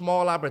little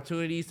small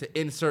opportunities to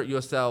insert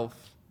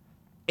yourself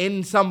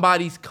in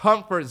somebody's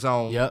comfort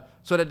zone. Yep.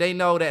 So that they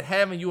know that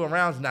having you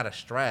around is not a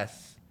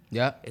stress.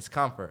 Yep. It's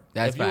comfort.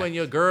 That's if you facts. and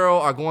your girl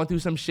are going through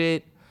some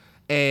shit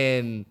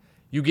and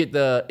you get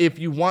the if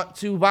you want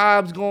to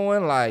vibes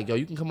going, like, yo,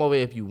 you can come over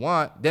if you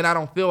want, then I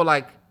don't feel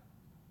like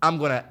I'm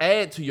going to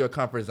add to your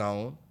comfort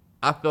zone.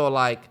 I feel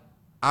like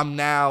I'm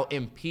now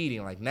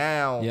impeding. Like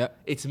now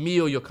it's me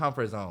or your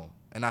comfort zone.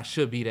 And I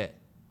should be that.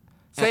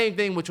 Same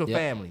thing with your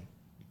family.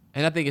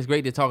 And I think it's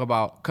great to talk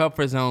about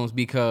comfort zones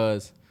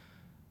because,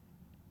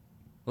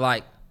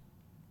 like,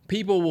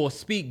 people will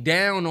speak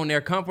down on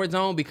their comfort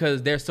zone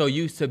because they're so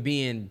used to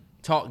being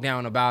talked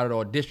down about it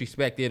or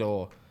disrespected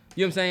or,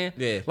 you know what I'm saying?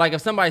 Yeah. Like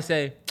if somebody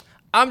say,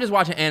 I'm just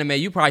watching anime,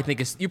 you probably think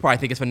it's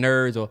for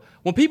nerds, or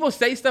when people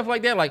say stuff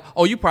like that, like,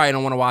 oh, you probably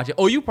don't want to watch it.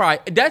 Oh,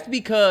 that's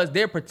because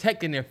they're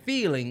protecting their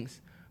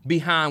feelings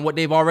behind what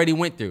they've already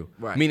went through.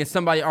 Right. Meaning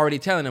somebody already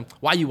telling them,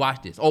 why you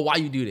watch this? Or why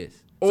you do this?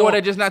 Or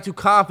they're just not too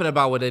confident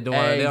about what they're doing.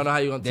 They don't know how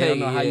you're going to take it. They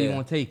don't know how you're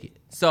going to take it.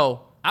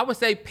 So I would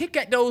say pick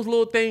at those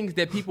little things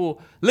that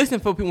people listen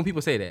for when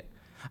people say that.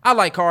 I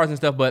like cars and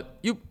stuff, but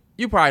you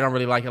probably don't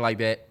really like it like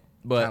that.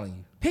 But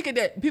pick at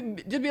that. People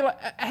just be like,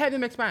 have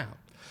them expound.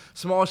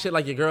 Small shit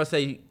like your girl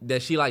say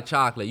that she like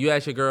chocolate. You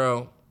ask your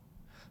girl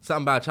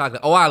something about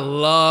chocolate. Oh, I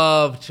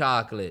love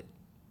chocolate.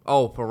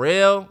 Oh, for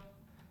real?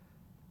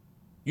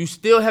 You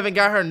still haven't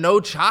got her no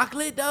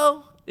chocolate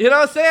though? You know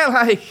what I'm saying?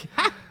 Like,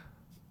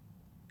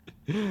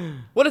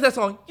 what is that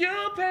song?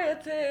 You pay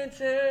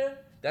attention.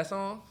 That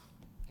song?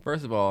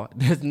 First of all,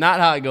 that's not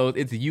how it goes.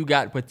 It's You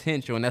Got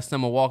Potential, and that's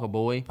Summer Walker,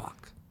 boy.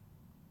 Fuck.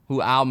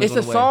 Who album It's is a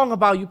on the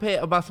way. song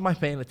about somebody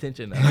paying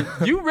attention now.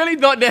 You really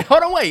thought that?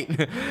 Hold on, wait.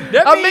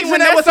 That I'm means mixing when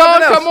that that with song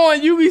something else. come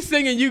on, you be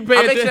singing, you pay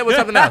I'm attention. mixing it with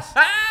something else.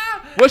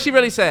 What'd she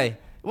really say?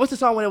 What's the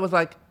song when it was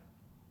like,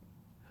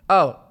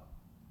 oh,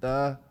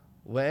 the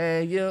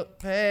way you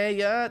pay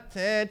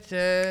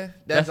attention.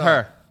 That's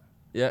her.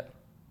 Yeah.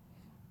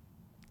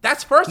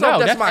 That's first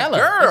off, that's my Ella.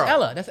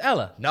 girl. That's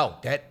Ella. No,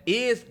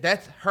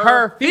 that's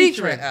her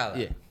featuring Ella.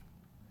 Yeah.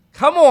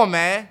 Come on,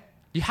 man.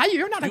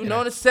 You're not You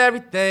notice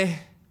everything.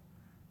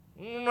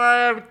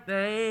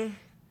 Everything.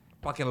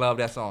 Fucking love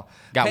that song.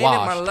 Got Painted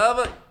washed. my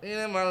lover,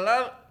 my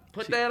lover.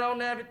 Put that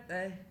on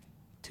everything.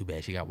 Too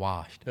bad she got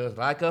washed. Feels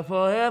like a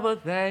forever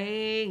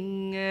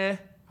thing. Yeah.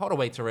 Hold on,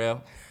 wait,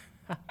 Terrell.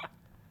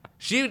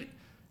 She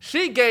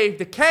gave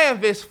the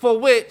canvas for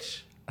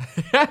which.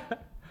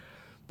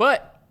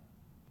 But,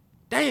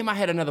 damn, I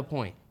had another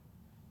point.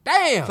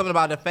 Damn. Something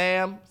about the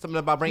fam. Something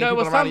about bringing No, it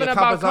people was around something your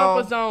about comfort zone.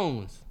 comfort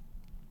zones.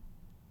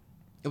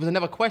 It was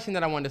another question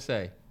that I wanted to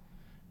say.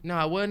 No,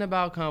 it wasn't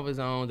about comfort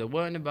zones. It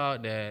wasn't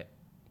about that.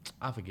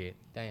 I forget.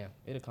 Damn,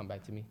 it'll come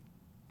back to me.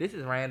 This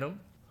is random.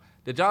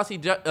 Did y'all see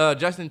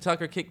Justin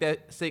Tucker kick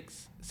that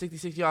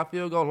 66-yard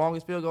field goal,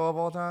 longest field goal of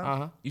all time?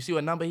 Uh-huh. You see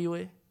what number he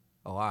with?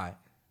 Oh, all right.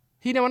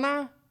 He number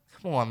 9?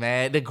 Come on,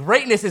 man. The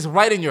greatness is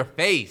right in your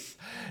face.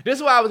 This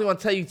is what I was going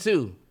to tell you,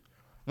 too.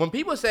 When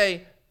people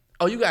say,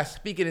 oh, you got to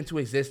speak it into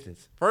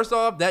existence. First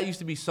off, that used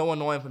to be so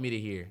annoying for me to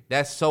hear.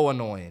 That's so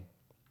annoying.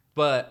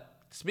 But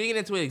speaking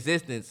into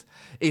existence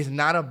is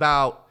not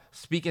about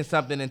speaking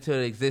something into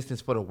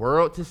existence for the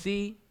world to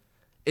see.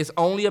 It's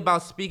only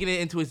about speaking it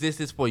into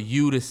existence for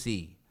you to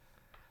see.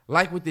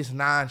 Like with this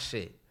 9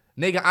 shit.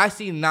 Nigga, I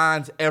see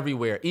 9s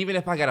everywhere. Even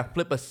if I got to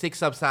flip a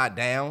 6 upside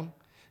down.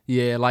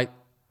 Yeah, like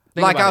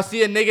I'll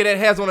see a nigga that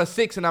has on a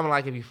 6 and I'm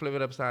like, if you flip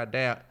it upside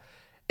down.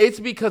 It's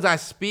because I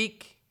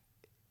speak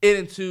it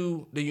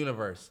into the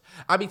universe.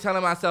 I be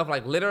telling myself,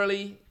 like,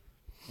 literally,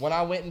 when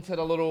I went into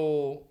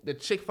the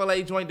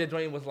Chick-fil-A joint, the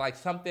joint was like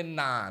something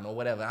 9 or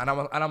whatever. And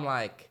I'm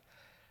like,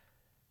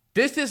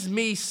 this is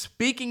me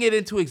speaking it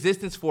into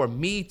existence for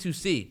me to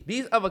see.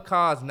 These other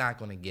cars not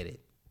going to get it.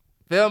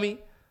 Feel me?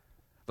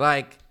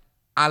 Like,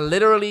 I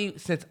literally,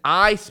 since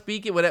I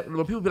speak it, when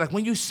people be like,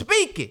 when you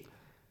speak it,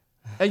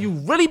 and you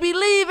really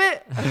believe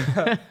it,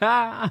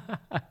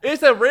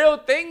 it's a real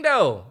thing,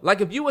 though. Like,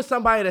 if you were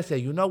somebody that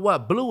said, you know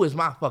what, blue is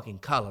my fucking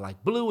color.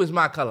 Like, blue is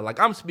my color. Like,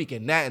 I'm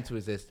speaking that into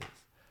existence.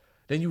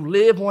 Then you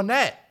live on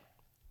that.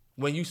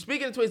 When you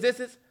speak it into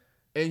existence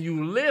and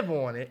you live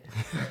on it,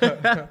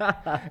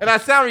 and I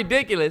sound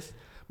ridiculous,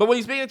 but when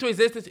you speak it into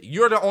existence,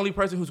 you're the only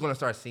person who's going to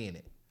start seeing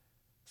it.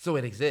 So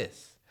it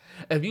exists.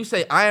 If you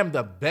say, I am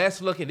the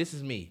best looking, this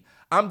is me.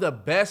 I'm the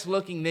best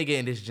looking nigga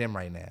in this gym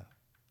right now.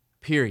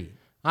 Period.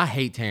 I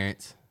hate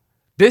Terrence.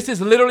 This is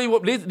literally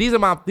what these are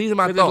my thoughts.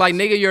 It's like,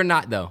 nigga, you're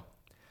not, though.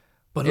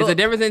 But There's a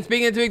difference in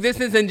speaking into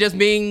existence and just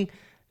being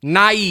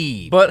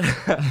naive. But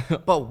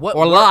what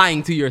or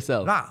lying to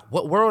yourself. Nah,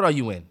 what world are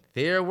you in?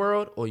 Their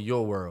world or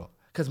your world?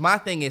 Because my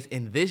thing is,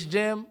 in this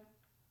gym,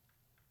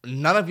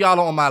 none of y'all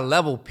are on my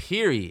level,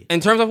 period. In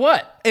terms of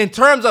what? In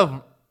terms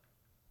of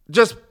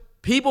just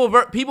people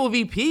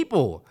v.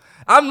 people.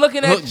 I'm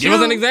looking at you. Give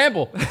us an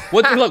example.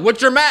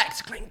 What's your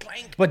max? Clink,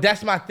 clink. But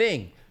that's my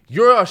thing.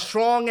 You're a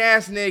strong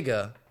ass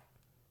nigga,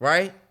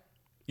 right?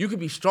 You could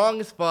be strong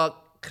as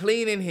fuck,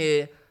 clean in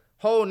here,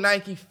 whole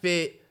Nike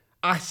fit.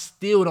 I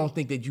still don't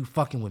think that you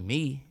fucking with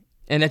me.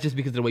 And that's just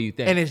because of the way you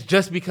think. And it's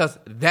just because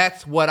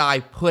that's what I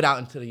put out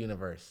into the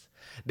universe.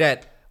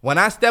 That when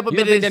I step up you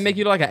into think this, that make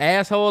you look like an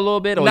asshole a little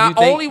bit? Or not you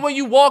think, only when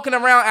you walking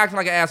around acting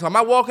like an asshole. Am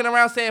I walking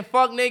around saying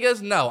fuck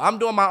niggas? No, I'm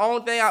doing my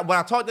own thing. When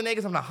I talk to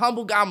niggas, I'm a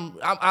humble guy.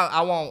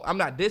 I'm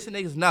not dissing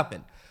niggas,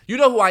 nothing. You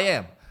know who I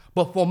am.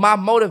 But for my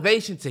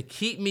motivation to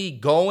keep me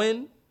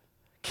going,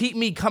 keep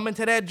me coming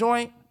to that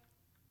joint,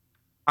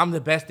 I'm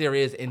the best there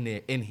is in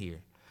here.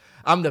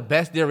 I'm the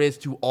best there is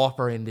to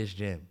offer in this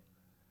gym.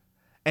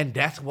 And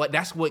that's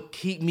what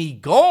keep me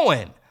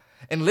going.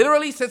 And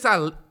literally, since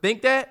I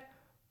think that,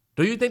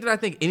 do you think that I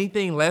think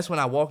anything less when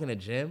I walk in the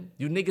gym?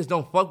 You niggas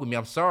don't fuck with me.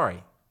 I'm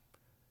sorry.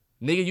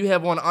 Nigga, you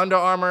have on Under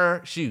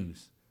Armour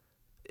shoes.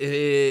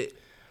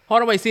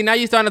 Hold on, wait. See, now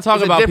you're starting to talk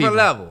It's about a different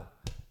people. level.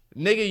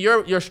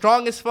 Nigga, you're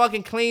strong as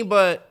fucking clean,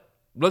 but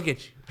look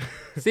at you.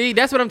 See,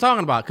 that's what I'm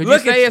talking about. Because you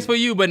Look at say it's you. for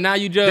you, but now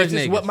you judge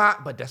This is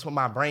niggas. but that's what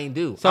my brain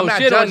do. So I'm not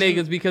shit on judging-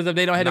 niggas because if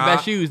they don't have the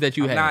best shoes that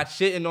you I'm have. not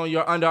shitting on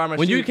your Under Armour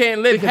When shoes. you can't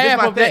lift because this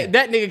half my of that, thing.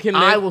 that nigga can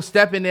lift. I will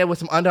step in there with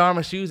some Under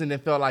Armour shoes and then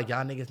feel like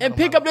y'all niggas And not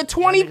pick on up the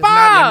y'all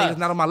 25. niggas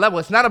not on my level.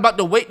 It's not about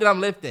the weight that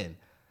I'm lifting.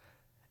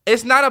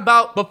 It's not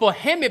about. But for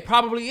him, it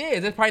probably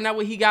is. That's probably not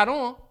what he got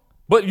on.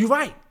 But you're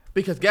right.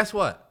 Because guess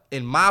what?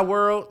 In my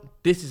world,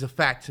 this is a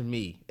fact to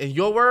me. In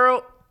your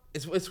world,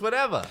 it's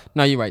whatever.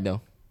 No, you're right,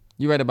 though.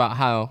 You're right about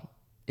how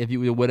if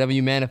you whatever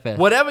you manifest.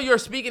 Whatever you're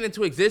speaking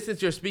into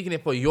existence, you're speaking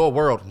it for your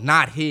world,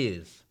 not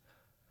his.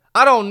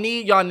 I don't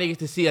need y'all niggas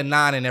to see a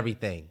 9 in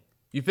everything.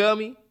 You feel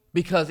me?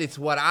 Because it's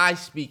what I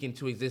speak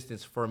into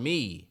existence for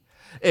me.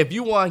 If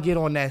you want to get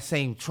on that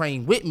same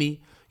train with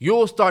me,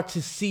 you'll start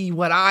to see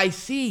what I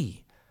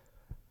see.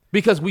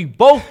 Because we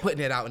both putting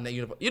it out in the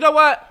universe. You know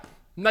what?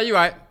 No, you're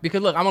right.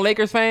 Because look, I'm a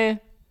Lakers fan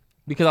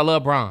because I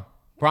love Bron.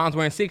 Bron's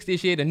wearing 6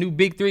 this year. The new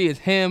big 3 is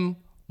him,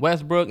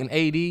 Westbrook, and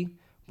AD.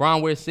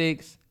 Bron wears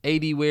 6.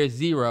 AD wears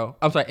 0.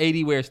 I'm sorry,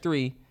 AD wears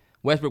 3.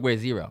 Westbrook wears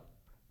 0.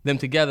 Them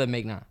together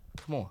make 9.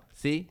 Come on,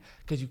 see?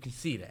 Because you can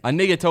see that. A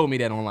nigga told me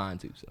that online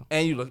too. So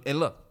And you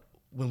look,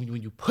 when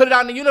you put it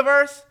out in the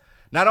universe,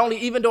 not only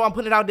even though I'm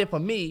putting it out there for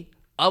me,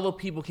 other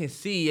people can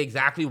see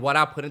exactly what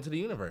I put into the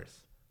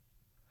universe.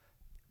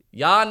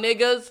 Y'all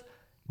niggas,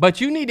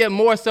 but you need that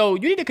more so.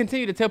 You need to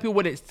continue to tell people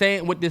what it's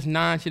saying, what this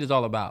 9 shit is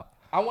all about.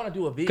 I want to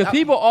do a video. Because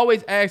people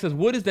always ask us,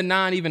 what is the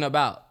 9 even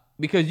about?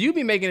 Because you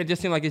be making it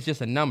just seem like it's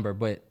just a number,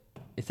 but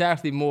it's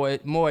actually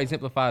more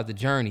exemplifies the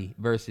journey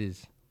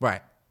versus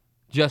right.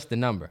 just the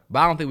number. But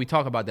I don't think we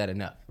talk about that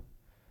enough.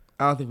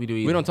 I don't think we do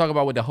either. We don't talk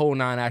about what the whole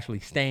 9 actually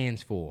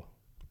stands for.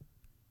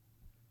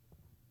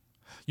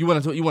 You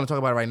want to talk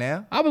about it right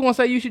now? I was gonna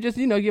say you should just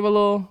give a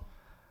little.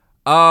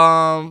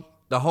 The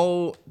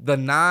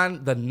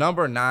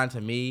number 9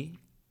 to me,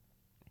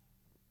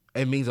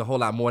 it means a whole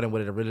lot more than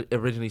what it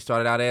originally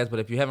started out as. But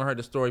if you haven't heard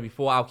the story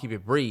before, I'll keep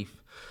it brief.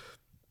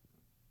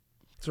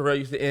 Terrell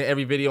used to end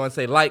every video and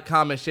say, like,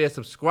 comment, share,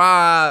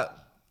 subscribe.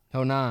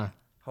 Whole 9.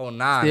 Whole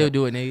 9. Still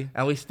do it, nigga.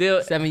 And we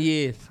still... 7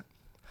 years.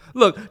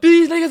 Look,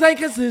 these niggas ain't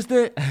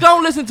consistent.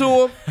 Don't listen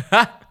to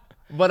them.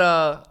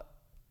 But,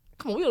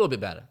 come on, we a little bit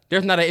better.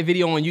 There's not a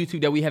video on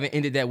YouTube that we haven't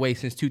ended that way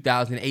since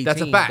 2018.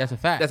 That's a fact. That's a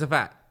fact. That's a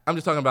fact. I'm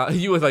just talking about,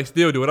 you was like,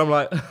 still do it. I'm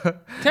like...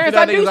 Terrence,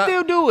 I do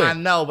still do it. I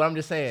know, but I'm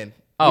just saying.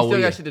 Oh, we still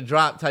yeah. got shit to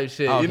drop type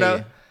shit, Okay, you know?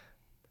 yeah.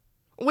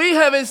 We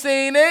haven't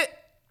seen it.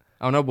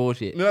 Oh, no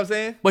bullshit. You know what I'm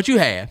saying? But you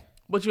have.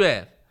 What you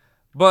have.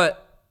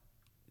 But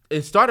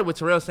it started with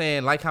Terrell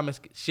saying like, comment,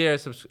 share,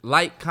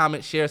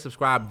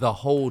 subscribe the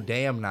whole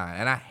damn 9.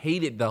 And I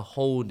hated the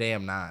whole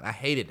damn 9. I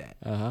hated that.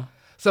 Uh-huh.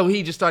 So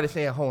he just started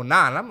saying whole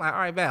 9. And I'm like, all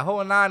right, bet.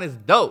 Whole 9 is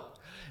dope.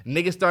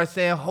 Niggas start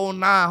saying whole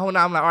 9.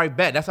 I'm like, all right,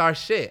 bet. That's our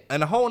shit.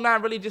 And the whole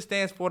 9 really just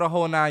stands for the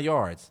whole 9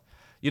 yards.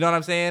 You know what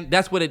I'm saying?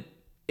 That's what it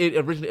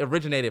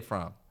originated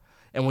from.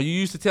 And when you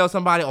used to tell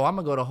somebody, oh, I'm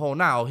going to go the whole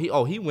 9.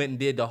 He went and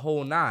did the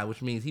whole 9,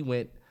 which means he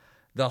went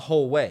the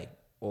whole way.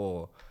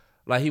 Or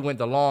like he went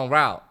the long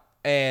route.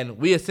 And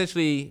we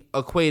essentially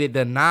equated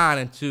the 9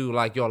 into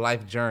like your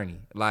life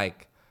journey.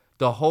 Like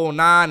the whole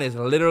 9 is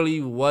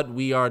literally what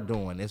we are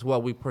doing. It's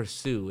what we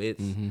pursue. It's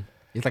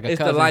like a it's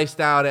cousin. the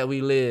lifestyle that we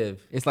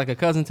live. It's like a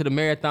cousin to the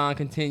marathon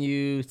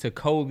continues, to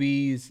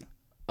Kobe's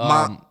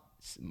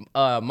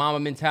mama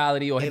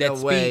mentality, or In that a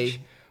speech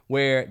way.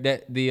 where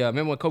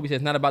remember when Kobe said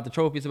it's not about the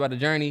trophy, it's about the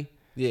journey.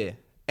 Yeah. In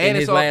And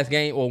his it's all, last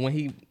game, or when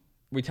he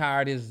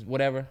retired his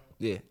whatever.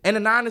 yeah. And the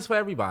 9 is for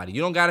everybody.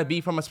 You don't gotta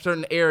be from a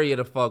certain area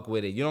to fuck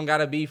with it. You don't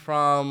gotta be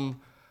from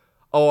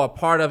or a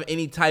part of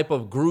any type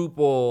of group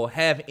or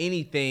have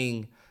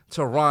anything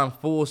to run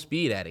full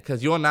speed at it.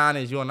 Cause your 9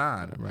 is your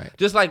 9. Right.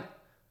 Just like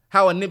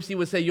how a Nipsey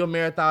would say your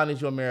marathon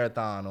is your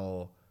marathon,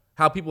 or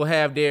how people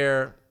have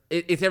their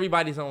it's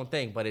everybody's own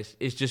thing, but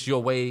it's just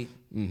your way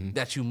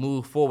that you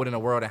move forward in the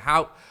world. And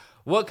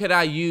what could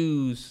I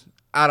use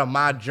out of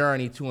my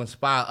journey to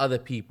inspire other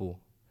people?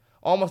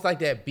 Almost like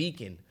that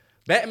beacon.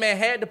 Batman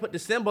had to put the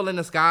symbol in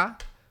the sky.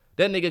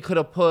 That nigga could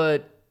have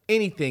put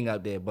anything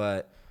up there,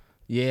 but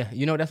Yeah,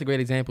 that's a great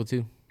example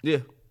too. yeah.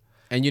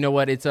 And you know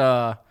what? It's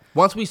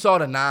Once we saw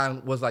the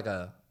 9 was like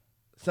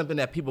something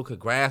that people could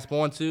grasp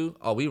onto,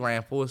 we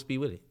ran full speed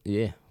with it.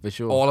 yeah, for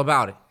sure. All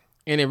about it.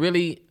 And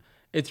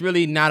it's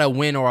really not a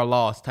win or a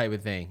loss type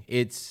of thing.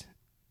 It's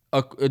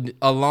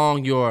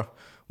along your,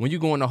 when you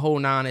go in the whole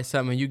 9 at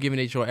something, you giving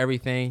it your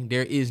everything,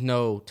 there is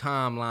no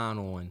timeline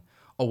on,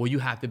 well, you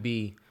have to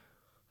be,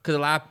 because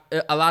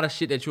a lot of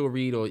shit that you'll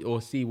read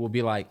or see will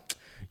be like,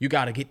 you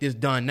got to get this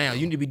done now.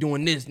 You need to be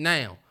doing this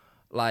now.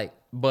 Like,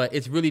 but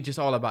it's really just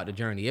all about the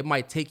journey. It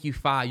might take you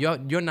 5,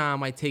 your 9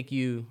 might take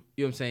you, you know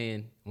what I'm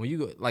saying? When you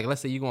go, like,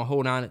 let's say you're going to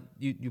hold 9,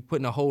 you're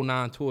putting a whole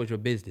 9 towards your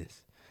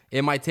business.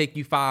 It might take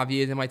you 5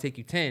 years, it might take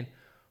you 10,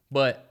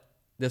 but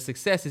the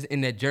success is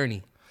in that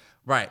journey.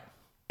 Right.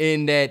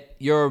 In that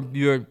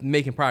you're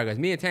making progress.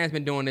 Me and Tan's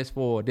been doing this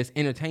for this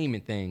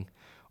entertainment thing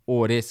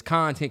or this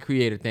content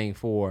creator thing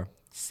for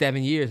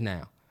 7 years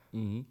now.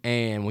 Mm-hmm.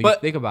 And when you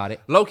think about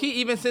it, low key,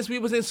 even since we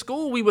was in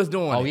school, we was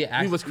doing it.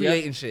 Yeah, we was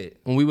creating shit.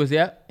 When we was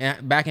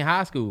back in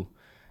high school.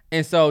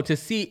 And so to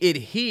see it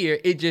here,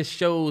 it just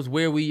shows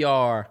where we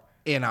are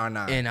in our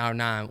 9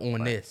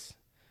 on this.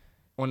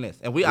 On this.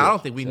 And I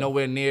don't think we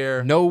nowhere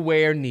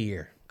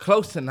near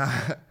close to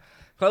 9.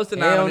 Close to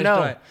 9 Hell on this no.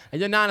 joint. And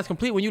your 9 is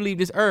complete when you leave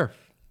this earth.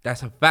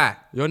 That's a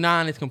fact. Your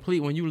 9 is complete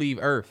when you leave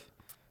Earth.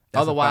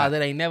 That's Otherwise,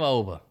 it ain't never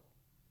over.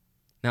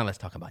 Now let's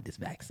talk about this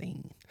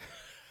vaccine.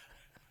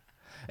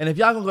 And if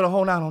y'all gonna go the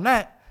whole 9 on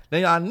that,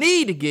 then y'all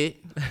need to get.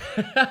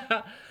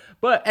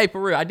 But hey,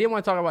 for real, I did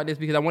want to talk about this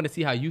because I wanted to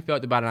see how you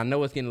felt about it. I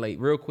know it's getting late.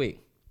 Real quick,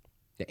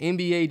 the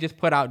NBA just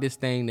put out this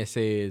thing that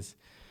says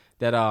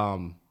that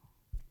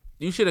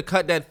you should have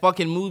cut that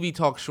fucking movie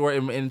talk short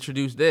and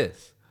introduced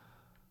this.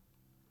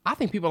 I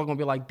think people are gonna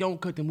be like,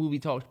 "Don't cut the movie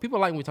talk." People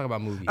like when we talk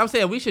about movies. I'm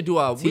saying we should do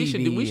a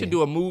TV we should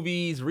do a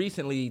movies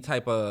recently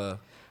type of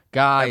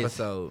guys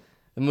episode.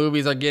 The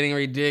movies are getting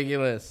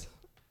ridiculous.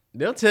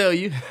 They'll tell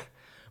you.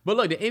 But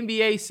look, the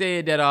NBA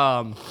said that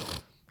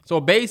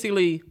so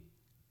basically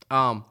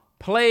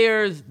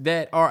players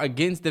that are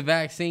against the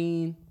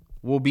vaccine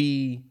will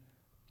be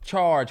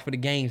charged for the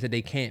games that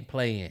they can't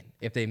play in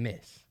if they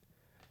miss.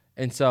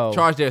 And so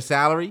charge their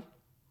salary?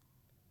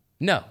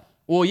 No.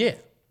 Well, yeah.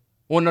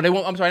 Well, no, they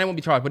won't. I'm sorry, they won't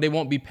be charged, but they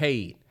won't be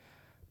paid.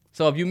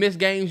 So if you miss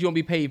games, you won't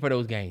be paid for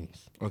those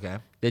games. Okay.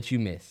 That you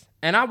miss.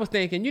 And I was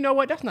thinking, you know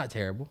what? That's not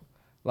terrible.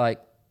 Like,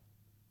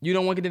 you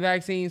don't want to get the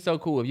vaccine, so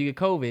cool. If you get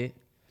COVID,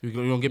 you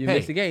don't get you paid.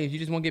 miss the games. You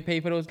just won't get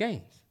paid for those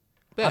games.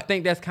 Yeah. I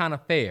think that's kind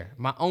of fair.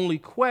 My only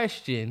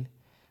question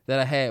that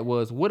I had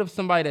was, what if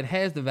somebody that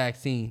has the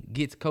vaccine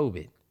gets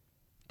COVID?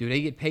 Do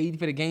they get paid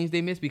for the games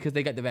they miss because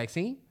they got the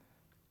vaccine?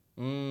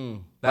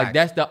 Like,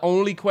 that's the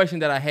only question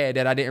that I had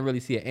that I didn't really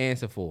see an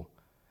answer for.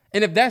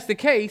 And if that's the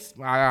case,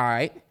 all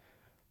right.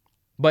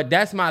 But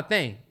that's my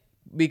thing.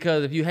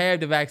 Because if you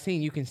have the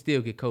vaccine, you can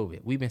still get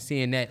COVID. We've been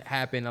seeing that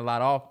happen a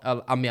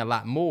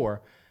lot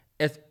more.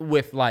 It's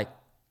with like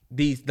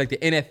the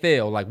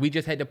NFL. Like, they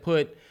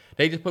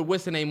just put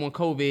what's the name on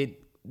COVID,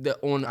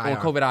 on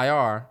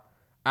COVID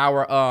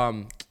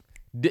IR.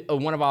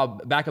 One of our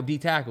backup D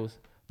tackles,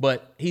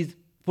 but he's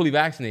fully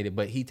vaccinated,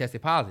 but he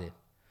tested positive.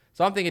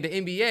 So I'm thinking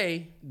the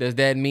NBA, does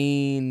that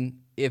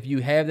mean if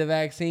you have the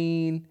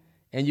vaccine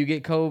and you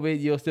get COVID,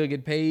 you'll still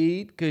get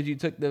paid because you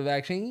took the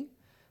vaccine?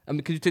 I mean,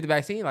 because you took the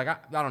vaccine? Like, I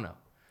don't know.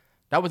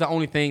 That was the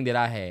only thing that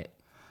I had.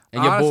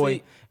 And your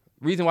boy,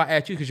 reason why I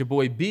asked you, because your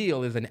boy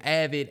Bill is an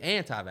avid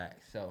anti-vax.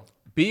 So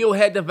Bill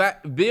had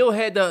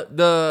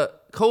the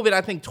COVID,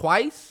 I think,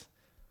 twice.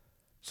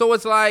 So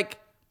it's like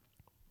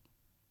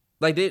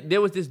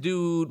there was this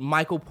dude,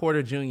 Michael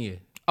Porter Jr.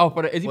 Oh,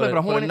 is he playing for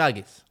the Hornets? For the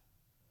Nuggets.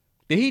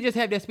 Did he just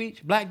have that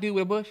speech? Black dude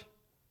with a bush?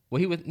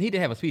 Well, he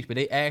didn't have a speech, but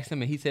they asked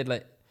him, and he said,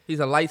 like, he's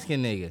a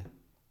light-skinned nigga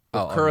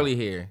with curly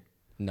hair.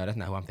 No, that's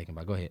not who I'm thinking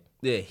about. Go ahead.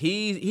 Yeah,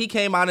 he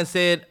came out and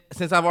said,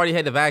 since I've already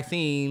had the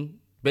vaccine,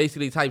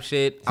 basically type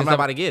shit, I'm not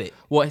about to get it.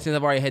 Well, since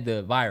I've already had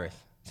the virus.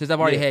 Since I've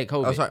already had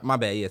COVID. Oh, sorry, my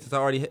bad. Yeah, since I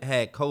already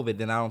had COVID,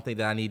 then I don't think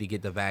that I need to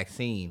get the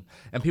vaccine.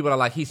 And people are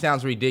like, he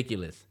sounds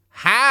ridiculous.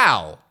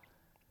 How?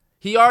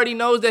 He already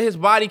knows that his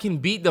body can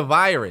beat the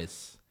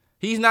virus.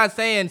 He's not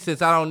saying,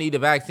 since I don't need the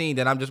vaccine,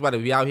 then I'm just about to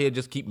be out here,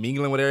 just keep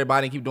mingling with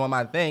everybody and keep doing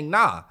my thing.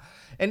 Nah.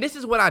 And this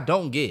is what I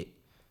don't get.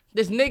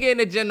 This nigga in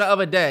the gym the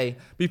other day,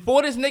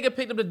 before this nigga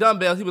picked up the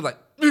dumbbells, he was like,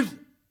 oosh,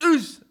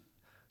 oosh,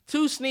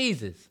 2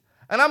 sneezes.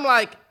 And I'm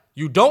like,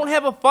 you don't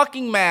have a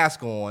fucking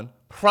mask on,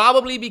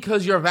 probably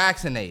because you're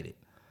vaccinated.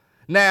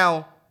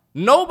 Now,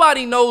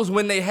 nobody knows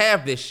when they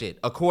have this shit,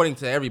 according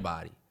to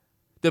everybody.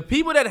 The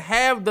people that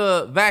have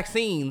the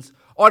vaccines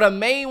are the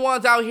main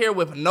ones out here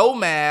with no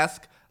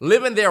mask,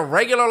 living their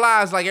regular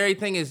lives like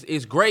everything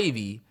is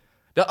gravy.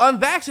 The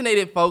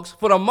unvaccinated folks,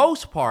 for the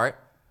most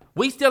part,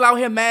 we still out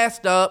here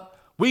masked up.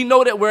 We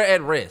know that we're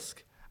at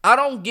risk. I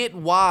don't get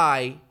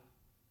why.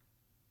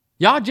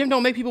 Y'all gym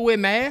don't make people wear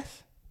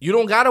masks? You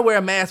don't gotta wear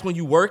a mask when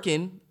you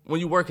working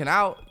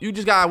out. You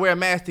just gotta wear a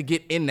mask to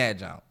get in that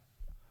joint.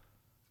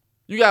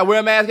 You gotta wear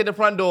a mask at the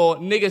front door.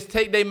 Niggas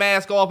take their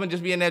mask off and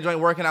just be in that joint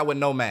working out with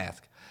no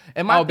mask.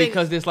 And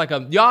because there's like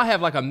y'all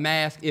have like a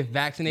mask if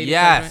vaccinated.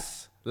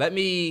 Yes. Damn.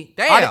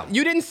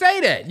 You didn't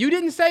say that. You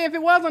didn't say if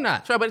it was or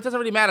not. Sure, but it doesn't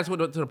really matter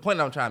to the point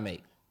that I'm trying to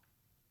make.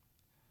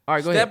 All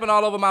right, go ahead. Stepping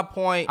all over my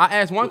point. I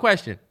asked one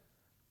question.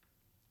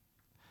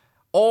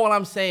 All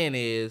I'm saying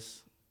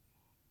is,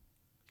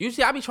 you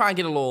see, I be trying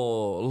to get a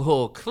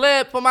little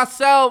clip for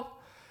myself,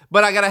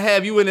 but I gotta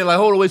have you in there like,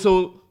 hold on, wait,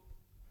 so,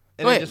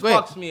 and it just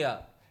fucks me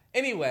up.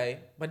 Anyway,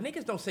 but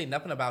niggas don't say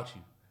nothing about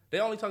you. They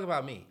only talk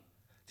about me.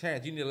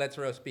 Terrence, you need to let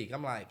Terrell speak.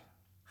 I'm like,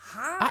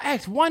 huh? I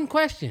asked one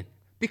question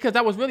because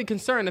I was really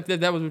concerned if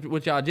that was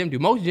what y'all gym do.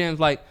 Most gyms,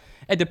 like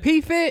at the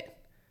P-Fit,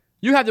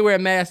 you have to wear a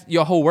mask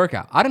your whole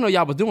workout. I didn't know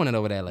y'all was doing it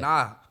over there. Like,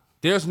 nah,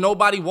 there's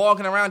nobody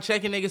walking around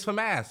checking niggas for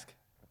masks.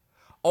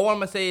 All I'm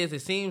gonna say is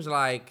it seems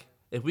like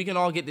if we can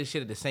all get this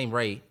shit at the same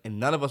rate, and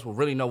none of us will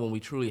really know when we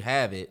truly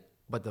have it,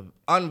 but the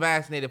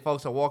unvaccinated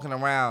folks are walking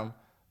around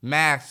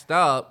masked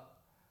up,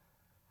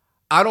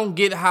 I don't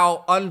get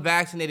how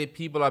unvaccinated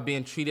people are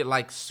being treated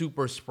like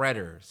super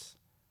spreaders.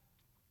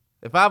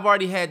 If I've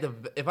already had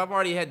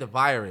the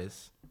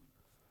virus,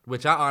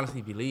 which I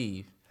honestly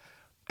believe,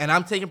 and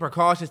I'm taking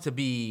precautions to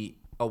be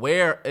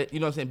aware, you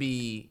know what I'm saying,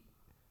 be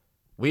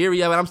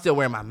weary of it. I'm still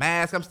wearing my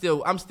mask. I'm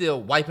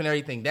still wiping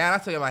everything down. I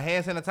still got my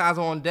hand sanitizer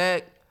on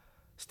deck.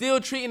 Still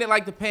treating it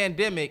like the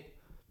pandemic.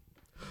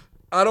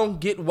 I don't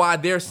get why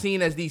they're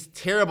seen as these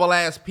terrible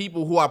ass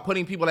people who are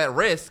putting people at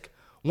risk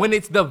when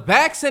it's the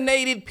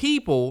vaccinated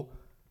people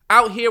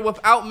out here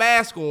without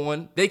mask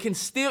on.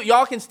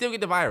 Y'all can still get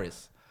the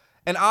virus.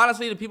 And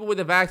honestly, the people with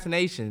the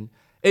vaccination,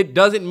 it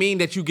doesn't mean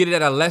that you get it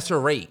at a lesser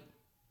rate.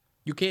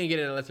 you can't get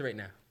it at a lesser rate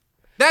now.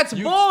 That's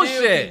you bullshit. You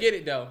still can get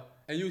it though,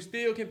 and you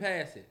still can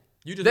pass it.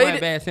 You just have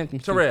bad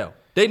symptoms. Terrell,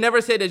 they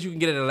never said that you can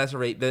get it at a lesser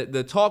rate.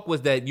 The talk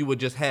was that you would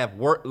just have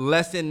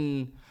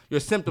lessen your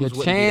symptoms.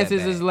 Your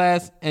chances is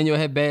less, and you'll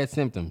have bad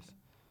symptoms.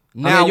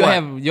 Now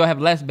you'll have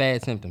less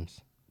bad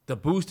symptoms. The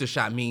booster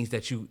shot means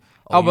that you're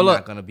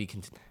not gonna be.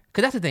 Because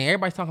that's the thing.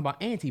 Everybody's talking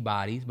about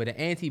antibodies, but the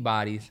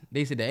antibodies,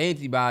 they said the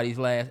antibodies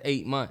last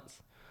 8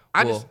 months.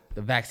 The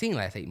vaccine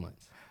lasts 8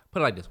 months.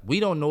 Put it like this: we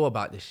don't know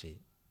about this shit,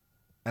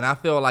 and I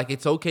feel like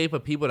it's okay for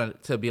people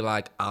to be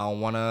like,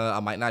 I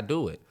might not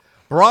do it.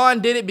 Braun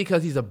did it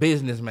because he's a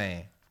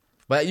businessman,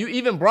 but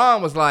even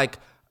Braun was like,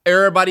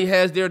 everybody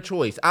has their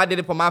choice. I did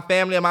it for my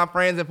family and my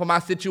friends and for my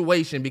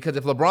situation, because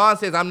if LeBron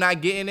says I'm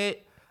not getting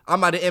it, I'm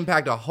about to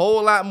impact a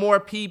whole lot more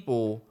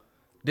people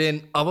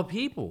than other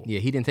people. Yeah,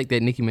 he didn't take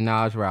that Nicki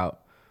Minaj route,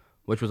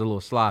 which was a little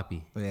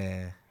sloppy.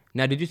 Yeah.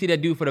 Now, did you see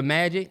that dude for the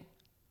Magic?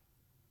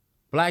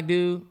 Black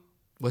dude?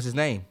 What's his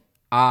name?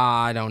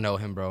 I don't know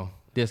him, bro.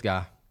 This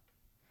guy.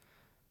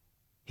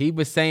 He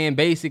was saying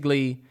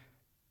basically,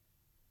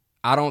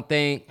 I don't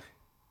think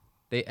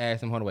they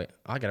asked him. Hold on, wait.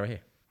 Oh, I got it right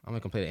here. I'm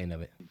going to play the end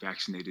of it.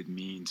 Vaccinated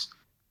means...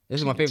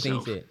 This is my favorite thing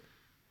he said.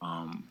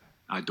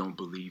 I don't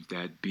believe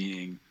that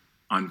being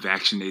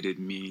unvaccinated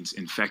means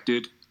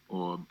infected,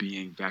 or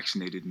being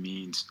vaccinated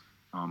means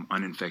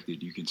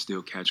uninfected. You can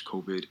still catch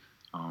COVID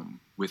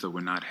with or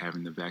without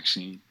having the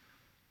vaccine.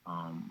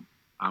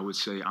 I would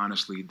say,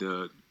 honestly,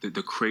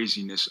 the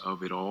craziness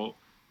of it all,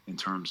 in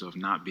terms of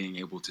not being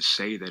able to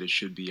say that it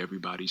should be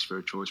everybody's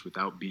fair choice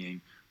without being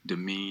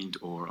demeaned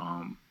or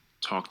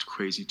talked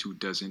crazy to,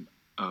 doesn't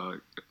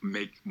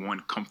make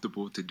one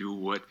comfortable to do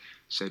what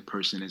said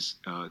person is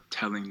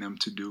telling them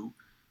to do.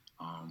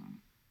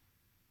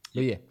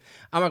 Yeah,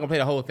 I'm not gonna play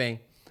the whole thing,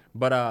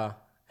 but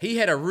he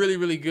had a really,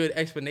 really good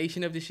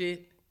explanation of the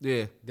shit.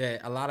 Yeah,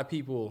 that a lot of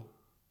people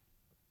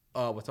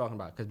were talking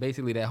about, because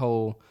basically that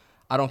whole,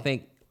 I don't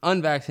think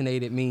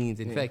unvaccinated means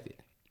infected.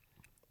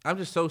 I'm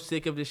just so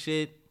sick of this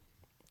shit.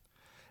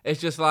 It's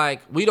just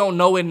like, we don't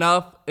know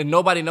enough and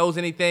nobody knows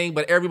anything,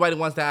 but everybody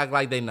wants to act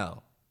like they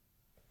know.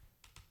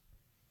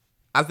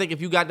 I think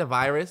if you got the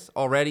virus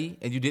already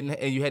and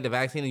you had the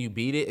vaccine and you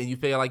beat it, and you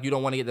feel like you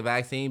don't want to get the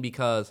vaccine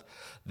because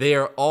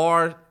there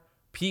are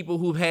people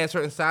who've had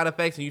certain side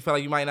effects and you feel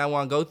like you might not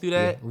want to go through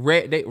that,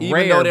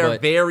 even though they're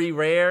very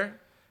rare,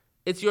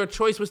 it's your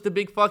choice. What's the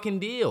big fucking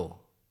deal?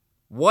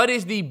 What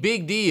is the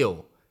big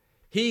deal?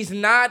 He's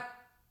not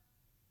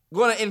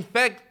going to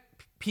infect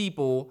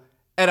people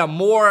at a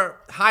more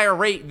higher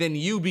rate than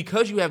you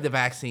because you have the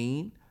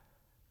vaccine.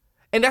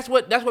 And that's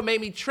what made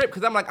me trip,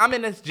 because I'm like, I'm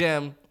in this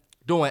gym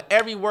doing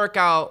every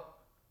workout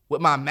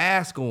with my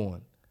mask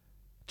on.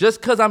 Just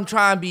because I'm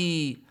trying to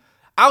be...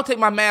 I'll take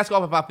my mask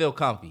off if I feel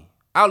comfy.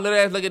 I'll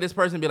literally look at this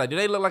person and be like, do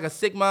they look like a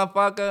sick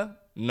motherfucker?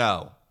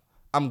 No.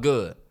 I'm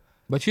good.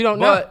 But you don't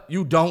know. But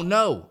you don't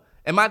know.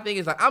 And my thing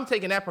is, like, I'm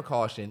taking that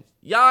precaution.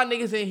 Y'all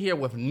niggas in here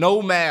with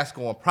no mask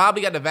on,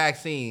 probably got the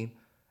vaccine,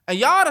 and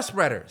y'all the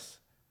spreaders.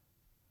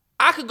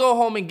 I could go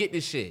home and get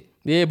this shit.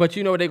 Yeah, but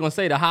you know what they're going to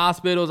say? The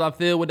hospitals are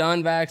filled with the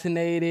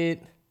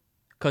unvaccinated.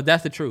 Because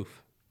that's the truth.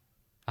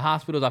 The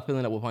hospitals are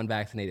filling up with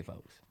unvaccinated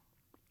folks.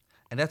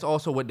 And that's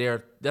also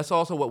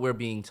what we're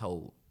being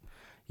told.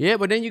 Yeah,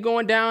 but then you're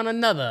going down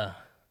another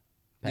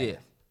path. Yeah.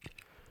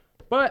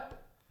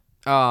 But,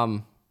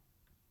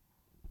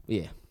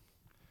 yeah.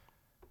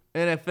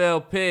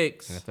 NFL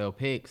picks.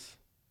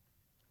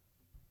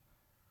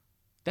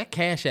 That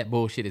Cash App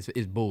bullshit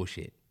is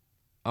bullshit.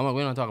 We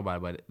don't talk about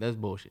it, but that's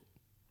bullshit.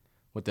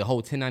 With the whole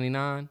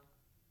 1099.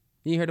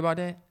 You heard about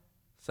that?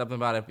 Something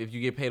about if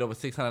you get paid over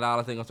 $600,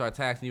 they're going to start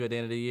taxing you at the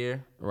end of the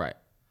year. Right.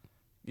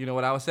 You know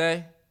what I would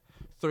say?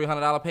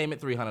 $300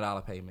 payment,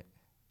 $300 payment.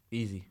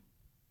 Easy.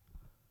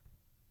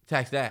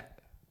 Tax that.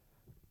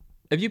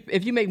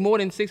 If you make more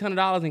than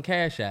 $600 in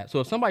Cash App, so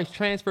if somebody's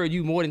transferred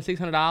you more than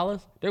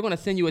 $600, they're gonna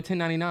send you a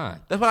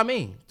 1099. That's what I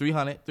mean.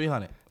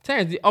 300.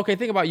 Terrence, okay,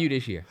 think about you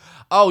this year.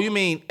 Oh, you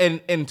mean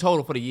in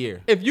total for the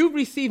year? If you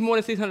receive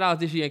more than $600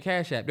 this year in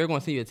Cash App, they're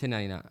gonna send you a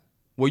 1099.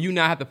 Will you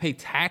now have to pay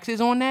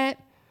taxes on that?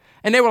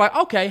 And they were like,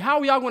 okay, how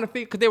are y'all gonna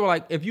figure? Because they were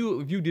like, if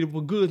you did it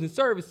for goods and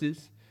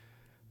services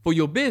for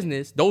your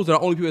business, those are the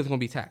only people that's gonna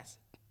be taxed.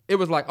 It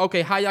was like,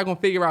 okay, how y'all gonna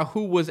figure out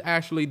who was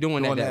actually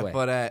doing that way?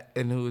 For that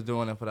and who was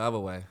doing it for the other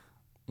way.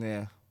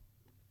 Yeah.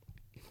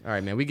 All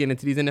right, man. We getting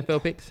into these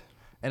NFL picks?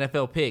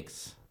 NFL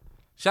picks.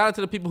 Shout out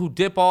to the people who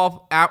dip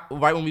off out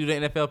right when we do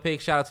the NFL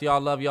picks. Shout out to y'all.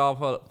 Love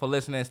y'all for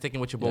listening and sticking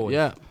with your boys.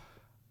 Yeah.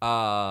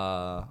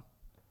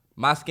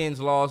 My Skins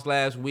lost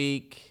last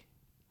week.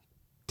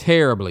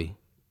 Terribly.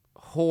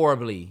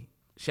 Horribly.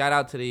 Shout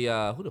out to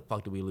the who the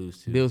fuck did we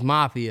lose to? Bills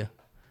Mafia.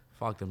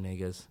 Fuck them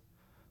niggas.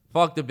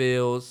 Fuck the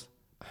Bills.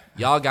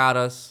 Y'all got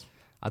us.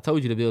 I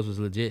told you the Bills was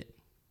legit.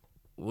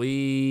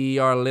 We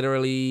are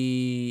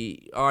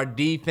literally, our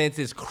defense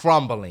is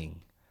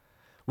crumbling.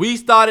 We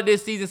started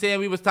this season saying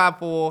we was top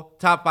 4,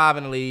 top 5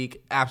 in the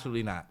league.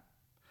 Absolutely not.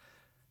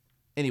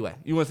 Anyway,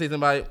 you want to say something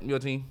about your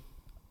team?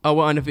 Oh,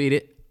 we're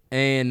undefeated.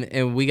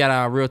 And we got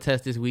our real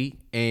test this week.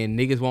 And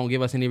niggas won't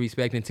give us any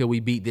respect until we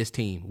beat this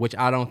team, which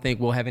I don't think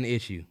we'll have an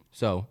issue.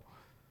 So.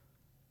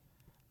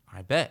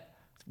 I bet.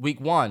 Week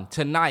 1,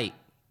 tonight.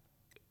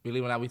 We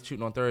leaving out, we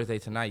shooting on Thursday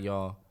tonight,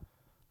 y'all.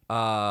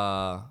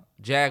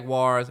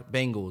 Jaguars,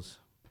 Bengals.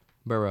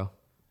 Burrow.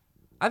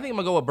 I think I'm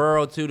going to go with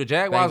Burrow, too. The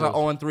Jaguars Bengals.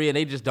 are 0-3, and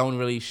they just don't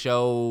really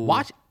show.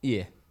 Watching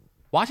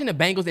the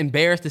Bengals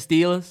embarrass the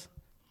Steelers,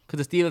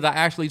 because the Steelers are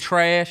actually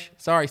trash.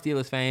 Sorry,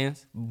 Steelers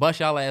fans.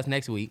 Bust y'all ass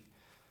next week.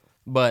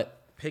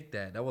 But. Pick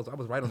that. I was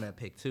right on that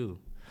pick, too.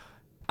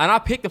 And I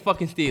picked the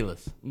fucking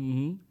Steelers.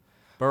 Mm-hmm.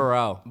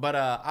 Burrow. But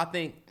I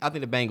think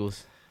the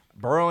Bengals.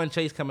 Burrow and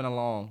Chase coming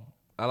along.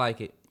 I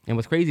like it. And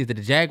what's crazy is that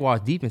the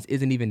Jaguars' defense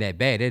isn't even that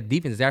bad. Their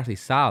defense is actually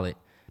solid.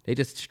 They're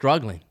just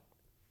struggling.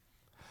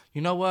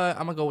 You know what?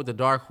 I'm going to go with the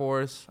dark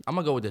horse. I'm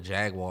going to go with the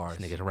Jaguars.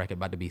 This nigga's record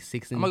about to be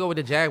 6. I'm going to go with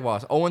the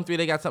Jaguars. 0-3,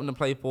 they got something to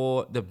play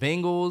for. The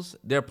Bengals,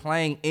 they're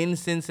playing in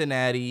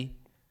Cincinnati.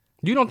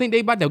 You don't think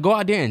they about to go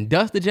out there and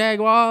dust the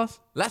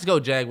Jaguars? Let's go,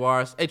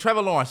 Jaguars. Hey,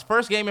 Trevor Lawrence,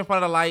 first game in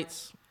front of the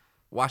lights.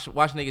 Watch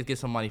niggas get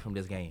some money from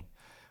this game.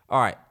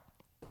 All right.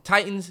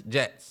 Titans,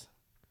 Jets.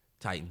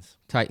 Titans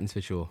for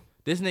sure.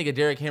 This nigga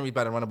Derrick Henry's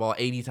about to run the ball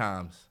 80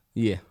 times.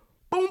 Yeah.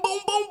 Boom, boom,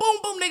 boom, boom,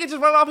 boom. Niggas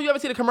just run off. You ever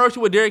see the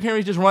commercial where Derrick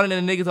Henry's just running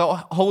and the niggas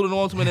are holding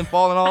on to it and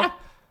falling off?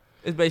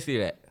 It's basically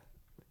that.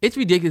 It's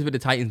ridiculous what the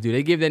Titans do.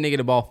 They give that nigga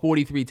the ball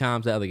 43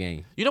 times the other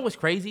game. You know what's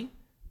crazy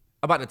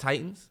about the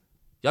Titans?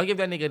 Y'all give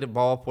that nigga the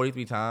ball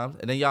 43 times,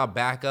 and then y'all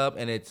back up,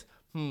 and it's,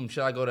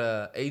 should I go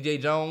to A.J.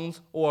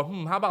 Jones? Or,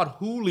 how about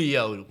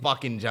Julio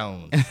fucking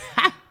Jones?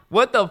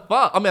 What the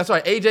fuck? I mean, I'm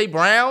sorry, A.J.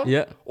 Brown?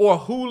 Yeah. Or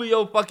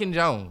Julio fucking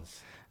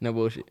Jones? No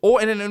bullshit.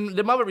 Or, and then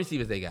the other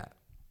receivers they got.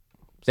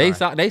 They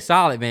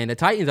solid, man. The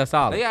Titans are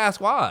solid. They got a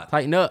squad.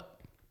 Tighten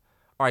up.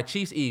 All right,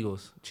 Chiefs,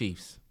 Eagles.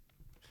 Chiefs.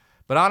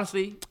 But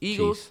honestly,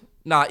 Eagles,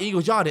 Chiefs.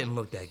 Eagles, y'all didn't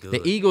look that good.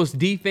 The Eagles'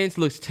 defense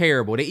looks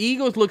terrible. The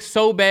Eagles look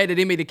so bad that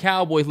they made the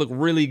Cowboys look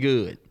really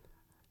good.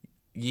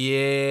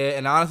 Yeah,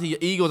 and honestly,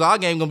 Eagles, our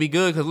game gonna be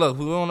good because look,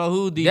 we don't know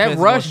who defense.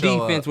 That rush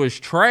defense was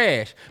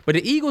trash. But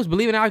the Eagles,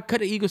 believe it or not, I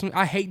cut the Eagles.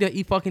 I hate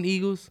the fucking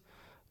Eagles.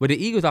 But the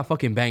Eagles are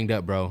fucking banged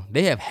up, bro.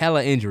 They have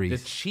hella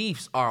injuries. The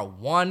Chiefs are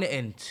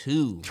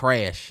 1-2.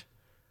 Trash.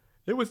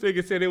 It was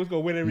niggas said they was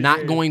gonna win every Not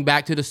game. going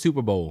back to the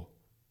Super Bowl.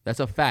 That's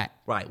a fact.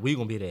 Right, we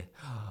gonna be there.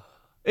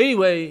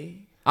 Anyway,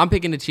 I'm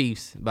picking the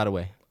Chiefs, by the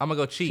way. I'm gonna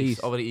go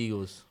Chiefs over the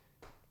Eagles.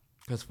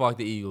 Cause fuck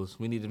the Eagles.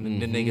 We need them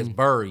niggas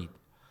buried.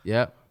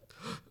 Yep.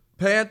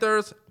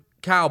 Panthers,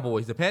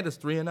 Cowboys. The Panthers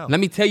 3-0. Let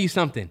me tell you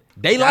something.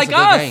 They That's like a good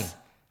us.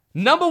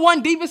 game. Number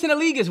 1 defense in the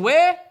league is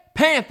where?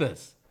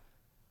 Panthers.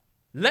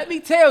 Let me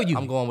tell you.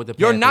 I'm going with the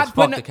You're Panthers. not Fuck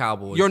putting the up,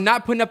 Cowboys. You're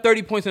not putting up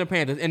 30 points on the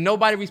Panthers. And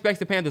nobody respects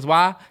the Panthers.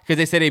 Why? Because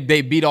they say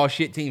they beat all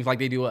shit teams like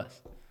they do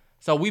us.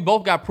 So we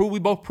both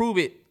prove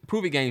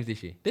it games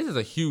this year. This is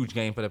a huge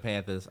game for the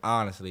Panthers,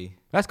 honestly.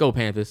 Let's go,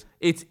 Panthers.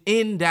 It's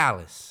in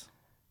Dallas.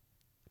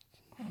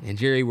 And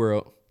Jerry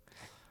World.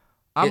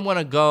 I'm going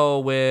to go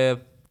with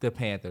the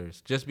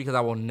Panthers just because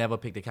I will never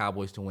pick the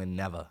Cowboys to win,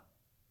 never.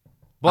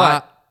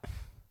 But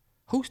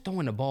who's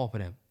throwing the ball for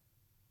them?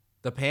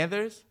 the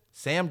Panthers,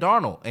 Sam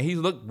Darnold, and he's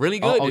looked really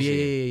good this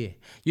year. Yeah.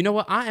 You know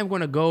what? I am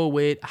going to go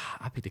with,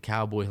 I picked the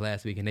Cowboys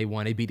last week, and they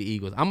won. They beat the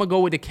Eagles. I'm going to go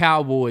with the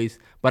Cowboys,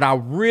 but I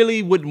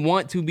really would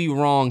want to be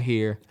wrong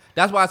here.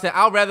 That's why I said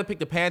I'd rather pick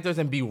the Panthers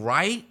and be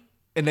right,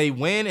 and they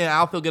win, and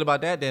I'll feel good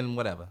about that than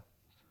whatever.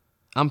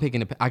 I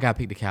got to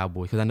pick the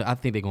Cowboys because I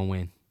think they're going to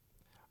win.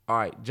 All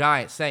right,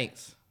 Giants,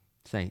 Saints.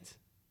 Saints.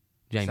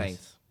 Jameis.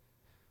 Saints.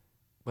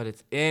 But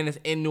it's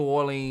in New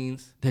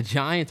Orleans. The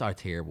Giants are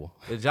terrible.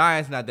 The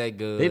Giants not that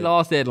good. They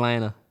lost to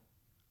Atlanta.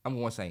 I'm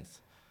going Saints.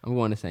 I'm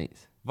going to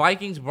Saints.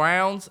 Vikings,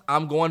 Browns.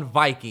 I'm going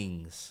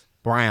Vikings.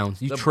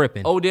 Browns. You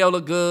tripping. Odell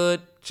look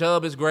good.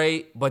 Chubb is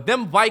great. But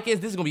them Vikings,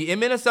 this is going to be in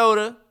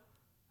Minnesota.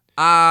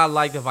 I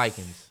like the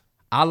Vikings.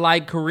 I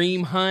like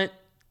Kareem Hunt,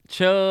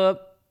 Chubb,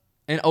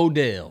 and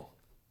Odell.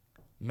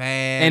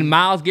 Man. And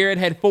Myles Garrett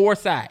had 4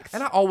 sacks.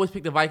 And I always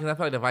pick the Vikings. I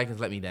feel like the Vikings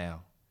let me down.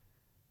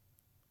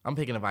 I'm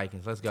picking the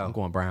Vikings. Let's go. I'm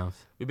going Browns.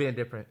 We're being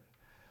different.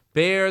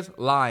 Bears,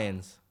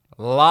 Lions.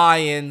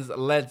 Lions,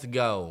 let's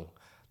go.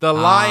 The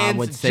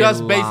Lions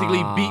just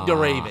basically beat the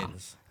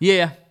Ravens.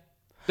 Yeah.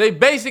 They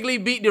basically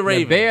beat the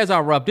Ravens. The Bears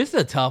are rough. This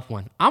is a tough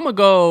one. I'm going to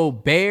go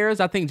Bears.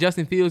 I think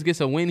Justin Fields gets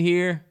a win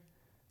here.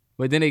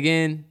 But then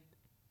again,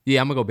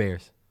 yeah, I'm going to go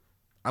Bears.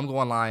 I'm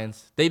going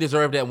Lions. They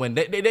deserve that win.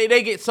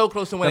 They get so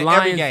close to winning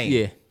every game.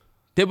 Yeah.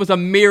 That was a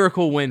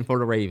miracle win for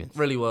the Ravens.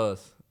 Really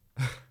was.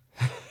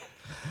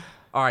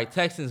 All right,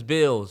 Texans,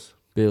 Bills.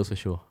 Bills for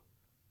sure.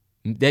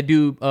 That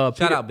dude.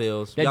 Shout out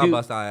Bills. Y'all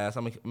bust our ass.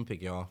 I'm gonna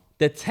pick y'all.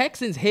 The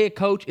Texans head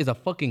coach is a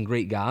fucking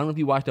great guy. I don't know if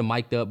you watched him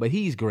mic'd up, but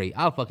he's great.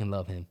 I fucking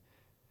love him.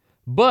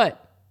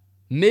 But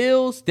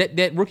Mills,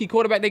 that rookie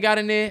quarterback they got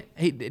in there,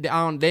 they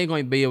ain't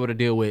going to be able to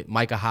deal with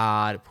Micah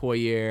Hyde,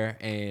 Poyer,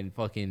 and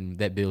fucking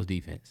that Bills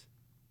defense.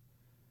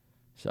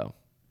 So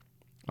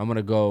I'm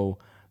gonna go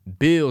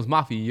Bills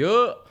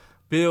Mafia.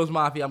 Bills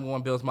Mafia. I'm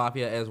going Bills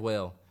Mafia as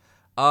well.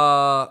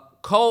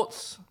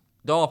 Colts,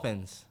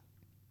 Dolphins.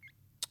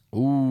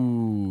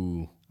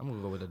 Ooh. I'm going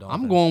to go with the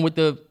Dolphins. I'm going with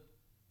the...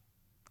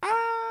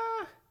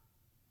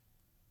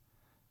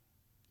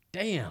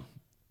 Damn.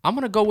 I'm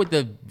going to go with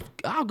the...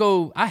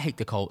 I hate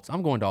the Colts.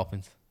 I'm going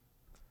Dolphins.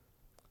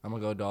 I'm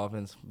going to go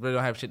Dolphins. Really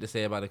don't have shit to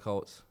say about the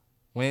Colts.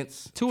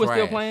 Wentz, Tua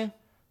still playing?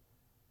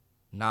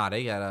 Nah,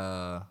 they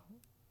got...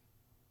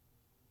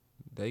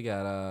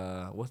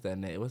 What's that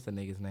name? What's the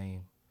nigga's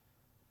name?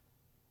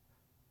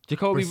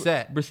 Jacoby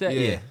Brissett.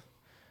 Yeah.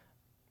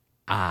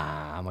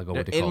 I'm going to go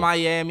with the Colts. In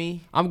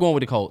Miami. I'm going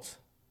with the Colts.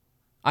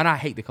 And I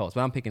hate the Colts,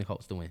 but I'm picking the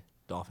Colts to win.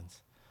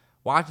 Dolphins.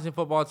 Washington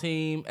football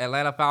team,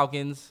 Atlanta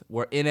Falcons.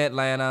 We're in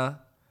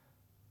Atlanta.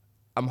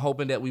 I'm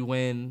hoping that we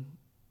win.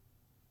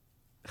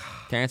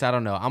 Terrence, I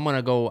don't know. I'm going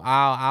to go.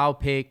 I'm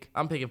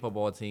picking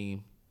football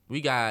team.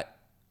 We got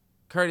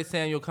Curtis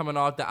Samuel coming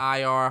off the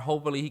IR.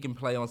 Hopefully he can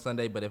play on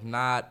Sunday, but if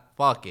not,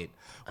 fuck it.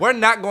 We're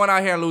not going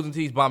out here and losing to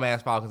these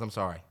bum-ass Falcons. I'm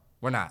sorry.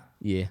 We're not.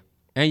 Yeah.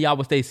 And y'all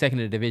would stay second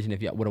in the division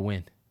if y'all would have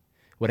win.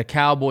 With the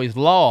Cowboys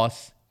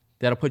loss,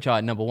 that'll put y'all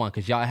at number 1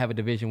 because y'all have a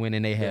division win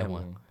and they have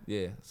one.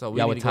 Yeah. So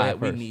we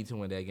need to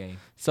win that game.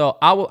 So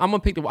I'm gonna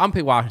pick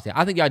Washington.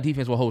 I think y'all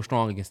defense will hold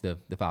strong against the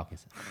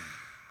Falcons.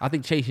 I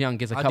think Chase Young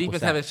gets a couple. Our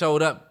defense haven't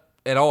showed up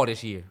at all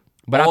this year.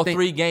 But all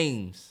 3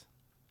 games.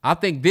 I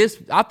think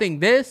this.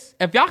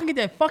 If y'all can get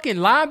that fucking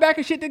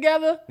linebacker shit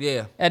together,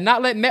 yeah, and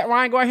not let Matt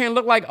Ryan go out here and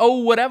look like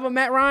whatever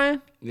Matt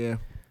Ryan. Yeah.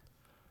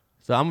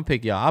 So I'm gonna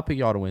pick y'all. I'll pick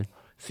y'all to win.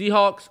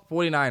 Seahawks,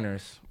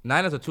 49ers.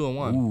 Niners are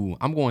 2-1. Ooh,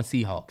 I'm going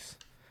Seahawks.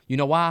 You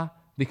know why?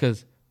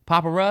 Because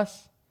Papa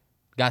Russ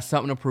got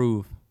something to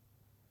prove.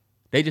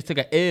 They just took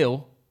a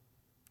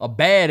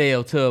bad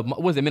L to,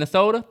 what was it,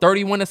 Minnesota?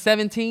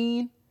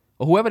 31-17?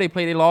 Or whoever they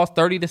played, they lost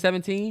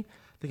 30-17. I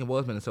think it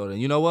was Minnesota.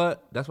 And you know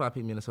what? That's why I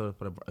picked Minnesota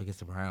against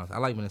the Browns. I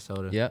like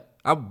Minnesota. Yep.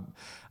 I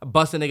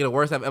busted a nigga the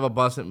worst I've ever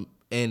busted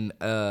in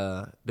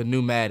the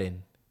new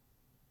Madden.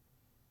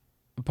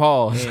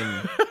 Pause.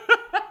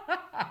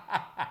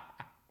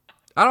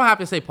 I don't have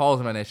to say pause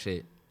on that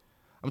shit.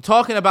 I'm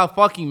talking about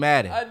fucking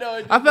Madden. I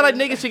know. I feel like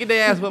niggas should get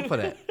their ass whipped for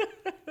that.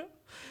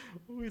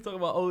 We talking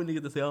about old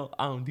niggas that say,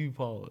 I don't do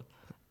pause.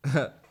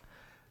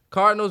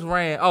 Cardinals,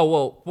 Rams.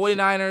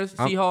 49ers,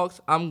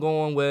 Seahawks. I'm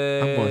going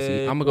with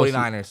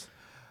 49ers.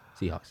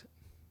 Seahawks.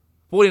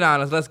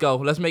 49ers, let's go.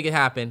 Let's make it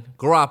happen.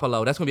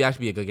 Garoppolo. That's going to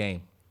actually be a good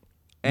game.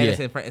 And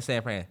it's in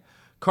San Fran.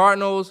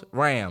 Cardinals,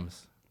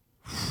 Rams.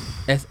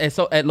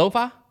 So at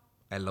Lo-Fi?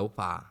 At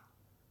Lo-Fi.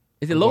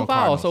 Is it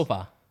Lo-Fi or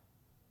SoFi?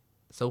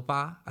 SoFi?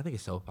 I think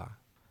it's SoFi.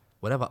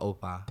 Whatever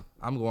OFI.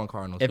 I'm going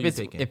Cardinals.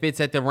 If it's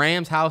at the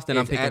Rams' house, then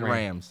I'm picking at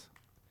Rams.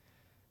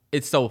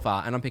 It's SoFi,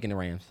 and I'm picking the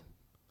Rams.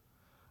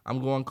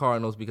 I'm going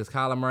Cardinals because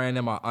Kyler Murray and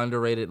them are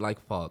underrated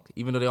like fuck.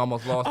 Even though they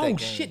almost lost that game. Oh,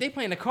 shit. They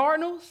playing the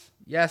Cardinals?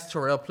 Yes,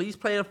 Terrell. Please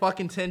play the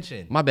fucking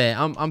tension. My bad.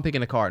 I'm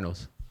picking the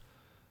Cardinals.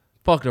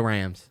 Fuck the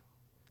Rams.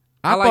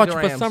 I like the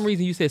Rams. For some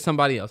reason you said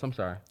somebody else. I'm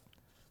sorry.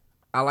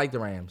 I like the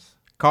Rams.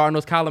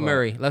 Cardinals, Kyler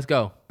Murray. Let's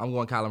go. I'm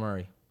going Kyler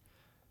Murray.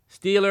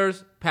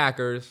 Steelers,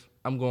 Packers.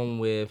 I'm going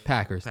with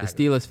Packers. The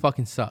Steelers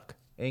fucking suck.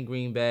 In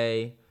Green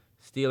Bay.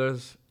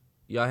 Steelers,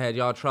 y'all had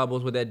y'all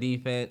troubles with that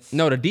defense.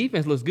 No, the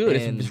defense looks good.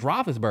 It's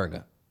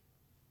Roethlisberger.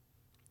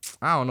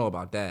 I don't know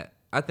about that.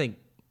 I think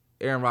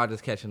Aaron Rodgers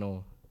catching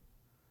on.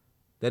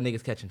 That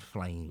nigga's catching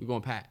flame. We're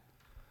going Pack.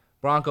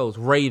 Broncos,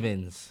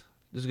 Ravens.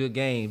 This is a good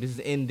game. This is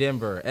in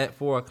Denver at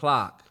 4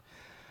 o'clock.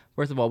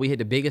 First of all, we had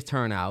the biggest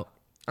turnout.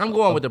 I'm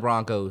going with the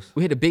Broncos.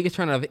 We had the biggest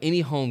turnout of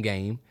any home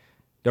game.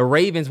 The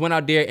Ravens went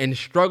out there and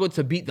struggled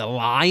to beat the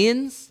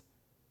Lions.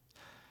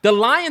 The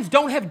Lions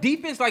don't have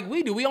defense like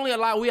we do. We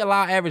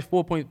allow average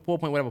 4 point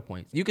whatever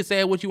points. You can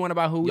say what you want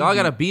about who. Y'all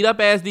got a beat up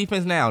ass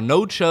defense now.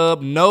 No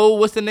Chubb. No,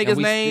 what's the nigga's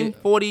name?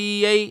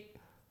 48.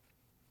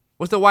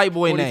 What's the white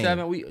boy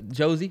 47, name?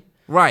 Josie.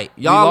 Right.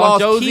 Y'all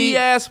lost key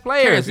ass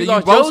players. Terrence, we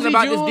lost Josie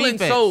Jewell, and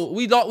so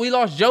we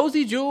lost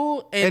Josie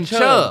Jewell and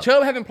Chubb.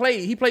 Chubb haven't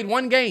played. He played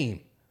one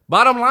game.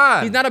 Bottom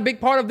line, he's not a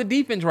big part of the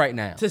defense right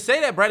now. To say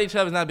that Bradley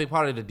Chubb is not a big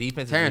part of the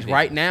defense, Terrence,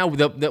 right now,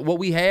 what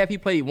we have, he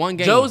played one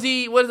game.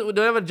 Josie,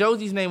 whatever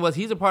Josie's name was,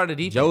 he's a part of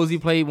the defense. Josie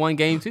played one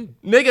game too.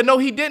 Nigga, no,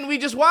 he didn't. We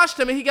just watched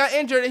him and he got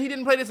injured and he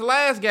didn't play this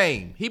last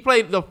game. He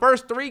played the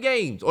first 3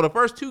 games or the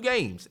first 2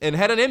 games and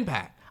had an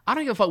impact. I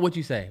don't give a fuck what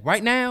you say.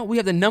 Right now, we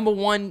have the number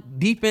 1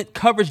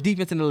 coverage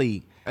defense in the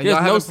league. And y'all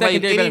haven't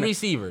played any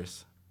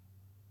receivers.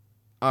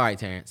 All right,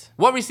 Terrence.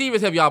 What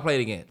receivers have y'all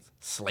played against?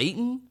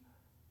 Slayton?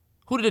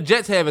 Who do the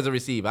Jets have as a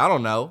receiver? I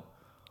don't know.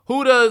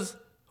 Who else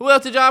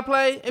did y'all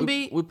play and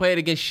beat? We played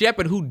against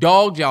Shepard, who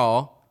dogged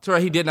y'all. That's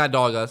right, he did not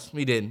dog us.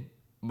 He didn't.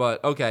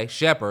 But, okay,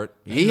 Shepard.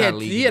 He had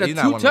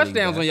 2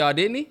 touchdowns on y'all,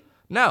 didn't he?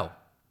 No.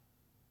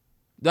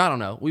 I don't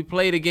know. We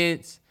played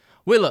against...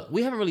 we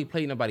haven't really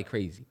played nobody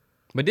crazy.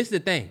 But this is the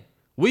thing.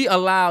 We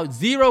allowed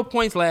 0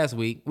 points last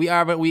week. We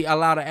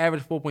allowed an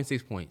average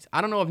 4.6 points. I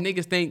don't know if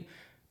niggas think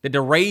that the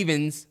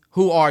Ravens,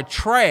 who are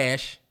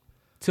trash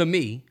to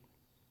me,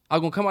 are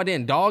gonna come out there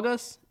and dog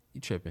us.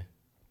 You tripping?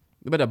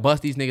 You better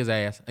bust these niggas'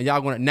 ass, and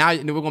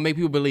we're gonna make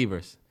people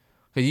believers.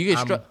 Cause you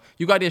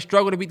got there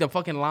struggle to beat the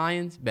fucking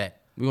Lions.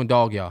 Bet we're gonna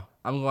dog y'all.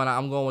 I'm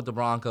going with the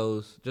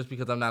Broncos just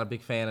because I'm not a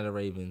big fan of the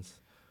Ravens.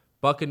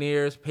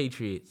 Buccaneers,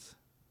 Patriots,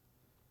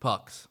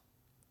 Bucks,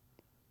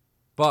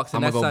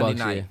 and that's Sunday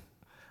night. Yeah.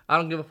 I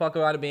don't give a fuck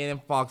about it being in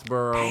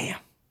Foxborough. Damn.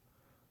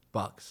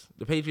 Bucks.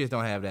 The Patriots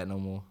don't have that no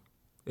more.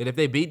 And if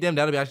they beat them,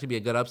 that'll actually be a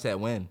good upset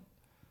win.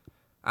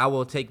 I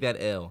will take that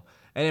L.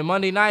 And then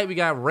Monday night, we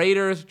got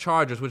Raiders,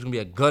 Chargers, which is going to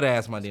be a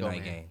good-ass Monday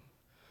night game.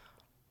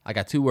 I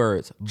got 2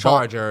 words.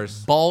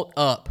 Chargers. Balled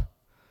up.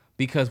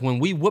 Because when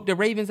we whoop the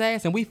Ravens'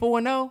 ass and we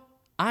 4-0,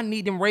 I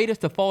need them Raiders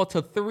to fall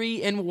to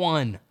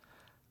 3-1.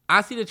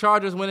 I see the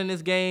Chargers winning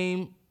this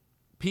game.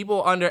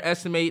 People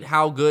underestimate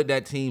how good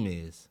that team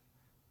is.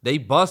 They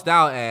bust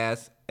out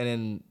ass, and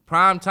in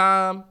prime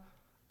time,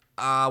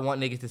 I want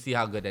niggas to see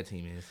how good that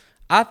team is.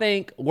 I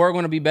think we're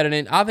going to be better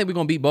than... I think we're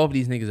going to beat both of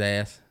these niggas'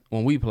 ass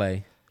when we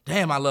play.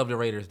 Damn, I love the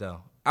Raiders,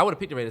 though. I would have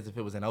picked the Raiders if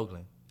it was in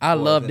Oakland. I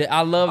love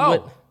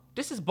what...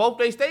 This is both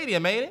day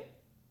stadium, ain't it?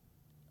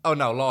 Oh,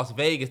 no, Las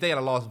Vegas. They got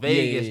a Las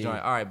Vegas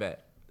joint. All right,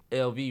 bet.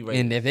 LV Raiders.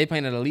 And if they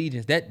playing at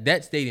Allegiance,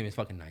 that stadium is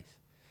fucking nice.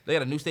 They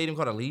got a new stadium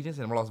called Allegiance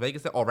in Las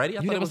Vegas already?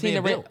 I you thought never it was seen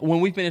being built.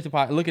 When we finish the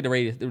pod, look at the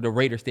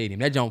Raider Stadium.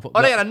 That joint.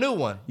 Oh, they got a new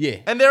one? Yeah.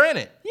 And they're in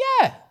it?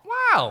 Yeah.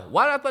 Wow.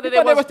 Why did I thought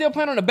they were still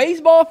playing on a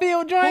baseball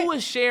field, joint? Who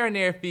is sharing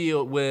their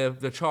field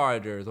with the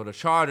Chargers? Or the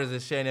Chargers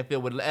is sharing their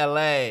field with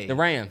L.A.? The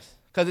Rams.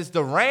 Because it's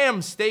the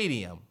Rams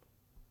Stadium.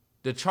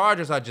 The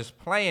Chargers are just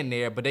playing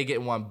there, but they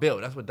get one built.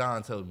 That's what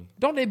Don told me.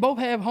 Don't they both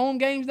have home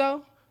games,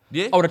 though?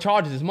 Yeah. Oh, the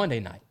Chargers is Monday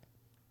night.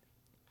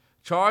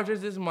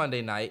 Chargers is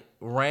Monday night.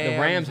 The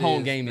Rams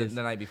home game is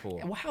the night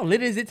before. Wow,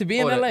 lit is it to be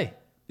in L.A.?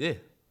 Yeah.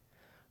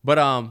 But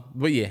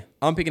yeah,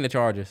 I'm picking the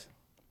Chargers.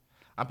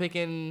 I'm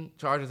picking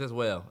Chargers as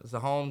well. It's a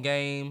home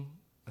game.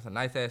 It's a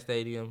nice-ass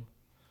stadium.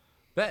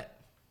 Bet.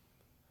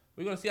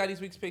 We're going to see how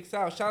these weeks picks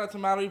out. Shout out to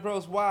Mallory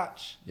Bros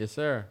Watch. Yes,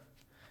 sir.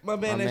 My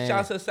man that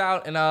shouts us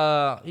out,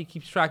 and he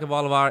keeps track of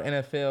all of our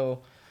NFL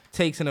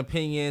takes and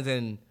opinions,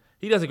 and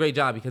he does a great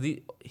job because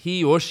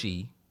he or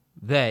she,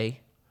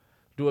 they,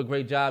 do a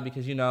great job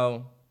because, you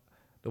know,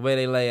 the way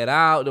they lay it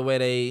out, the way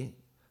they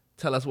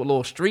tell us what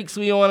little streaks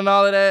we on and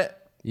all of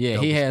that. Yeah,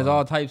 he has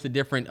all types of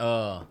different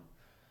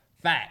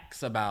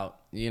facts about,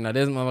 you know,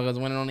 this motherfucker's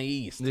winning on the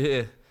East.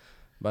 Yeah.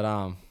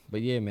 But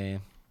yeah,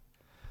 man.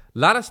 A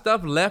lot of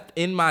stuff left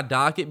in my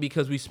docket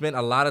because we spent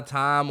a lot of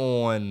time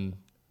on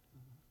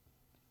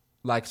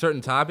like certain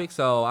topics.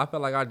 So I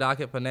feel like our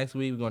docket for next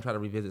week, we're going to try to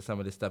revisit some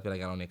of this stuff that I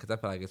got on there because I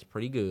feel like it's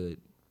pretty good.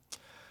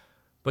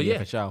 But yeah,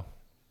 for sure.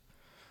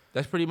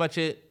 That's pretty much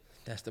it.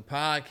 That's the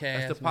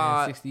podcast. That's the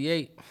pod.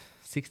 68,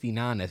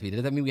 69 this week.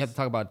 Does that mean we have to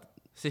talk about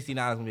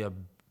 69 is going to be a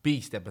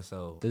beast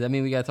episode. Does that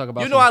mean we got to talk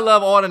about You know I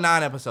love all the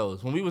 9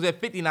 episodes. When we was at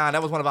 59,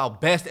 that was one of our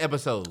best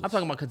episodes. I'm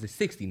talking about because it's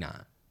 69.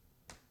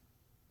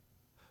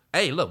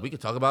 Hey, look, we can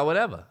talk about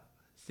whatever.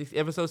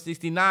 Episode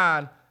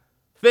 69,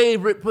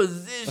 favorite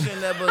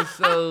position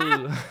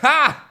episode.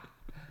 Ha!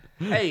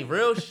 Hey,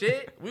 real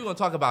shit. We're going to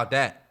talk about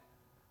that.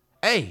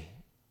 Hey,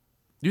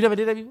 you never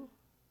did that before?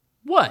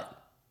 What?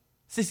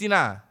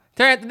 69.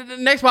 The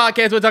next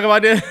podcast we'll talk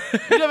about this.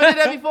 You never did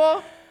that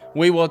before?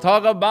 We will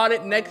talk about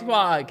it next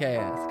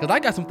podcast. Because I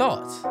got some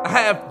thoughts. I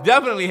have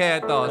definitely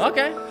had thoughts.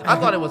 Okay. I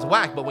thought it was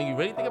whack, but when you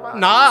really think about it.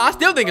 Nah, I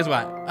still think it's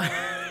whack.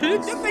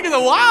 This nigga's a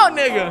wild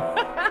nigga.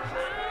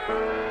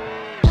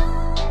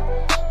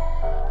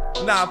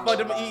 Nah, fuck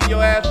them eating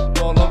your ass.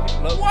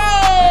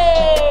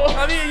 Whoa!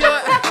 I'm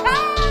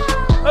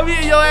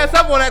eating your ass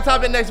up on that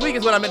topic next week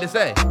is what I meant to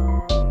say.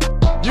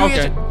 You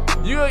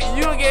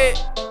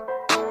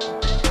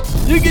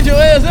get your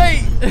ass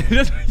ate.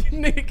 That's what you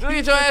nigga. You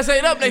get your ass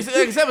ate up next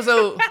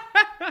episode.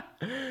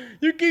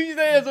 You keep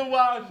saying some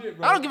wild shit,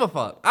 bro. I don't give a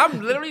fuck.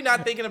 I'm literally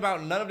not thinking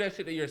about none of that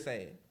shit that you're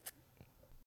saying.